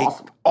and a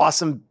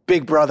awesome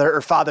big brother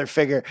or father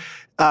figure.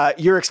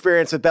 Your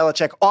experience with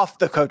Belichick off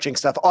the coaching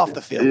stuff, off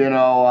the field.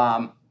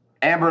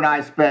 Amber and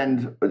I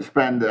spend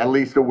at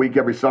least a week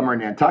every summer in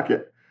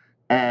Nantucket.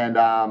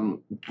 And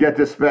get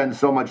to spend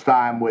so much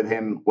time with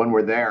him when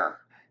we're there.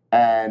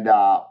 And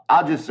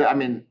I'll just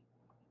say,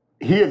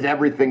 he is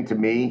everything to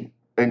me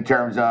in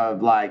terms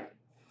of my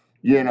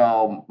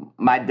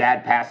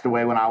dad passed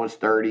away when I was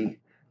 30.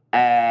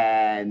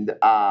 And,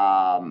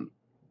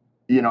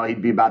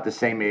 he'd be about the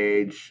same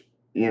age,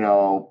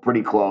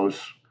 pretty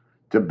close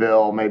to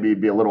Bill. Maybe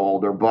he'd be a little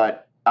older.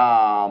 But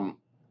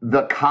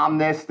the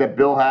calmness that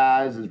Bill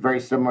has is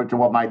very similar to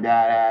what my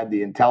dad had,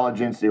 the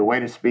intelligence, the way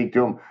to speak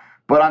to him.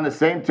 But on the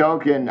same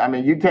token,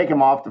 you take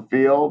him off the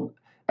field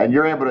and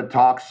you're able to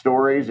talk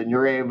stories and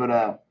you're able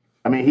to,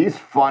 he's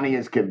funny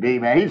as can be,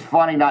 man. He's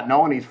funny not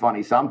knowing he's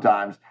funny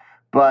sometimes.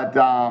 But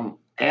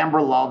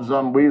Amber loves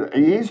him.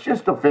 He's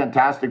just a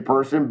fantastic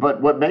person.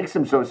 But what makes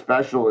him so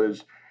special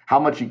is how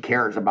much he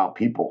cares about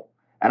people.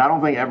 And I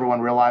don't think everyone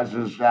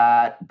realizes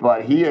that,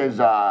 but he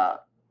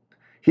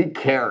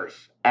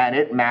cares and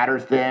it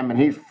matters to him and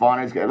he's fun.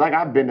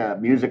 I've been to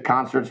music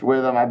concerts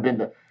with him.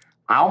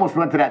 I almost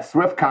went to that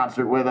Swift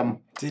concert with him.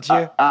 Did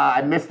you?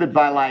 I missed it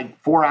by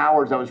 4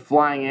 hours. I was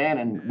flying in,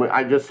 and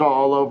I just saw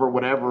all over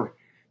whatever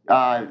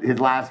his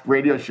last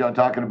radio show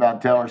talking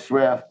about Taylor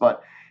Swift.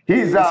 But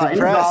he's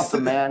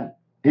awesome, man.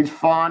 He's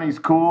fun. He's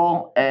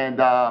cool, and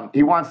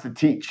he wants to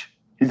teach.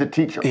 He's a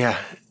teacher.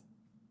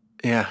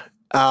 Yeah.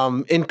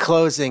 In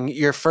closing,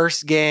 your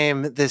first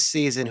game this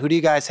season, who do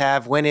you guys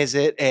have? When is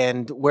it?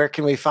 And where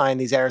can we find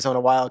these Arizona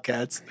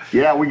Wildcats?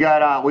 Yeah, we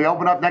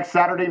open up next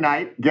Saturday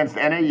night against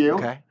NAU.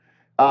 Okay.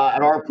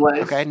 At our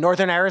place. Okay,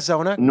 Northern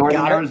Arizona.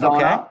 Northern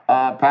Arizona.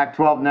 Okay.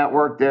 Pac-12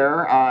 network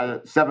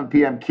there, 7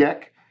 p.m.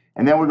 kick.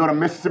 And then we go to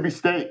Mississippi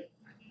State.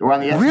 We're on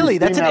the SEC Really?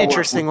 That's an network.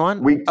 interesting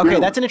one. Week 2. Okay,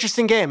 that's an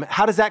interesting game.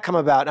 How does that come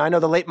about? Now, I know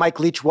the late Mike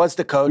Leach was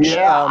the coach.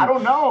 Yeah, I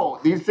don't know.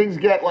 These things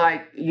get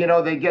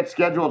they get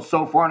scheduled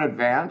so far in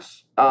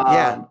advance.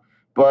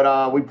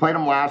 But we played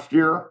them last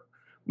year.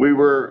 We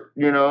were,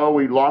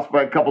 we lost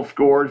by a couple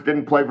scores,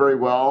 didn't play very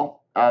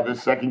well the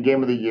second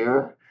game of the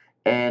year.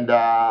 And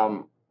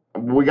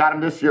we got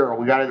them this year.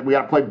 We got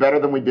to play better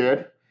than we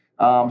did.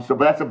 But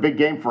that's a big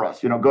game for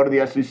us. Go to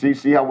the SEC,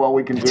 see how well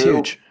we can do.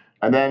 Huge.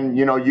 And then,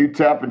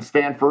 UTEP and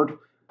Stanford.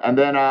 And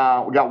then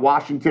we got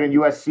Washington and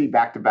USC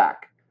back to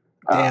back.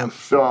 Damn.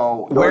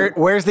 So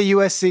where's the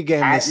USC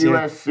game this year?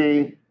 At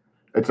USC.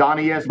 It's on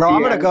ESPN.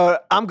 Bro,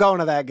 I'm going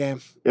to that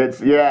game. It's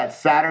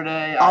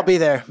Saturday. I'll be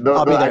there.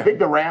 I'll be there. I think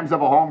the Rams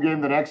have a home game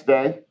the next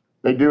day.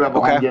 They do have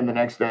a home game the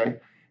next day.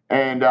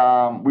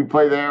 And we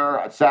play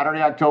there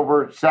Saturday,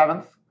 October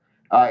 7th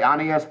on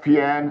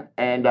ESPN.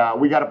 And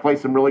we got to play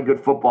some really good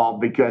football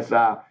because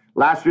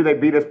last year they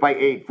beat us by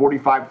 8,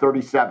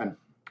 45-37.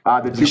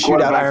 The two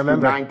quarterbacks threw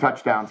 9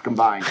 touchdowns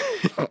combined.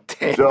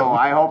 So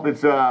I hope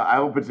it's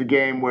a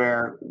game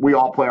where we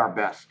all play our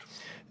best.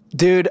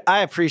 Dude,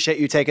 I appreciate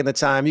you taking the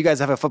time. You guys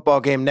have a football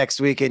game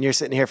next week, and you're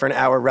sitting here for an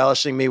hour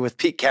relishing me with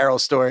Pete Carroll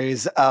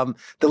stories. The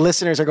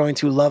listeners are going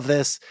to love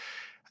this.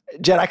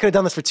 Jedd, I could have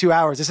done this for 2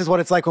 hours. This is what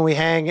it's like when we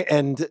hang,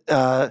 and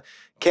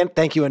can't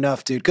thank you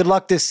enough, dude. Good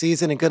luck this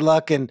season, and good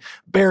luck, and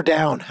bear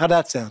down. How'd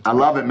that sound? I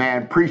love it,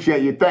 man.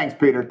 Appreciate you. Thanks,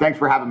 Peter. Thanks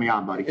for having me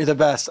on, buddy. You're the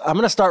best. I'm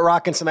going to start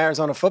rocking some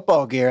Arizona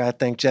football gear, I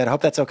think, Jedd. I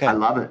hope that's okay. I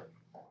love it.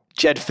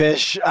 Jedd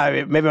Fisch,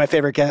 maybe my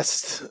favorite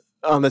guest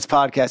on this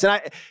podcast.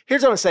 And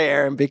here's what I'm going to say,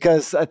 Aaron,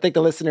 because I think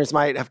the listeners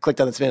might have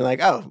clicked on this being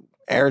like, oh,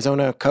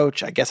 Arizona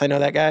coach, I guess I know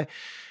that guy.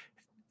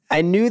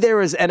 I knew there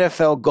was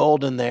NFL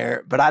gold in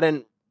there, but I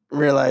didn't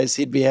realize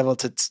he'd be able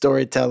to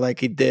storytell like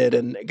he did.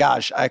 And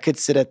gosh, I could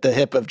sit at the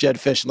hip of Jedd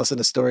Fisch and listen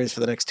to stories for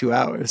the next 2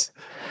 hours.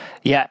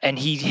 Yeah, and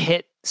he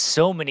hit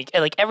so many,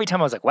 like every time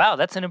I was like, wow,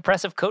 that's an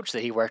impressive coach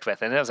that he worked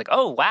with. And then I was like,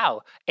 oh,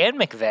 wow, and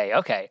McVay,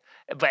 okay.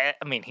 But,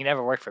 I mean, he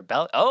never worked for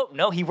Oh,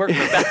 no, he worked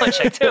for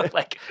Belichick, too.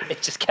 Like,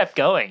 it just kept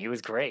going. He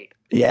was great.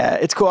 Yeah,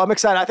 it's cool. I'm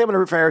excited. I think I'm going to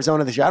root for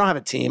Arizona this year. I don't have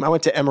a team. I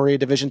went to Emory,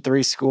 Division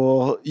III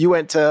school. You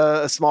went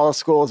to a smaller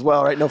school as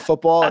well, right? No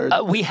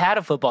football? We had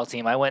a football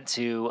team. I went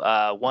to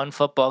one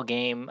football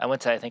game. I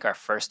went to, I think, our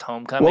first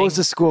homecoming. What was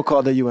the school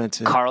called that you went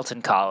to?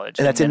 Carleton College.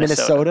 And that's in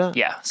Minnesota?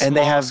 Yeah. And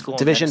they have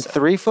Division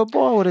III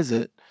football? What is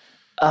it?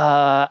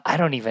 I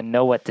don't even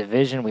know what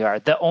division we are.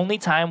 The only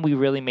time we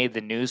really made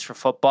the news for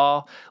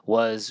football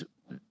was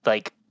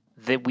like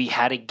that we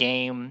had a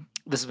game.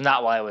 This was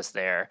not while I was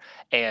there,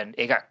 and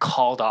it got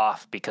called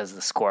off because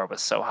the score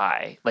was so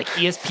high. Like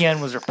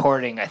ESPN was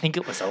reporting, I think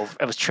it was over.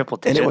 It was triple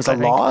digits. And it was a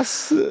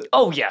loss?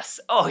 Oh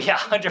yes. Oh yeah,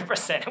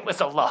 100%. It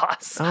was a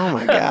loss. Oh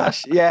my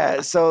gosh.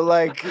 Yeah. So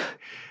like,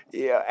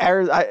 yeah,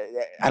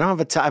 I don't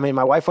have a I mean,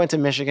 my wife went to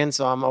Michigan,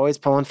 so I'm always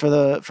pulling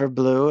for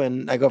blue,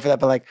 and I go for that.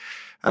 But like,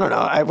 I don't know.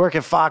 I work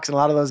at Fox, and a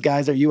lot of those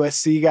guys are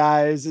USC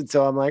guys, and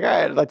so I'm like, all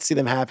right, let's see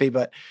them happy.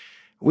 But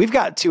we've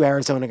got 2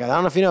 Arizona guys. I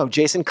don't know if you know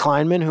Jason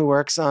Kleinman, who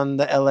works on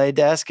the LA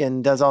desk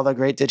and does all the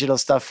great digital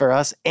stuff for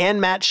us, and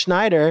Matt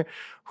Schneider,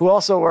 who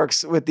also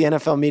works with the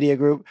NFL Media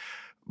Group.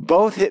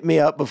 Both hit me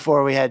up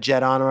before we had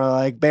Jedd on. We're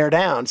like, bear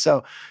down.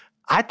 So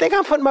I think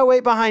I'm putting my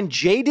weight behind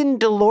Jayden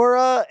de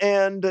Laura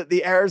and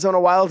the Arizona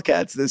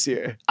Wildcats this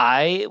year.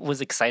 I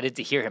was excited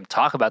to hear him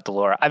talk about de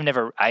Laura.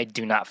 I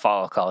do not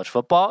follow college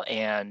football,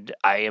 and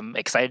I am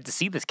excited to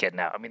see this kid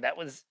now. I mean,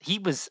 he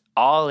was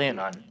all in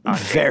on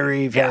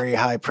very, very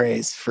high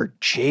praise for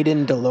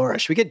Jayden de Laura.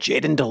 Should we get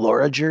Jayden de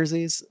Laura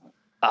jerseys?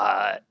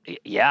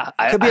 Yeah.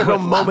 It could be a real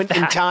moment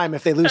in time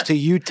if they lose to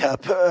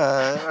UTEP.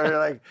 Or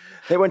like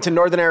they went to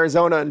Northern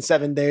Arizona in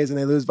 7 days and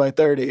they lose by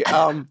 30.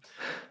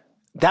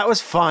 That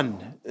was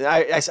fun.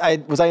 Was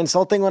I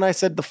insulting when I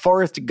said the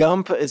Forrest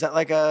Gump? Is that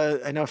like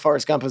I know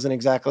Forrest Gump isn't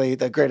exactly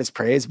the greatest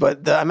praise,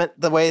 but I meant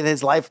the way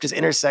his life just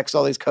intersects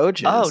all these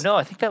coaches. Oh no,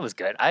 I think that was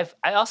good. I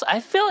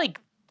feel like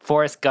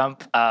Forrest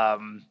Gump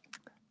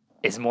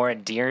is more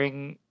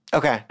endearing.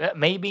 Okay.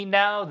 Maybe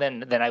now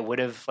than I would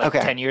have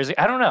 10 years ago.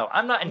 I don't know.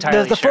 I'm not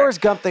entirely the sure. Forrest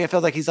Gump thing, I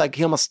feel like he's like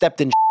he almost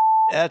stepped in.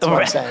 That's what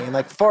I'm saying.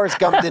 Like Forrest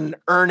Gump didn't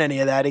earn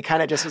any of that. He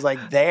kind of just was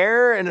like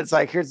there, and it's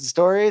like here's the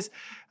stories.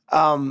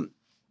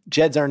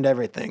 Jedd's earned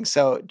everything.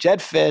 So Jedd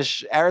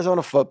Fisch,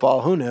 Arizona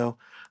football, who knew?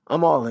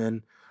 I'm all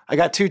in. I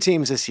got 2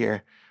 teams this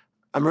year.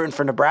 I'm rooting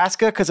for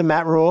Nebraska because of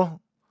Matt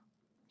Rule,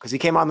 because he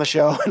came on the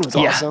show and was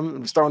awesome and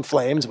was throwing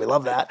flames. We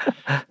love that.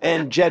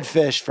 And Jedd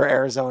Fisch for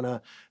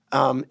Arizona.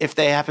 If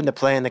they happen to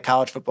play in the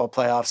college football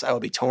playoffs, I will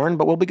be torn,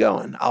 but we'll be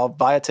going. I'll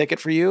buy a ticket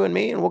for you and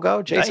me, and we'll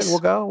go. Jason, We'll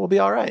go. We'll be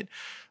all right.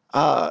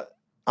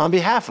 On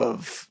behalf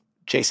of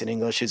Jason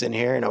English, who's in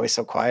here and always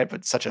so quiet,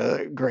 but such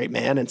a great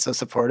man and so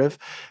supportive,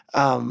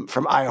 from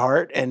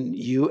iHeart, and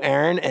you,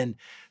 Aaron, and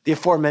the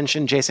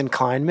aforementioned Jason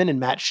Kleinman and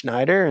Matt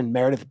Schneider and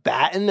Meredith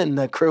Batten and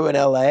the crew in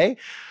LA,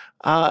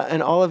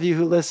 and all of you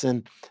who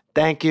listen.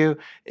 Thank you.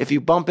 If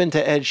you bump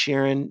into Ed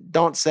Sheeran,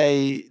 don't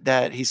say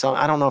that he saw.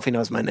 I don't know if he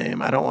knows my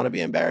name. I don't want to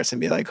be embarrassed and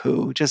be like,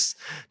 who? Just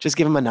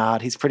give him a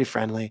nod. He's pretty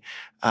friendly.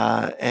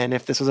 And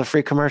if this was a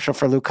free commercial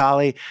for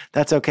Lucali,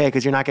 that's okay,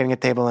 because you're not getting a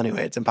table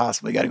anyway. It's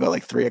impossible. You got to go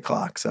like 3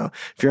 o'clock. So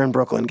if you're in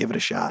Brooklyn, give it a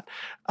shot.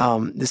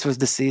 This was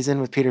the season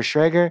with Peter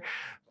Schrager.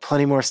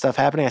 Plenty more stuff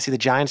happening. I see the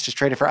Giants just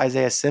traded for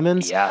Isaiah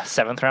Simmons. Yeah,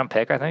 7th round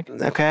pick, I think.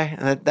 Okay.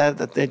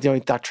 They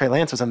thought Trey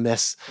Lance was a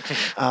miss.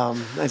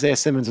 Isaiah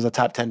Simmons was a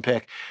top 10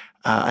 pick.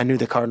 I knew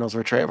the Cardinals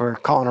were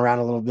calling around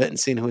a little bit and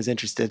seeing who was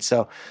interested.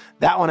 So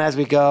that one as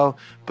we go.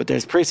 But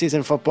there's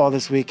preseason football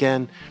this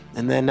weekend.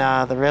 And then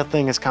the real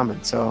thing is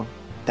coming. So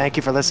thank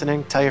you for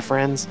listening. Tell your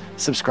friends.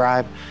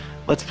 Subscribe.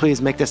 Let's please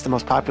make this the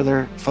most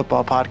popular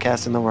football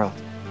podcast in the world.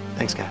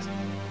 Thanks, guys.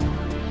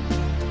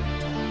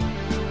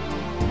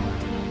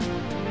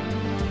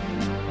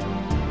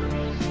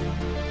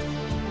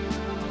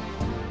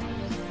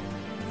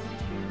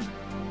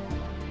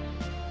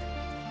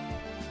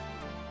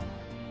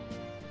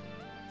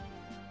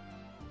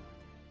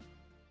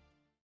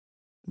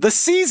 The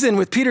Season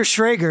with Peter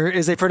Schrager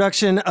is a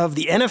production of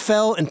the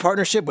NFL in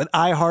partnership with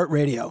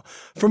iHeartRadio.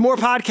 For more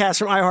podcasts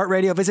from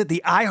iHeartRadio, visit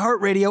the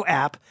iHeartRadio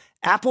app,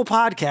 Apple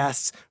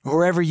Podcasts, or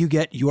wherever you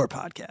get your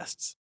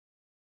podcasts.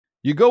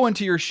 You go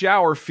into your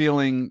shower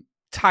feeling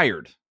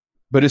tired,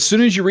 but as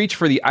soon as you reach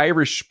for the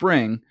Irish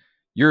Spring,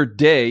 your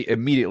day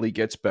immediately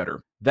gets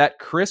better. That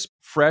crisp,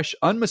 fresh,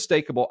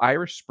 unmistakable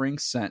Irish Spring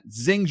scent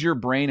zings your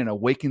brain and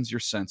awakens your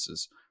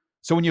senses.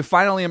 So when you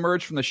finally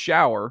emerge from the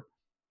shower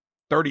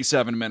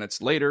 37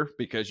 minutes later,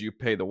 because you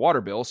pay the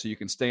water bill so you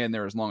can stay in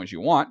there as long as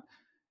you want,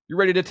 you're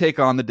ready to take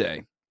on the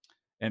day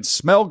and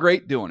smell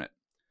great doing it.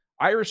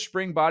 Irish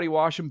Spring Body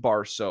Wash and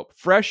Bar Soap.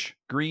 Fresh,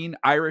 green,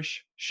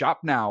 Irish. Shop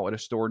now at a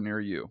store near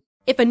you.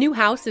 If a new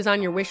house is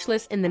on your wish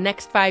list in the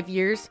next 5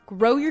 years,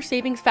 grow your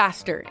savings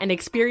faster and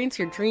experience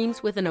your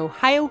dreams with an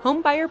Ohio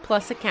Homebuyer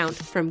Plus account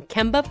from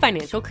Kemba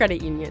Financial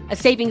Credit Union. A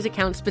savings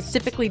account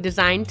specifically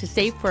designed to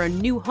save for a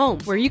new home,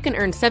 where you can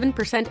earn 7%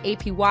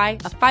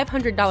 APY, a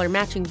 $500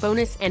 matching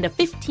bonus, and a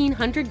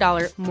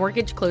 $1,500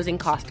 mortgage closing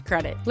cost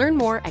credit. Learn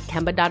more at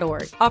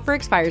Kemba.org. Offer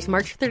expires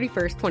March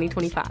 31st,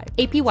 2025.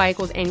 APY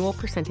equals annual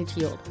percentage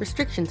yield.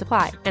 Restrictions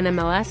apply.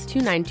 NMLS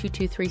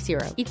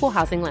 292230. Equal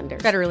housing lender.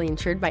 Federally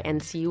insured by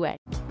NCUA.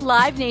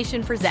 Live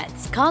Nation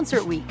presents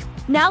Concert Week.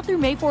 Now through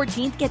May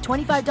 14th, get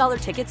 $25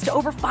 tickets to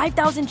over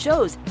 5,000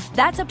 shows.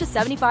 That's up to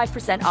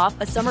 75% off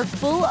a summer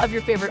full of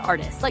your favorite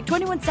artists like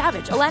 21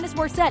 Savage, Alanis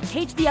Morissette,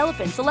 Cage the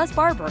Elephant, Celeste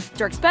Barber,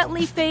 Dierks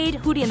Bentley, Fade,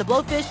 Hootie and the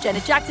Blowfish,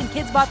 Janet Jackson,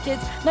 Kids Bop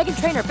Kids, Meghan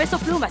Trainor, Peso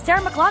Pluma,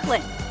 Sarah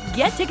McLachlan.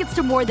 Get tickets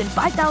to more than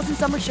 5,000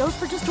 summer shows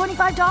for just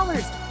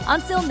 $25.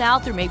 Until now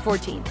through May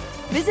 14th.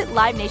 Visit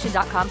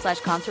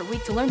LiveNation.com/Concert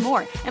Week to learn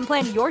more and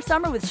plan your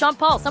summer with Sean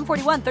Paul, Sum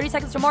 41, 30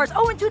 Seconds to Mars,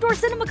 and Two Door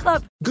Cinema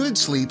Club. Good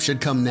sleep should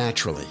come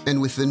naturally,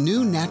 and with the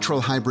new Natural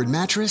Hybrid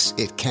mattress,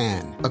 it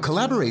can. A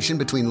collaboration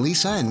between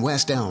Lisa and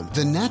West Elm,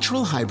 the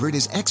Natural Hybrid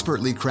is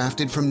expertly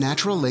crafted from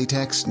natural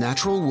latex,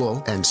 natural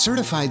wool, and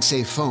certified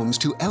safe foams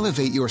to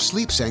elevate your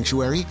sleep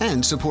sanctuary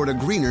and support a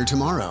greener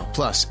tomorrow.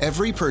 Plus,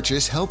 every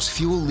purchase helps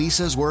fuel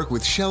Lisa's work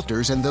with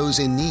shelters and those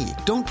in need.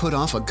 Don't put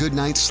off a good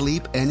night's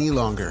sleep any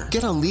longer.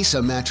 Get a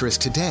Lisa mattress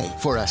today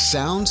for a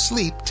sound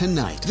sleep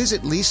tonight.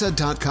 Visit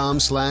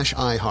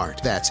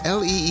lisa.com/iHeart. That's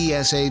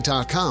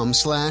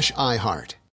LEESA.com/iHeart.